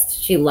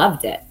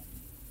loved it.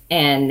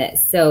 And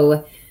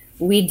so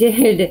we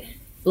did.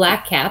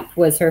 Black Cap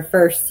was her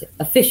first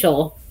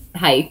official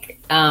hike.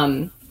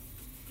 And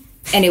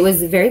it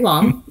was very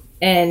long.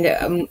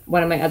 And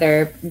one of my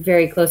other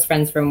very close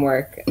friends from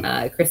work,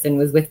 Kristen,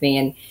 was with me.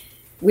 And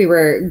we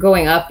were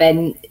going up,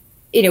 and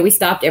we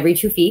stopped every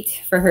 2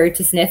 feet for her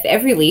to sniff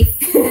every leaf.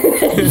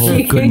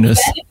 Oh, goodness.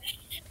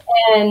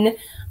 And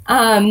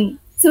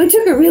so it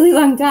took a really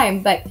long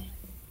time. But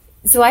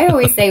so I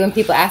always say when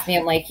people ask me,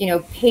 I'm like,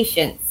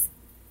 patience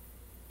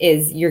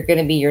is going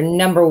to be your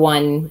number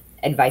one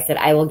advice that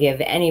I will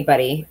give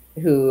anybody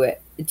who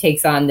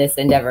takes on this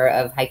endeavor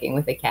of hiking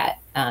with a cat.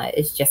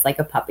 It's just like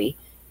a puppy,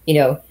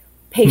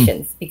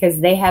 patience, because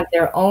they have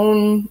their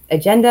own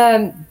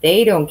agenda.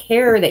 They don't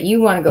care that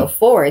you want to go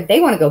forward. They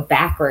want to go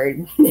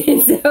backward.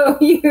 So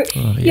you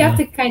have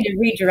to kind of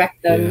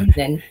redirect them.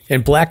 Yeah.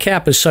 And Black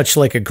Cap is such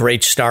like a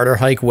great starter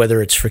hike,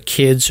 whether it's for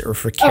kids or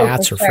for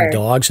cats for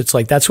dogs. It's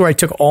like, that's where I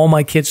took all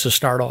my kids to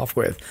start off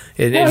with.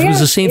 It was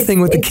the same thing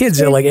with the kids.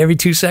 They're like, every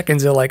 2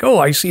 seconds, they're like, oh,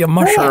 I see a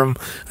mushroom.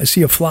 I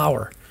see a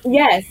flower.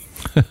 Yes.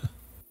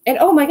 And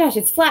oh my gosh,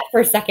 it's flat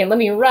for a second. Let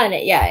me run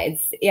it.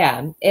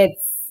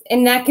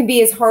 And that can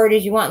be as hard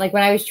as you want. Like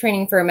when I was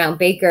training for Mount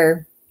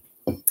Baker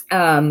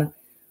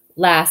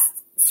last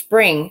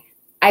spring,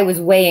 I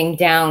was weighing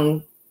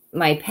down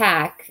my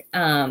pack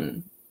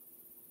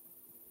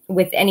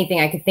with anything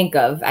I could think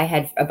of. I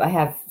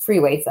have free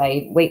weights.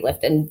 I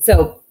weightlift. And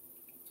so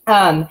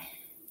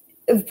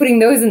putting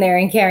those in there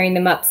and carrying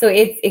them up. So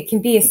it can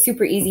be a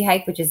super easy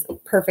hike, which is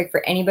perfect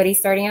for anybody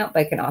starting out,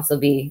 but it can also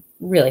be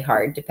really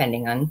hard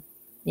depending on,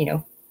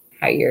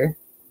 how you're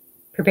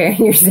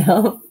preparing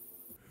yourself.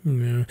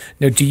 Yeah.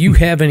 Now, do you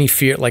have any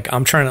fear? Like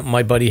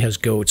my buddy has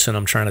goats and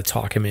I'm trying to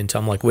talk him into,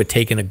 I'm like, we're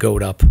taking a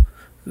goat up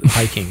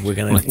hiking.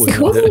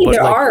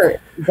 There are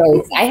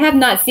goats. I have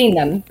not seen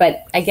them,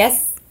 but I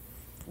guess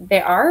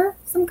there are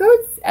some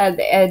goats.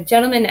 A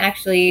gentleman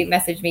actually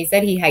messaged me,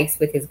 said he hikes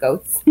with his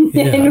goats.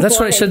 Yeah, that's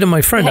what I said to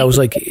my friend. I was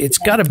like, it's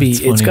got to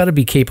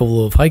be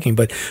capable of hiking.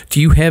 But do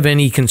you have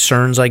any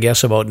concerns, I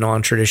guess, about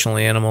non-traditional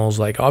animals?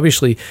 Like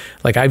obviously,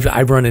 like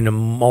I've run into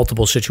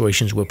multiple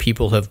situations where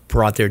people have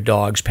brought their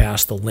dogs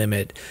past the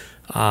limit.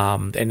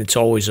 And it's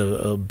always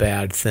a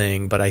bad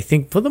thing. But I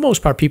think for the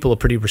most part, people are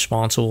pretty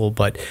responsible.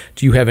 But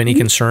do you have any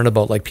concern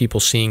about like people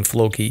seeing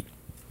Floki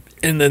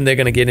and then they're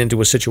going to get into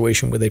a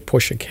situation where they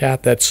push a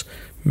cat that's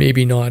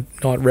maybe not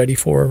ready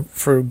for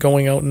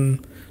going out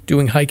and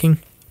doing hiking?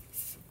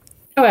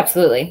 Oh,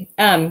 absolutely.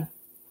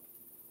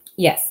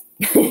 Yes,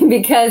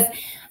 because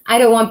I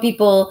don't want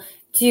people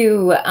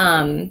to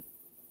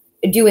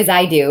do as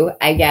I do,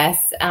 I guess.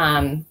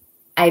 I've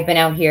been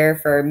out here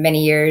for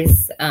many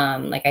years.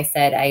 Like I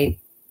said,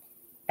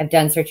 I've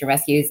done search and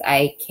rescues.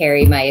 I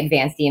carry my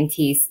advanced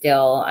EMT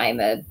still. I'm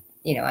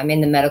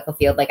in the medical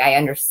field. Like I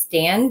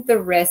understand the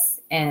risks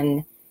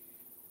and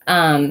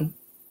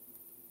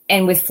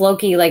with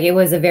Floki, like it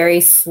was a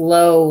very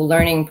slow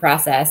learning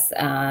process.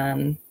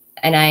 And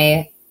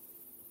I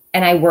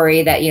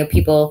worry that,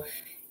 people,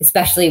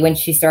 especially when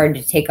she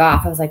started to take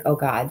off, I was like, oh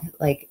God,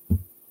 like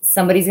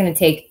somebody's going to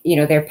take,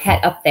 their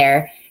pet up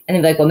there and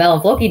they'll be like, well, Mel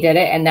and Floki did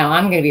it. And now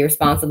I'm going to be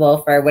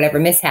responsible for whatever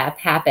mishap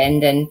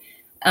happened. And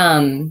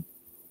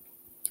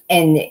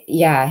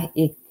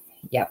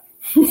yep.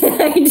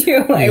 I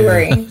do. I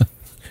worry.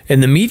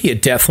 And the media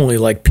definitely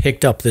like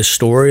picked up this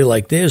story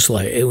like this.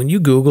 Like when you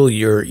Google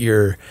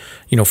your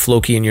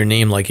Floki and your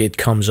name, like it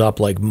comes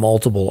up like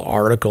multiple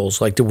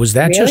articles. Like was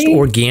that just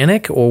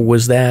organic, or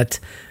was that,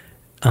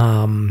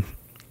 did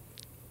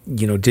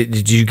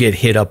you get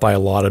hit up by a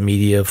lot of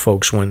media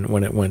folks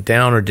when it went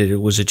down, or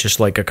was it just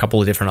like a couple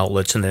of different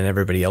outlets and then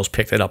everybody else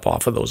picked it up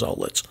off of those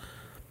outlets?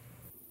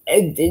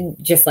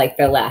 Just like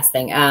the last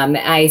thing,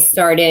 I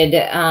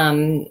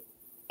started.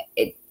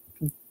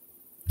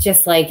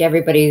 Just like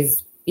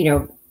everybody's,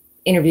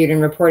 interviewed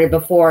and reported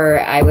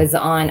before, I was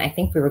on, I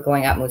think we were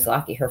going up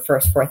Moosilauke, her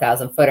first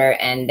 4,000 footer.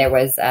 And there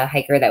was a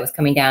hiker that was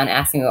coming down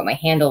asking me what my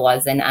handle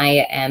was. And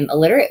I am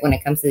illiterate when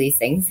it comes to these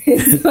things.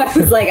 So I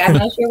was like, I'm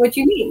not sure what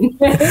you mean.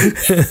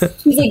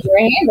 She's like, your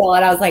handle.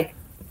 And I was like,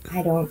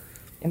 am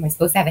I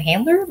supposed to have a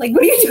handler? Like,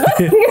 what are you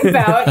talking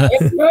about? I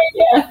have no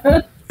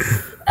idea.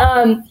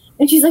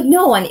 And she's like,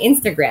 no, on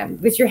Instagram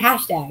with your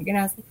hashtag. And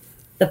I was like,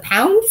 the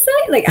pound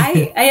site? Like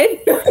I had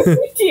no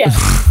idea.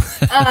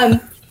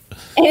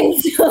 And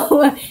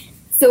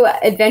so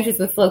Adventures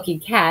with Floki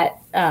Cat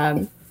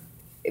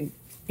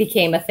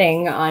became a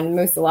thing on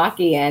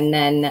Moosilauke. And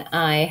then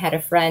I had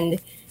a friend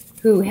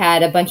who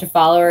had a bunch of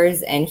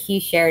followers and he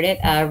shared it.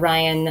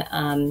 Ryan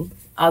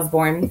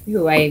Osborne,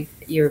 who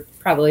you're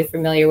probably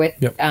familiar with.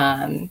 Yep.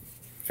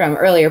 From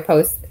earlier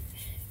posts.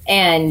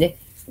 And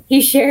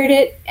he shared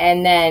it,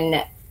 and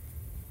then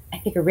I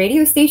think a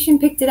radio station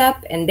picked it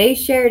up and they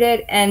shared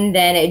it, and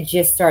then it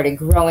just started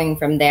growing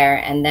from there.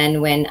 And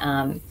then when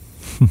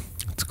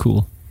that's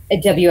cool.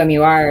 A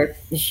WMUR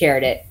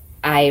shared it,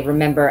 I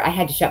remember I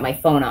had to shut my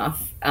phone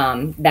off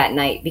that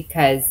night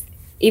because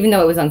even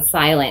though it was on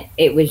silent,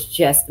 it was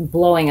just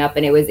blowing up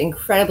and it was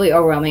incredibly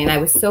overwhelming. And I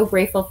was so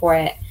grateful for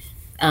it.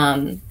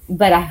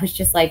 But I was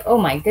just like, oh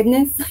my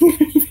goodness, I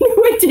don't even know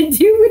what to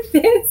do with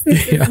this.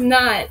 This is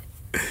not.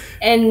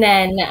 And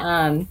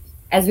then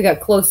as we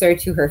got closer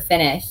to her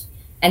finish,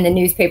 and the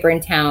newspaper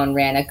in town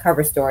ran a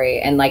cover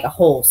story and like a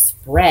whole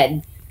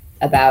spread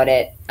about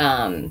it,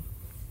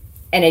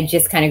 it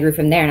just kind of grew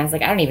from there. And I was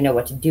like, I don't even know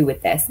what to do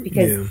with this,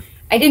 because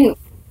I didn't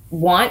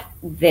want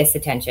this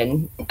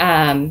attention.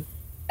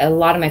 A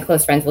lot of my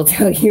close friends will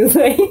tell you,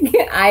 like,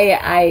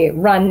 I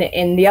run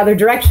in the other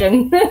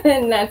direction,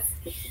 and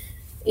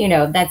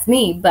that's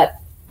me. But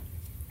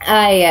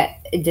I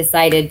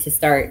decided to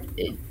start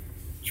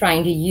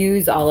trying to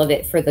use all of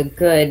it for the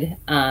good.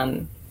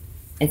 And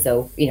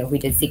so, we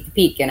did Seek the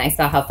Peak, and I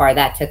saw how far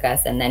that took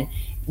us. And then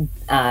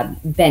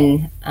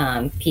Ben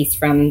Peace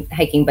from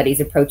Hiking Buddies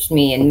approached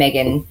me, and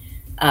Megan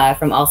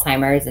from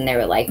Alzheimer's, and they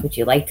were like, would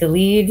you like to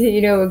lead,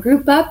 a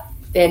group up?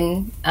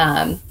 And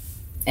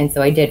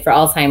so I did for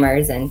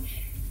Alzheimer's, and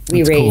we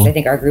That's raised, cool. I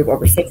think, our group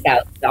over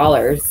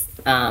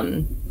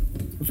 $6,000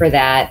 for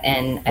that.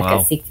 And I've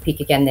got Seek the Peak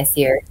again this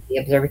year, the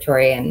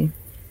observatory, and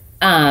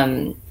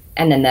then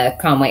the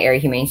Conway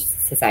Area Humane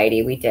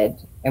Society we did,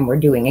 and we're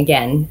doing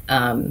again,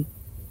 the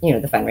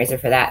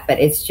fundraiser for that. But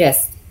it's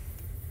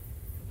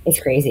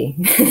crazy.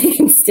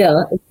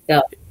 still.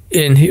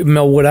 And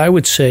Mel, what I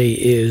would say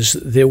is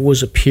there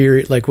was a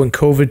period, like when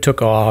COVID took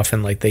off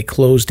and like they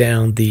closed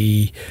down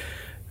a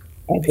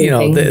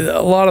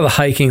lot of the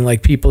hiking,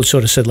 like people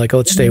sort of said, like, oh,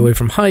 let's stay away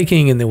from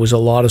hiking. And there was a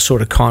lot of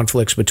sort of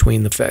conflicts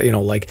between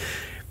like,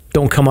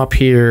 don't come up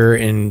here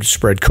and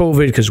spread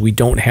COVID because we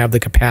don't have the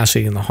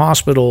capacity in the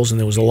hospitals. And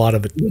there was a lot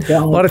of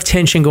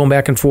tension going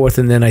back and forth.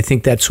 And then I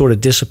think that sort of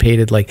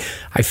dissipated. Like,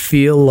 I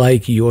feel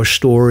like your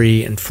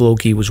story and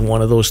Floki was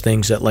one of those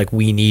things that like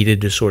we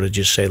needed to sort of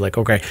just say, like,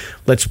 okay,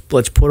 let's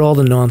put all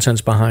the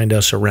nonsense behind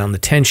us around the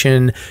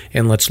tension,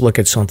 and let's look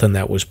at something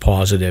that was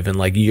positive. And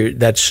like your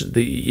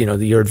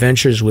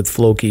adventures with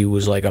Floki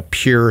was like a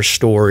pure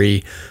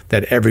story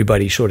that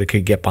everybody sort of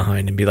could get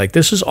behind and be like,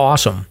 this is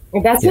awesome.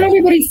 That's what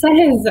everybody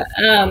says.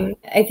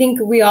 I think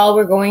we all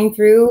were going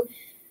through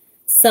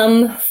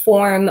some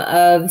form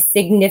of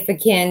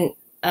significant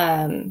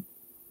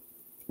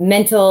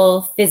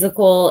mental,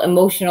 physical,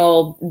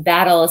 emotional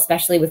battle,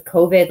 especially with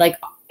COVID. Like,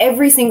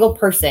 every single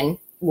person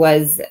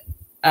was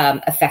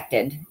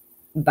affected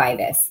by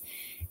this.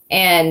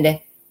 And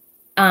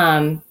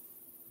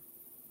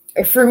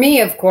for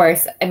me, of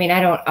course, I mean,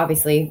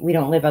 we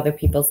don't live other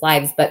people's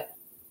lives, but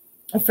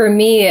for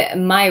me,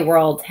 my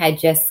world had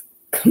just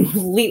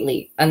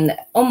completely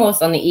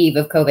almost on the eve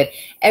of COVID,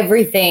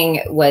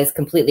 everything was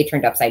completely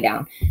turned upside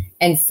down.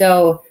 And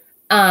so,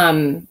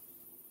 and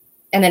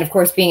then of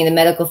course, being in the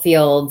medical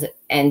field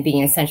and being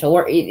an essential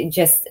work,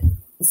 just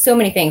so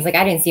many things. Like,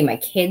 I didn't see my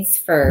kids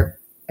for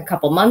a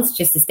couple months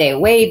just to stay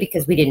away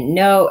because we didn't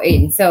know.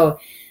 And so,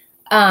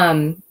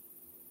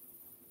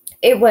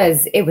 it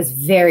was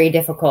very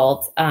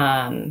difficult.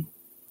 And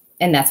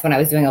that's when I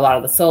was doing a lot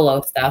of the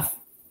solo stuff.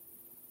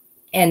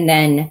 And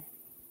then,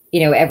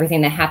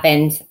 everything that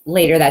happened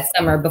later that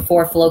summer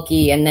before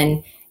Floki, and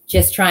then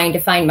just trying to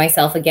find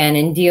myself again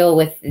and deal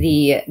with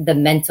the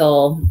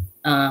mental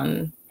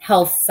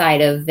health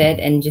side of it,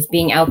 and just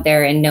being out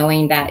there and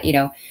knowing that,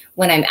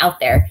 when I'm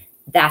out there,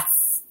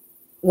 that's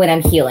when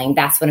I'm healing.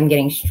 That's when I'm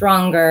getting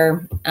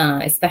stronger,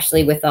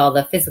 especially with all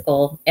the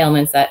physical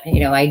ailments that,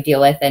 I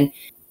deal with. And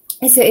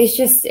so it's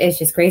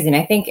just crazy. And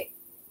I think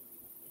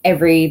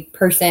every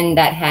person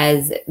that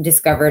has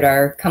discovered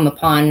or come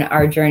upon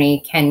our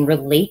journey can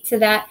relate to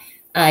that.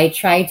 I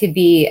try to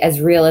be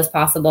as real as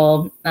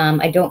possible.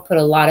 I don't put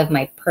a lot of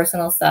my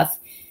personal stuff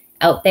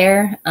out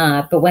there,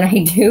 but when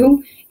I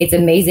do, it's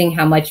amazing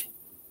how much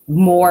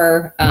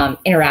more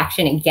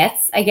interaction it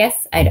gets, I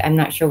guess. I'm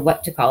not sure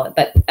what to call it,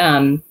 but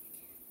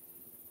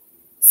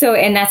so,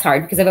 and that's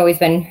hard because I've always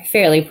been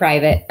fairly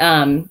private.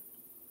 So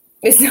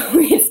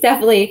it's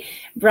definitely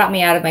brought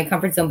me out of my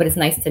comfort zone, but it's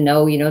nice to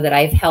know, that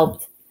I've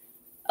helped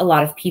a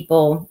lot of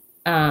people.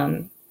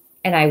 And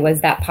I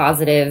was that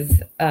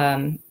positive.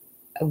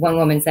 One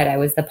woman said I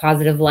was the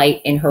positive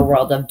light in her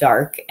world of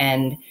dark.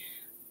 And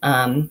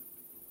so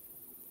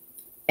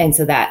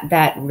that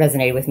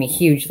resonated with me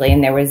hugely.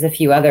 And there was a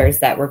few others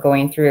that were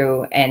going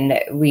through, and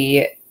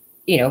we,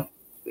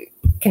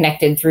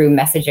 connected through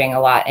messaging a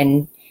lot,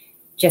 and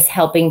just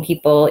helping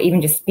people,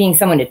 even just being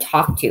someone to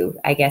talk to.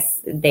 I guess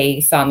they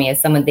saw me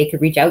as someone they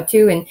could reach out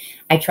to. And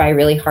I try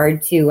really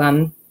hard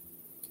to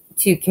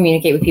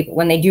communicate with people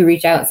when they do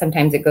reach out.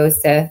 Sometimes it goes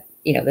to,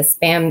 the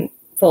spam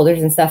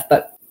folders and stuff,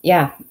 but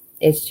yeah,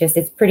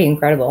 it's pretty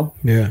incredible.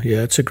 Yeah.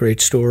 It's a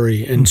great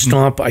story. And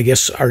Stomp, I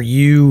guess, are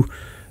you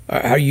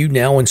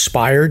now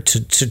inspired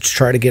to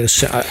try to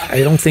get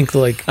I don't think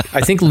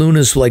I think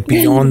Luna's like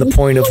beyond the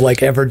point of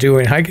like ever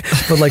doing hike,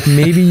 but like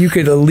maybe you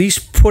could at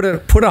least put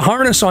a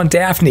harness on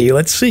Daphne.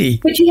 Let's see.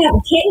 But you have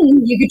a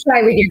kitten. You could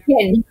try with your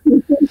kitten.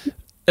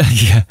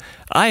 Yeah,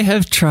 I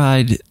have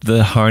tried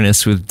the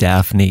harness with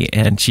Daphne,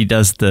 and she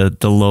does the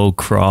low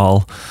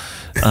crawl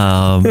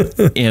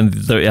and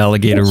the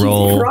alligator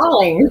roll.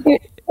 Crawling.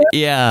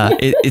 Yeah,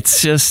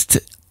 it's just,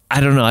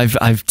 I don't know.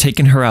 I've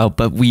taken her out,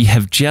 but we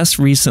have just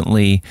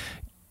recently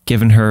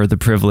given her the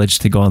privilege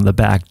to go on the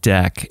back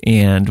deck,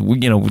 and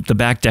the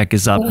back deck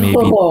is up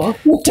maybe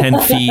 10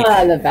 feet.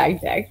 The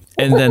back deck,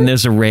 and then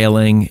there's a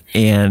railing,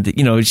 and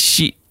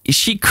she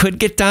could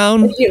get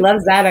down. She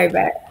loves that, I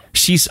bet.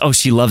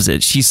 She loves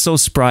it. She's so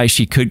spry.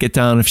 She could get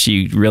down if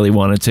she really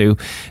wanted to.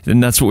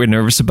 And that's what we're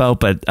nervous about.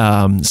 But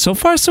so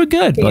far, so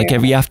good. Yeah. Like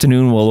every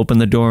afternoon, we'll open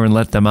the door and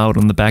let them out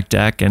on the back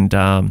deck and,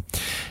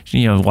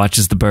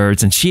 watches the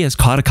birds. And she has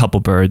caught a couple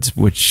birds,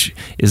 which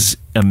is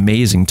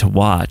amazing to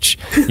watch.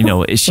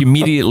 She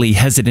immediately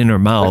has it in her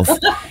mouth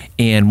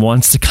and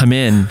wants to come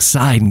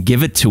inside and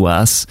give it to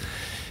us.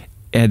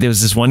 And there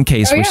was this one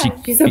case where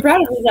she's so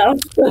proud of herself.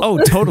 Oh,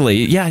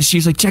 totally. Yeah.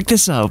 She's like, check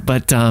this out.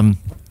 But,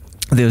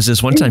 there was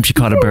this one time she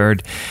caught a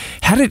bird,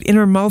 had it in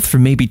her mouth for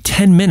maybe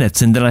 10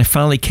 minutes, and then I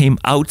finally came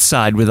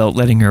outside without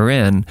letting her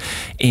in,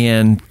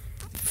 and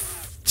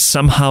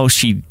somehow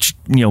she,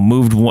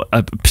 moved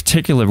a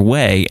particular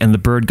way, and the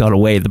bird got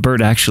away. The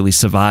bird actually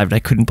survived. I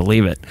couldn't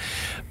believe it.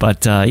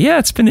 But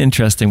it's been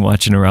interesting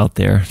watching her out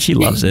there. She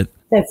loves it.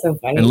 That's so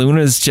funny. And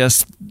Luna's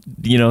just,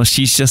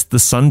 she's just the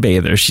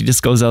sunbather. She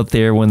just goes out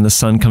there when the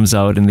sun comes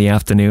out in the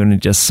afternoon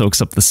and just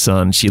soaks up the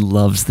sun. She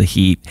loves the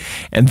heat.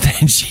 And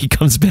then she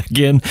comes back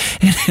in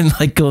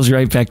and goes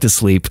right back to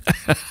sleep.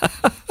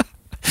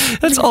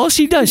 That's all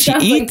she does. She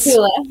eats.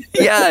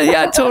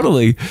 Yeah,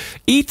 totally.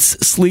 Eats,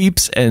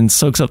 sleeps, and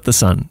soaks up the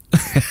sun.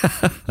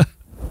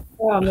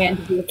 Oh, man,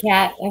 to be a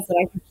cat. That's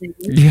what I can think.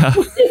 Yeah.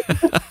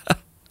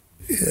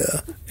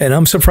 Yeah. And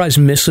I'm surprised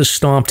Mrs.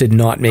 Stomp did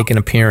not make an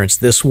appearance.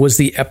 This was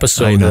the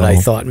episode that I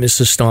thought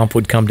Mrs. Stomp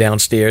would come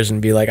downstairs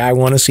and be like, I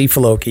want to see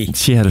Floki.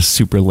 She had a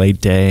super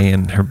late day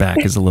and her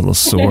back is a little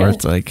sore.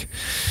 It's like,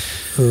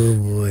 oh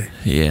boy.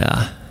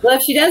 Yeah. Well,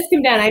 if she does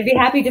come down, I'd be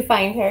happy to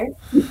find her.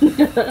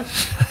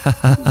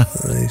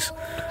 Nice.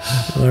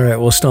 All right.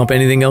 Well, Stomp,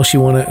 anything else we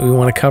want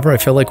to cover? I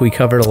feel like we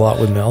covered a lot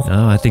with Mel.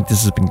 No, I think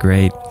this has been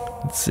great.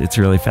 It's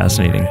really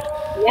fascinating.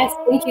 Yes,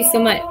 thank you so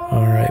much.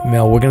 All right,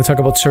 Mel, we're going to talk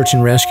about search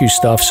and rescue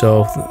stuff.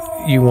 So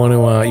you want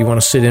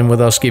to sit in with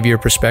us, give your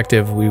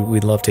perspective.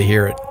 We'd love to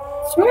hear it.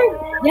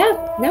 Sure.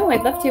 Yeah. No,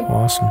 I'd love to.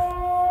 Awesome.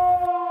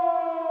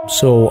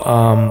 So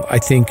I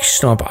think,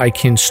 Stomp, I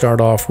can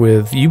start off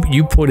with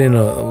you put in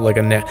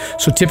a net.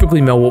 So typically,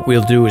 Mel, what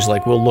we'll do is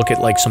we'll look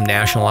at some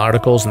national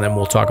articles and then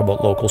we'll talk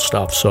about local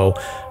stuff. So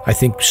I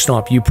think,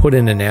 Stomp, you put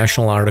in a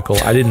national article.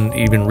 I didn't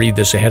even read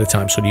this ahead of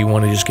time. So do you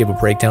want to just give a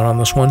breakdown on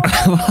this one?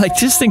 Well, I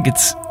just think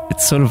it's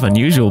sort of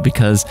unusual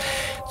because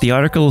the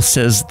article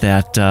says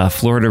that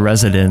Florida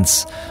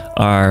residents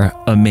are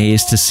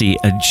amazed to see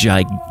a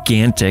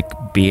gigantic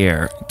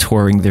bear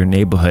touring their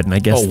neighborhood. And I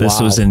guess this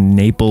was in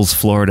Naples,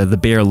 Florida. The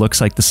bear looks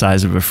like the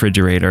size of a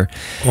refrigerator.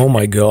 Oh,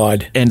 my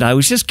God. And I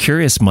was just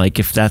curious, Mike,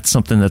 if that's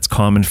something that's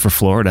common for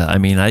Florida. I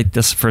mean,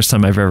 that's the first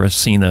time I've ever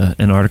seen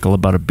an article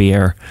about a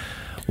bear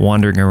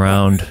wandering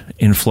around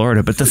in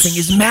Florida, but the thing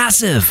is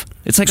massive.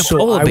 It's like a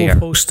polar bear. I will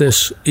post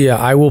this. Yeah,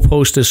 I will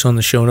post this on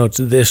the show notes.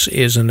 This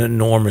is an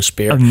enormous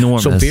bear.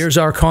 Enormous. So bears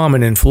are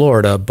common in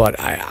Florida, but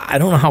I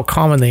don't know how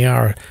common they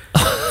are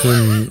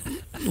in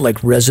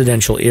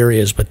residential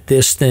areas. But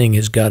this thing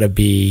has got to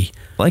be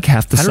like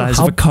half the size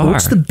of a car.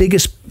 What's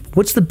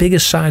the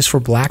biggest size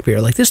for black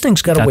bear? This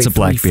thing's got to weigh. That's a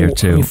black bear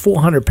too.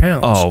 400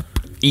 pounds. Oh,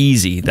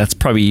 easy. That's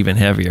probably even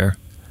heavier.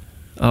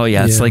 Oh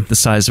yeah, it's like the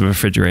size of a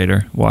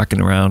refrigerator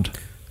walking around.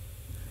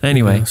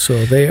 Anyway,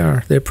 so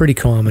they're pretty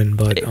common,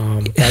 but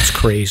that's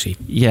crazy.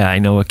 Yeah, I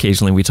know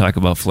occasionally we talk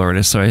about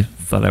Florida, so I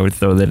thought I would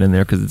throw that in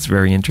there because it's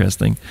very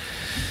interesting.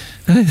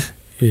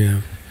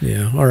 Yeah.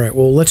 All right.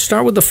 Well, let's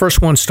start with the first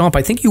one. Stomp,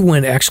 I think you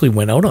actually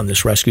went out on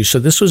this rescue. So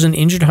this was an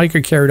injured hiker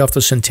carried off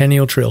the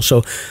Centennial Trail.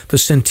 So the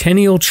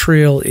Centennial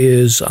Trail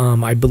is,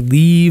 I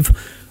believe,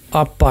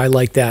 up by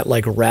that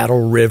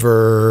Rattle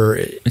River.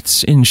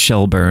 It's in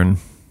Shelburne.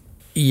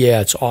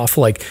 Yeah, it's off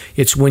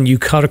it's when you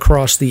cut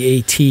across the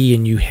AT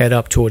and you head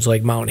up towards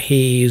Mount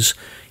Hayes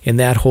and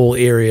that whole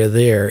area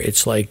there.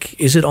 It's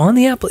is it on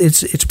the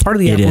it's part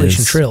of the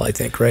Appalachian Trail, I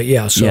think, right?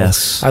 Yeah. So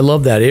yes. I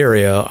love that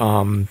area.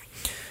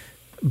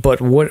 But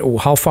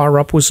how far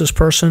up was this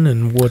person,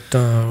 and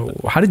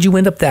how did you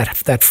end up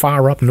that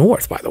far up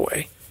north, by the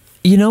way?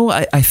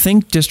 I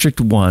think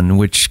District 1,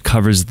 which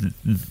covers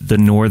the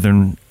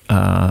northern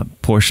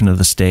portion of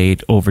the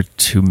state over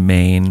to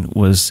Maine,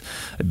 was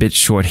a bit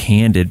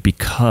short-handed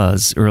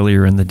because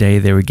earlier in the day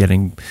they were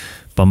getting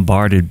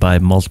bombarded by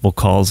multiple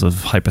calls of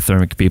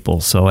hypothermic people.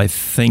 So I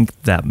think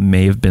that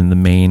may have been the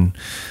main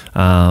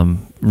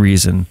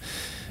reason.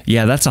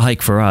 Yeah, that's a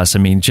hike for us. I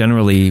mean,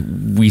 generally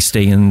we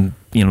stay in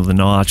the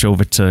Notch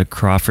over to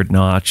Crawford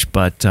Notch,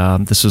 but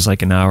this was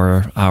an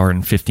hour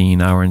and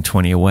 15, hour and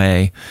 20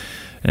 away.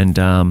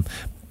 And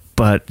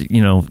but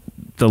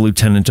the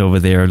lieutenant over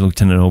there,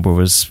 Lieutenant Ober,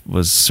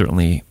 was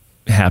certainly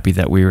happy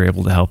that we were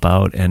able to help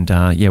out. And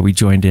we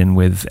joined in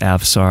with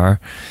AVSAR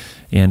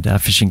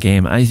and Fish and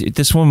Game.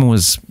 This woman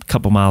was a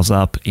couple miles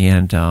up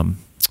and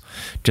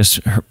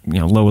just her,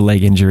 lower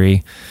leg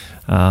injury.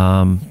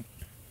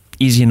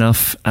 Easy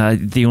enough.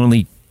 The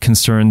only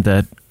concern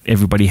that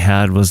everybody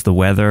had was the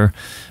weather.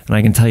 And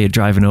I can tell you,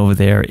 driving over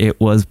there, it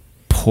was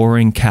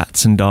pouring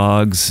cats and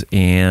dogs,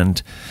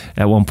 and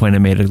at one point I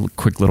made a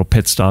quick little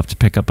pit stop to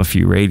pick up a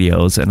few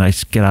radios, and I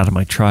get out of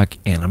my truck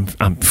and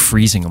I'm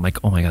freezing. I'm like,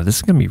 oh my God, this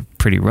is gonna be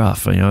pretty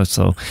rough,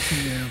 So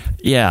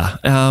yeah.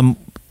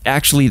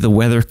 actually the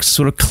weather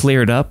sort of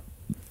cleared up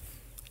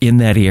in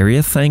that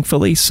area,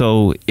 thankfully.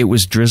 So it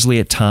was drizzly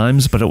at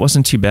times, but it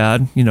wasn't too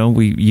bad. You know,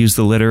 we used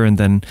the litter, and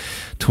then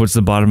towards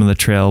the bottom of the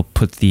trail,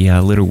 put the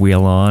litter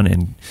wheel on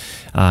and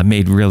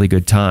made really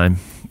good time.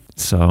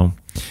 So,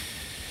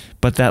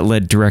 but that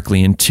led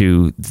directly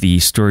into the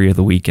story of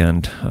the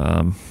weekend,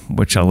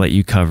 which I'll let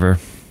you cover.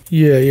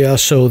 Yeah.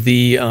 So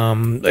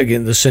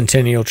again, the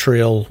Centennial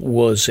Trail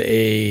was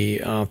a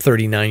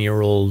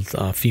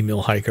 39-year-old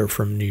female hiker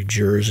from New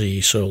Jersey.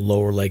 So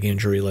lower leg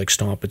injury, like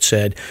Stomp had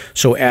said.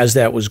 So as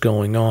that was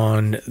going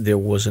on, there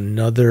was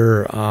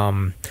another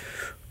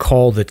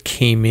call that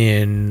came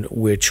in,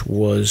 which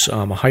was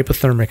a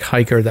hypothermic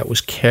hiker that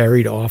was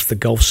carried off the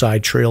Gulf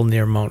Side Trail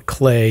near Mount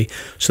Clay.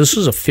 So this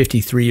was a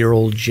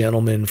 53-year-old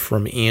gentleman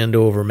from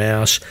Andover,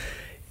 Mass.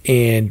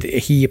 And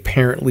he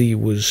apparently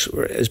was,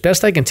 as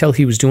best I can tell,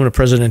 he was doing a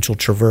presidential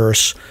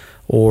traverse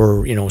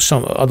or, you know,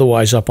 some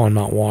otherwise up on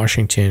Mount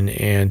Washington.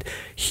 And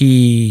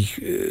he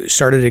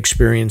started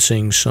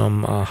experiencing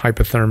some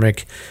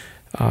hypothermic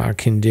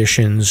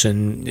conditions.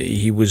 And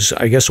he was,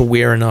 I guess,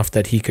 aware enough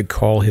that he could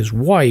call his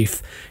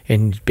wife.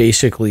 And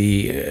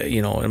basically, you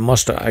know,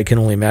 I can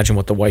only imagine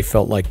what the wife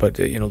felt like. But,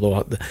 you know,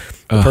 the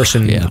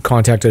person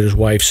contacted his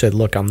wife, said,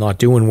 "Look, I'm not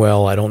doing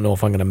well. I don't know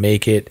if I'm going to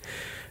make it."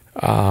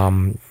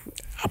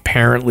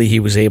 Apparently, he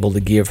was able to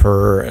give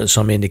her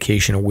some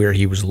indication of where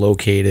he was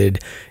located,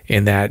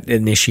 and that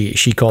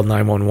she called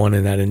 911,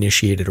 and that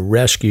initiated a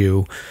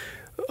rescue.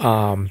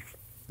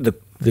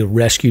 The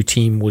rescue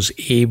team was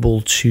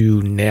able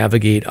to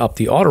navigate up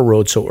the auto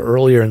road. So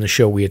earlier in the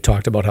show, we had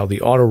talked about how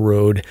the auto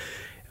road,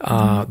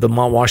 the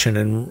Mount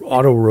Washington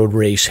auto road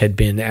race, had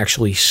been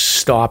actually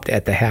stopped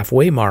at the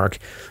halfway mark.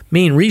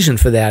 Main reason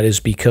for that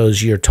is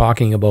because you're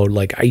talking about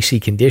like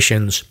icy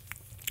conditions.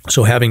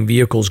 So having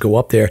vehicles go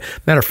up there,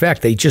 matter of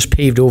fact, they just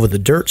paved over the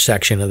dirt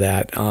section of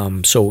that,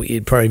 so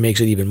it probably makes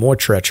it even more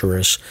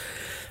treacherous.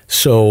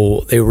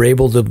 So they were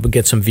able to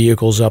get some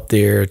vehicles up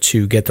there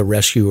to get the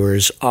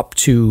rescuers up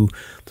to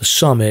the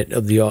summit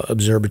of the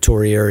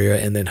observatory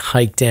area and then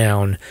hike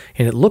down.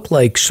 And it looked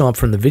like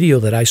from the video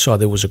that I saw,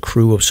 there was a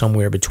crew of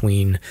somewhere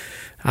between,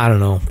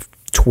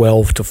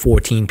 12 to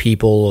 14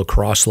 people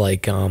across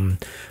like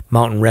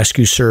mountain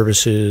rescue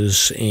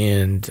services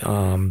and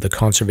the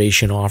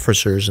conservation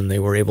officers, and they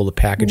were able to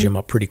package him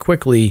up pretty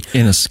quickly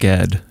in a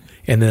sked.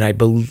 And then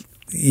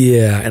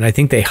I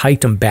think they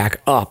hiked him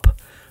back up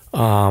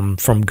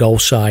from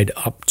Gulf Side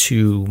up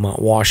to Mount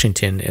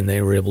Washington, and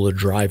they were able to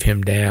drive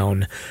him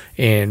down.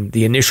 And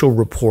the initial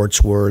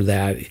reports were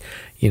that,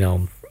 you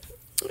know,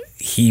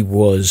 he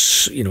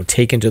was, you know,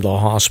 taken to the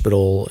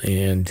hospital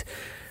and,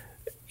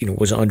 you know,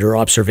 was under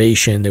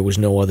observation. There was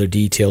no other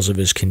details of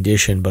his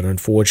condition, but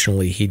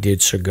unfortunately he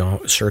did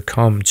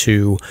succumb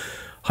to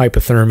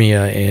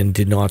hypothermia and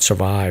did not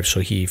survive.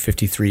 So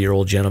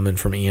 53-year-old gentleman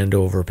from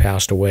Andover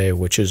passed away,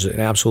 which is an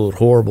absolute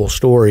horrible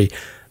story.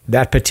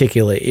 That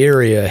particular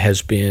area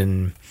has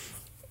been,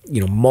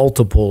 you know,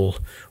 multiple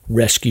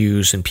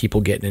rescues and people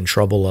getting in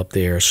trouble up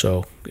there.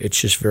 So it's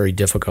just very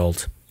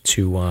difficult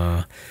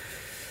to,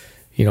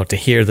 to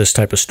hear this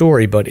type of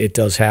story, but it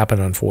does happen,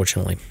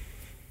 unfortunately.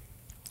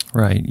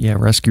 Right. Yeah.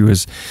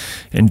 Rescuers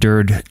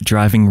endured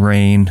driving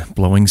rain,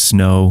 blowing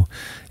snow,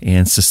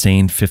 and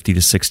sustained 50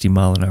 to 60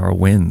 mile an hour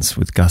winds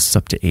with gusts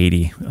up to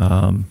 80.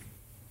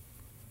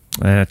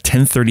 At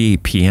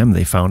 10:38 p.m.,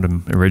 they found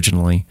him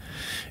originally,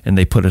 and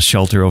they put a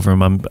shelter over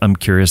him. I'm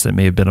curious, that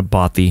may have been a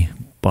Bothy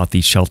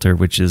shelter,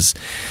 which is,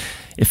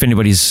 if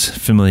anybody's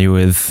familiar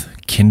with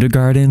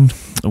kindergarten,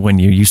 when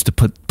you used to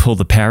pull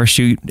the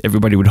parachute,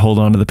 everybody would hold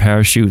on to the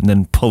parachute and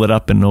then pull it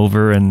up and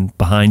over and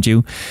behind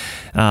you.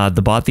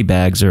 The Bothy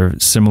bags are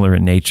similar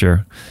in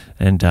nature,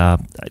 and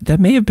that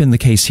may have been the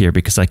case here,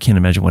 because I can't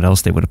imagine what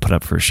else they would have put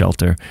up for a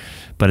shelter.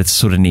 But it's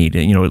sort of neat.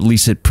 You know, at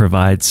least it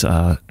provides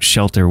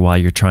shelter while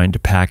you're trying to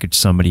package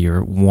somebody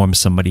or warm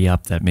somebody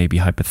up that may be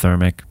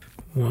hypothermic.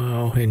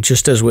 Wow. And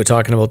just as we're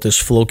talking about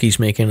this, Floki's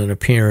making an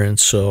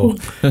appearance. So,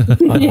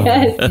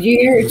 yes, did you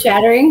hear her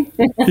chattering?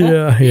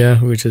 yeah,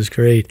 which is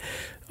great.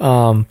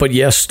 But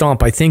yes,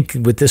 Stomp, I think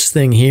with this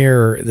thing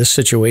here, this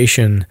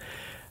situation,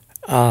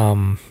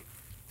 I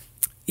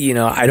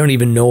don't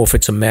even know if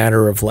it's a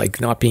matter of like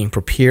not being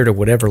prepared or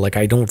whatever. Like,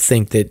 I don't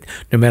think that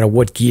no matter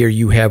what gear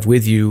you have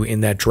with you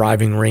in that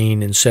driving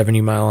rain and 70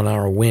 mile an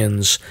hour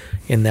winds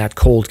in that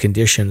cold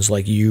conditions,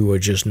 like, you are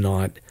just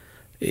not,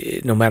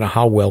 no matter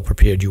how well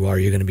prepared you are,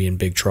 you're going to be in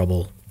big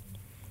trouble.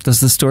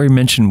 Does the story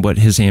mention what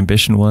his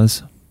ambition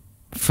was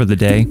for the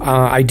day?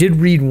 I did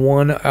read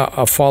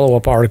a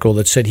follow-up article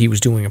that said he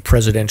was doing a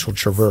presidential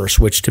traverse,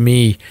 which to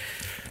me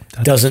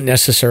doesn't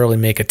necessarily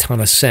make a ton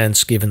of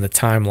sense given the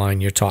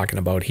timeline you're talking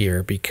about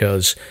here,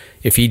 because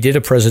if he did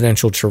a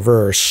presidential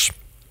traverse,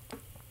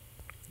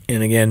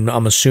 and again,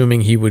 I'm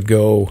assuming he would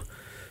go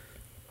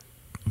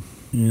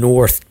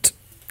north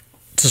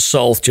to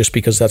south just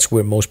because that's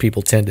where most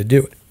people tend to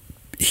do it.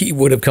 He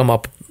would have come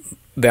up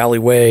Valley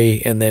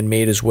Way and then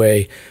made his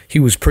way. He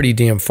was pretty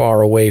damn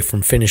far away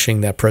from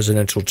finishing that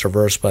presidential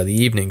traverse by the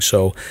evening,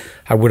 so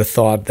I would have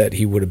thought that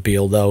he would have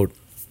bailed out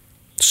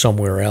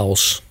somewhere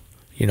else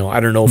I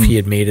don't know if he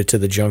had made it to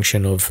the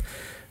junction of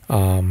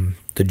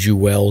the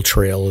Jewel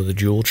Trail or the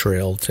Jewel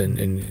Trail,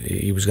 and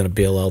he was going to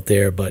bail out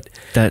there. But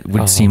that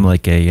would seem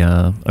like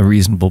a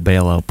reasonable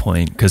bailout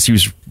point, because he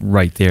was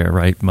right there,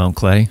 right? Mount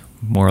Clay,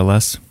 more or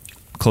less,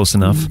 close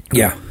enough.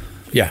 Yeah.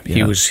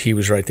 He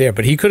was right there,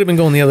 but he could have been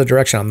going the other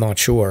direction. I'm not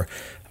sure.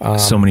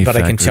 So many but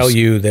factors. I can tell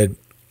you that,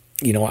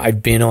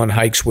 I've been on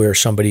hikes where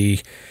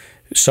somebody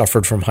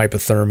suffered from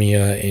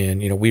hypothermia,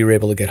 and we were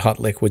able to get hot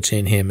liquids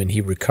in him, and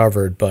he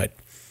recovered. But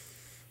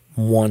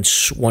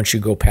once you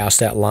go past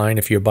that line,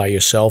 if you're by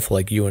yourself,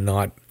 like you are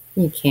not,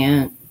 you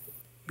can't.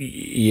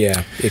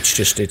 Yeah,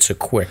 it's a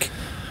quick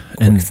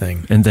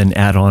thing. And then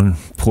add on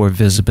poor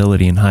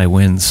visibility and high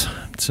winds.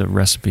 It's a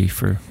recipe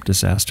for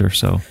disaster.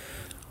 So,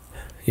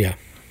 yeah.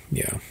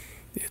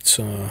 It's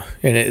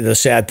the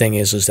sad thing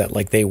is that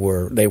like they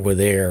were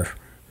there,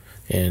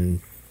 and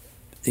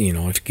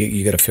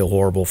you got to feel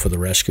horrible for the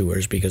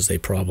rescuers, because they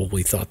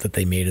probably thought that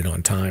they made it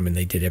on time, and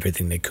they did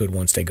everything they could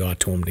once they got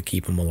to him to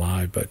keep him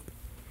alive, but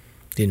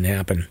it didn't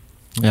happen.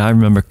 Yeah, I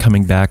remember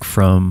coming back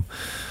from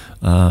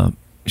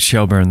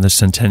Shelburne, the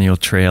Centennial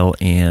Trail,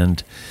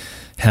 and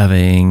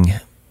having,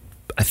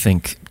 I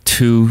think,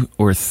 2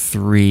 or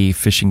 3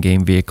 fish and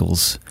game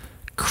vehicles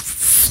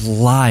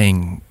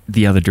flying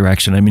the other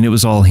direction. I mean, it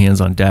was all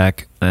hands on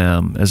deck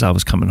as I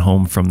was coming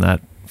home from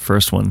that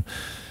first one,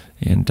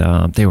 and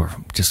they were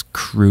just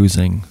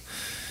cruising.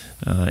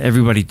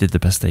 Everybody did the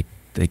best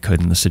they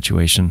could in the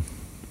situation.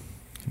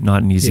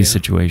 Not an easy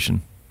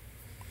situation.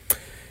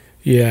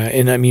 Yeah,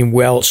 and I mean,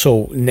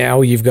 so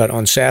now you've got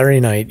on Saturday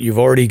night, you've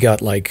already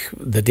got like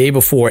the day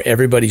before,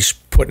 everybody's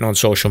putting on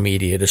social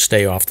media to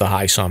stay off the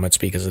high summits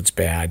because it's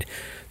bad.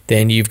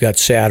 Then you've got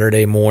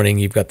Saturday morning,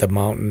 you've got the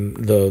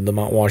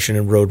Mount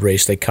Washington Road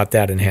Race. They cut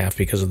that in half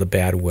because of the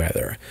bad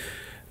weather.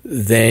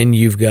 Then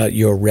you've got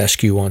your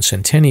rescue on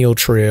Centennial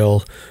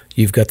Trail.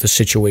 You've got the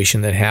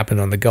situation that happened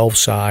on the Gulf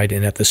side.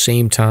 And at the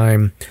same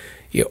time,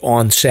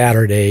 on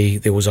Saturday,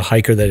 there was a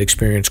hiker that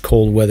experienced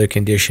cold weather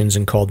conditions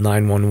and called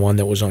 911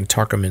 that was on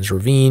Tuckerman's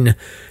Ravine.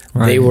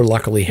 Right. They were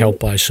luckily helped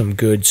by some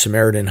good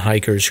Samaritan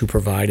hikers who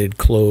provided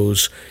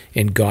clothes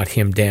and got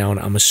him down.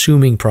 I'm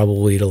assuming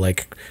probably to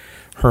like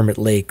Hermit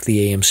Lake,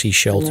 the AMC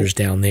shelters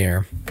down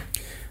there.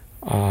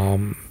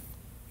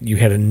 You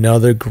had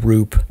another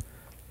group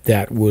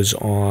that was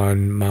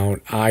on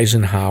Mount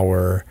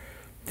Eisenhower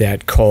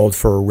that called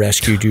for a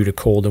rescue due to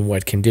cold and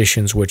wet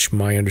conditions, which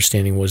my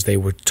understanding was they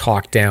were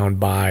talked down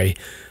by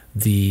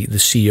the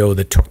CO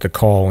that took the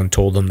call and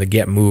told them to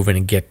get moving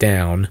and get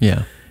down.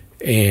 Yeah.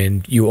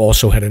 And you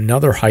also had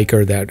another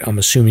hiker that I'm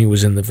assuming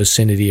was in the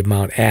vicinity of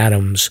Mount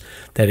Adams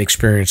that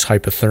experienced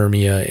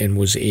hypothermia and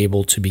was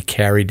able to be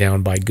carried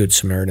down by Good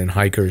Samaritan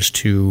hikers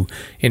to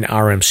an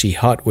RMC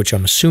hut, which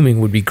I'm assuming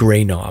would be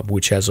Grey Knob,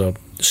 which has a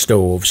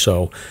stove.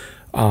 So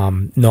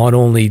not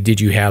only did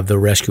you have the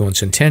rescue on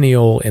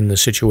Centennial and the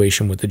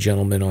situation with the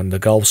gentleman on the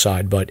Gulf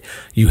side, but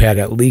you had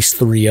at least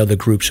 3 other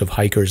groups of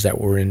hikers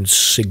that were in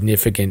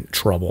significant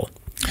trouble.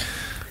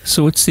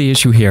 So what's the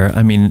issue here?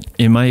 I mean,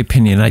 in my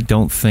opinion, I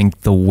don't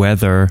think the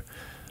weather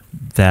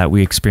that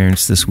we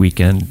experienced this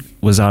weekend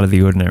was out of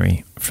the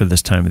ordinary for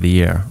this time of the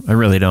year. I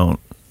really don't.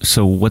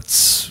 So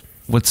what's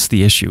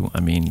the issue? I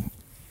mean,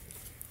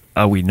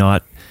 are we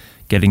not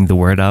getting the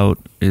word out?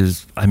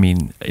 Is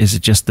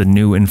it just the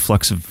new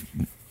influx of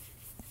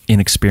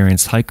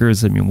inexperienced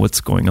hikers? I mean,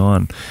 what's going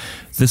on?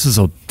 This is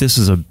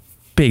a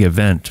big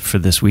event for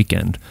this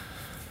weekend.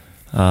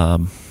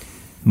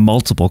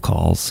 Multiple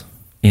calls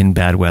in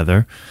bad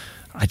weather.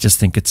 I just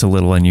think it's a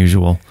little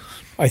unusual.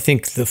 I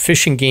think the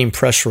Fish and Game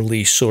press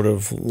release sort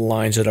of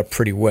lines it up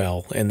pretty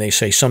well. And they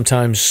say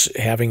sometimes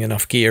having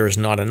enough gear is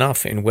not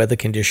enough. In weather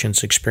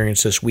conditions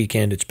experienced this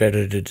weekend, it's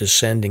better to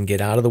descend and get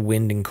out of the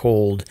wind and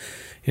cold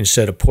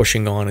instead of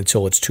pushing on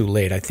until it's too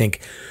late. I think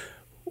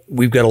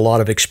we've got a lot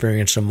of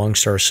experience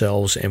amongst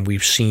ourselves, and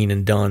we've seen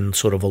and done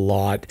sort of a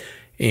lot.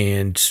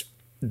 And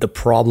the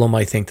problem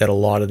I think that a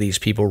lot of these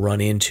people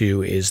run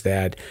into is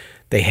that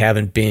they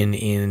haven't been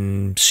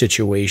in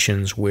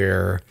situations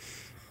where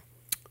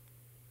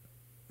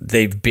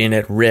they've been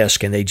at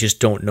risk and they just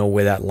don't know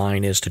where that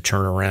line is to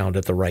turn around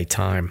at the right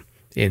time.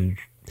 And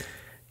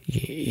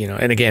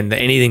again,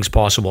 anything's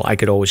possible. I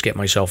could always get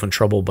myself in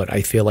trouble, but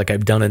I feel like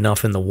I've done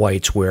enough in the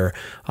whites where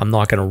I'm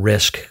not going to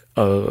risk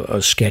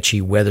a sketchy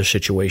weather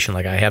situation.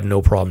 Like, I have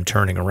no problem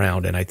turning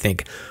around. And I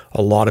think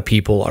a lot of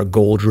people are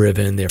goal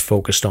driven. They're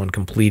focused on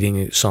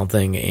completing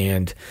something,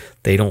 and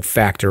they don't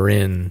factor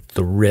in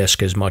the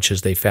risk as much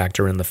as they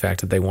factor in the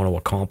fact that they want to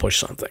accomplish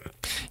something.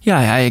 Yeah,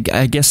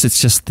 I guess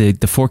it's just the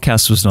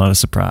forecast was not a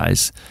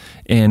surprise.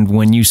 And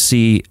when you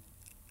see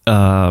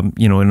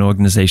an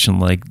organization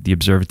like the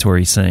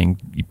Observatory saying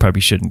you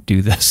probably shouldn't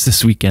do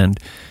this weekend,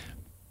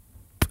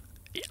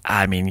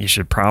 I mean, you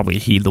should probably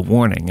heed the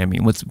warning. I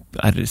mean,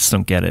 I just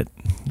don't get it.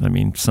 I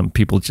mean, some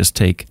people just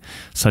take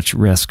such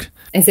risk.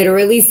 I said, or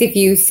at least if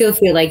you still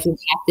feel like you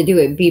have to do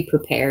it, be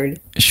prepared.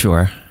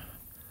 Sure.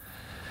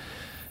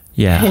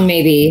 Yeah. And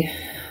maybe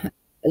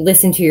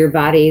listen to your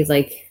body.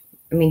 Like,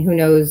 I mean, who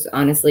knows,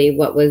 honestly,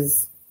 what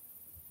was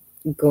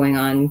going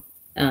on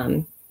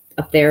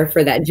up there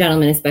for that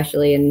gentleman,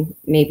 especially. And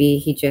maybe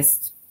he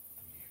just,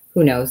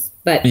 who knows?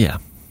 But yeah,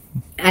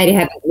 I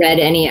haven't read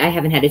any. I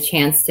haven't had a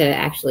chance to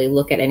actually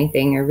look at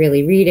anything or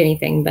really read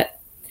anything. But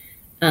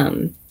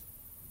I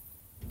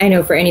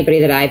know for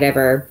anybody that I've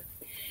ever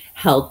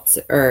helped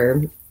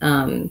or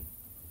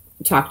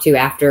talked to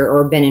after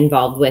or been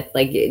involved with,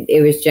 like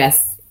it was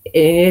just,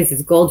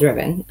 it's goal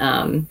driven.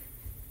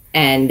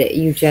 And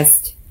you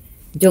just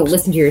don't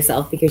listen to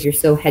yourself because you're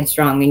so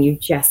headstrong and you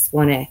just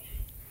want to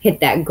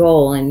hit that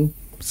goal, and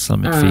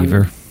summit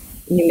fever.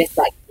 You miss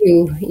that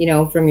cue,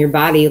 from your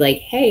body, like,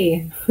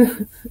 hey,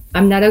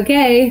 I'm not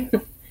okay.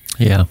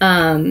 Yeah.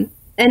 And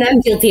I'm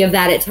guilty of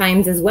that at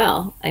times as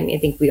well. I mean, I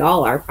think we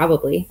all are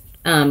probably.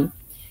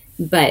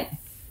 But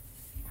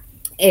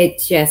it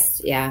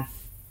just,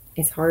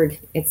 it's hard.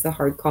 It's a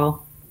hard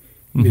call.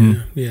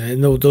 Mm-hmm. Yeah.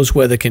 And those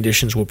weather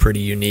conditions were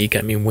pretty unique.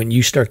 I mean, when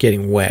you start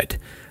getting wet,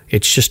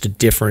 it's just a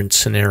different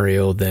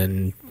scenario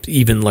than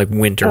even like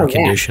winter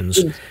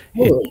conditions.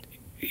 Totally.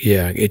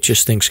 It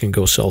just, things can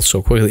go south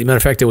so quickly. Matter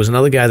of fact, there was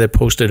another guy that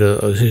posted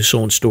his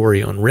own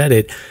story on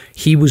Reddit.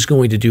 He was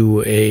going to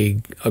do a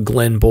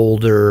Glen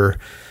Boulder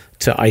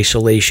to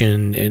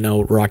isolation and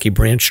out Rocky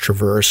Branch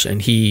traverse,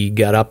 and he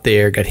got up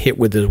there, got hit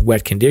with the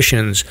wet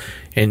conditions,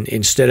 and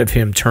instead of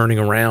him turning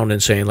around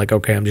and saying like,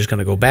 okay, I'm just going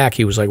to go back,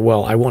 he was like,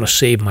 well, I want to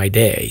save my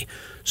day.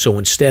 So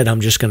instead,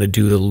 I'm just going to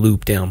do the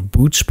loop down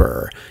Boot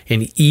Spur.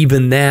 And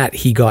even that,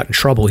 he got in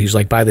trouble. He's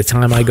like, by the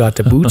time I got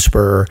to Boot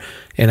Spur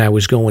and I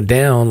was going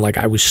down, like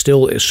I was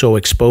still so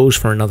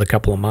exposed for another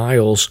couple of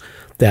miles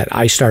that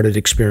I started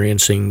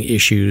experiencing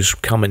issues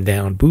coming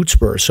down Boot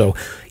Spur. So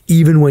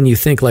even when you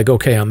think like,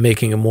 okay, I'm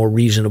making a more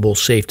reasonable,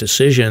 safe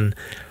decision,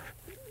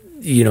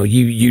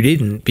 you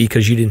didn't,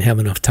 because you didn't have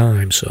enough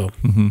time. So,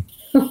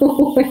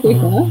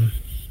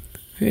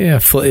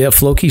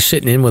 Floki's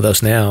sitting in with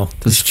us now.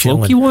 Does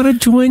Floki want to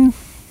join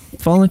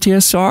Volunteer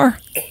SAR?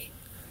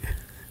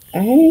 I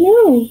don't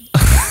know.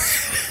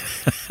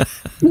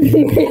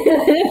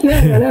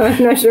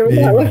 I'm not sure what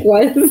that look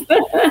was.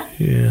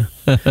 Yeah.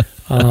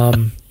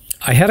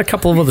 I had a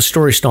couple of other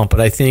stories, Stomp,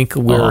 but I think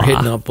we're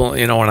hitting up,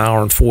 an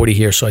hour and 40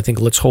 here. So I think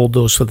let's hold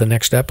those for the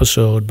next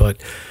episode. But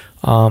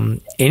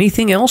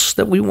anything else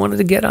that we wanted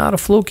to get out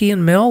of Floki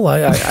and Mel?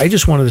 I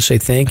just wanted to say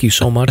thank you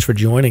so much for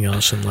joining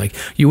us. And like,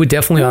 you were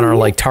definitely on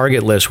our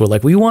target list. We're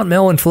like, we want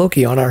Mel and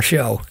Floki on our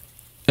show.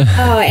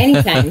 Oh,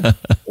 anytime.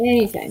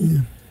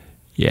 Anytime.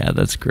 Yeah,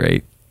 that's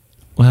great.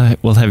 Well,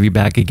 we'll have you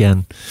back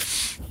again.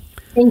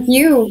 Thank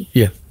you.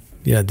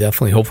 Yeah,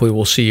 definitely. Hopefully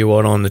we'll see you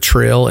out on the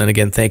trail. And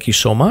again, thank you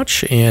so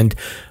much. And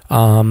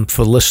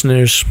for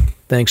listeners,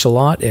 thanks a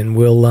lot. And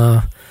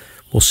we'll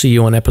see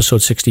you on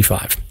episode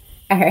 65.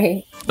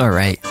 All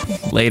right.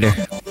 Later.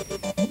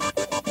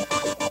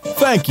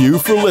 Thank you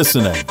for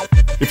listening.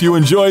 If you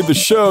enjoyed the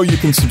show, you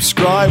can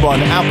subscribe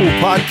on Apple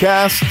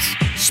Podcasts,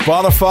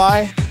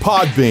 Spotify,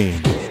 Podbean,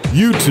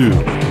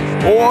 YouTube,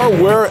 or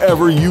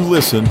wherever you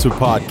listen to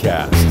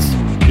podcasts.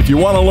 If you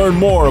want to learn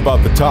more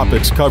about the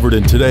topics covered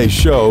in today's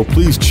show,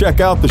 please check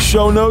out the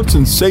show notes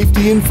and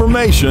safety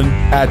information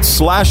at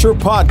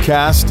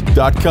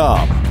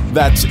slasherpodcast.com.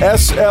 That's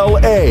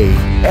SLASR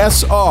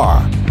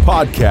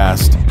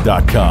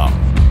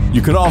podcast.com.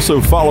 You can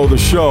also follow the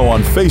show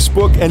on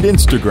Facebook and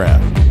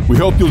Instagram. We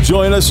hope you'll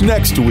join us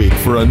next week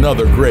for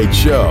another great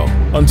show.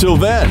 Until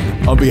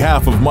then, on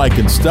behalf of Mike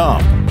and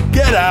Stomp,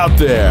 get out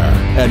there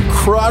and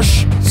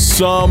crush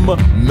some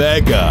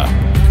mega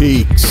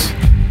peaks.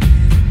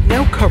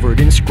 Now covered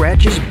in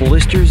scratches,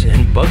 blisters,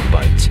 and bug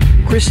bites,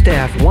 Chris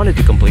Staff wanted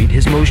to complete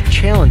his most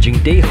challenging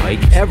day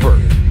hike ever.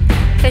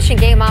 Fish and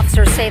Game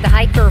officers say the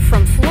hiker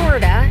from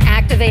Florida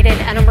activated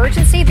an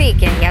emergency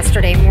beacon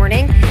yesterday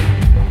morning.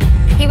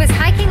 He was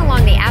hiking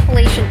along the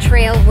Appalachian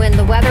Trail when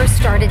the weather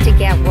started to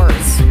get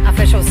worse.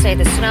 Officials say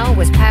the snow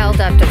was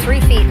piled up to 3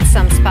 feet in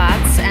some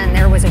spots, and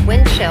there was a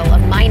wind chill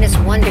of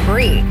 -1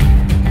 degree.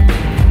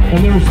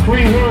 And there's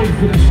 3 words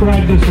that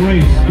describe this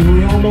race. Do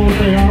we all know what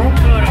they are?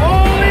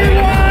 Only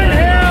one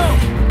hill!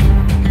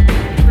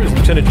 Here's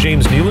Lieutenant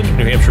James Nealon,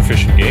 New Hampshire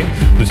Fish and Game.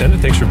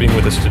 Lieutenant, thanks for being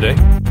with us today.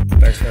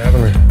 Thanks for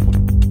having me.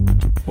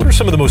 What are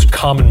some of the most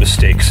common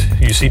mistakes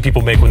you see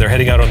people make when they're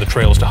heading out on the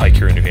trails to hike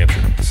here in New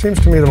Hampshire? It seems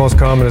to me the most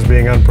common is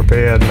being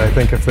unprepared, and I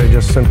think if they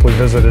just simply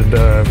visited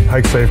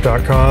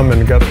hikesafe.com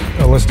and got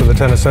a list of the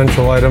 10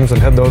 essential items and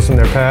had those in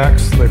their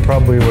packs, they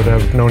probably would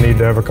have no need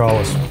to ever call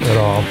us at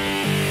all.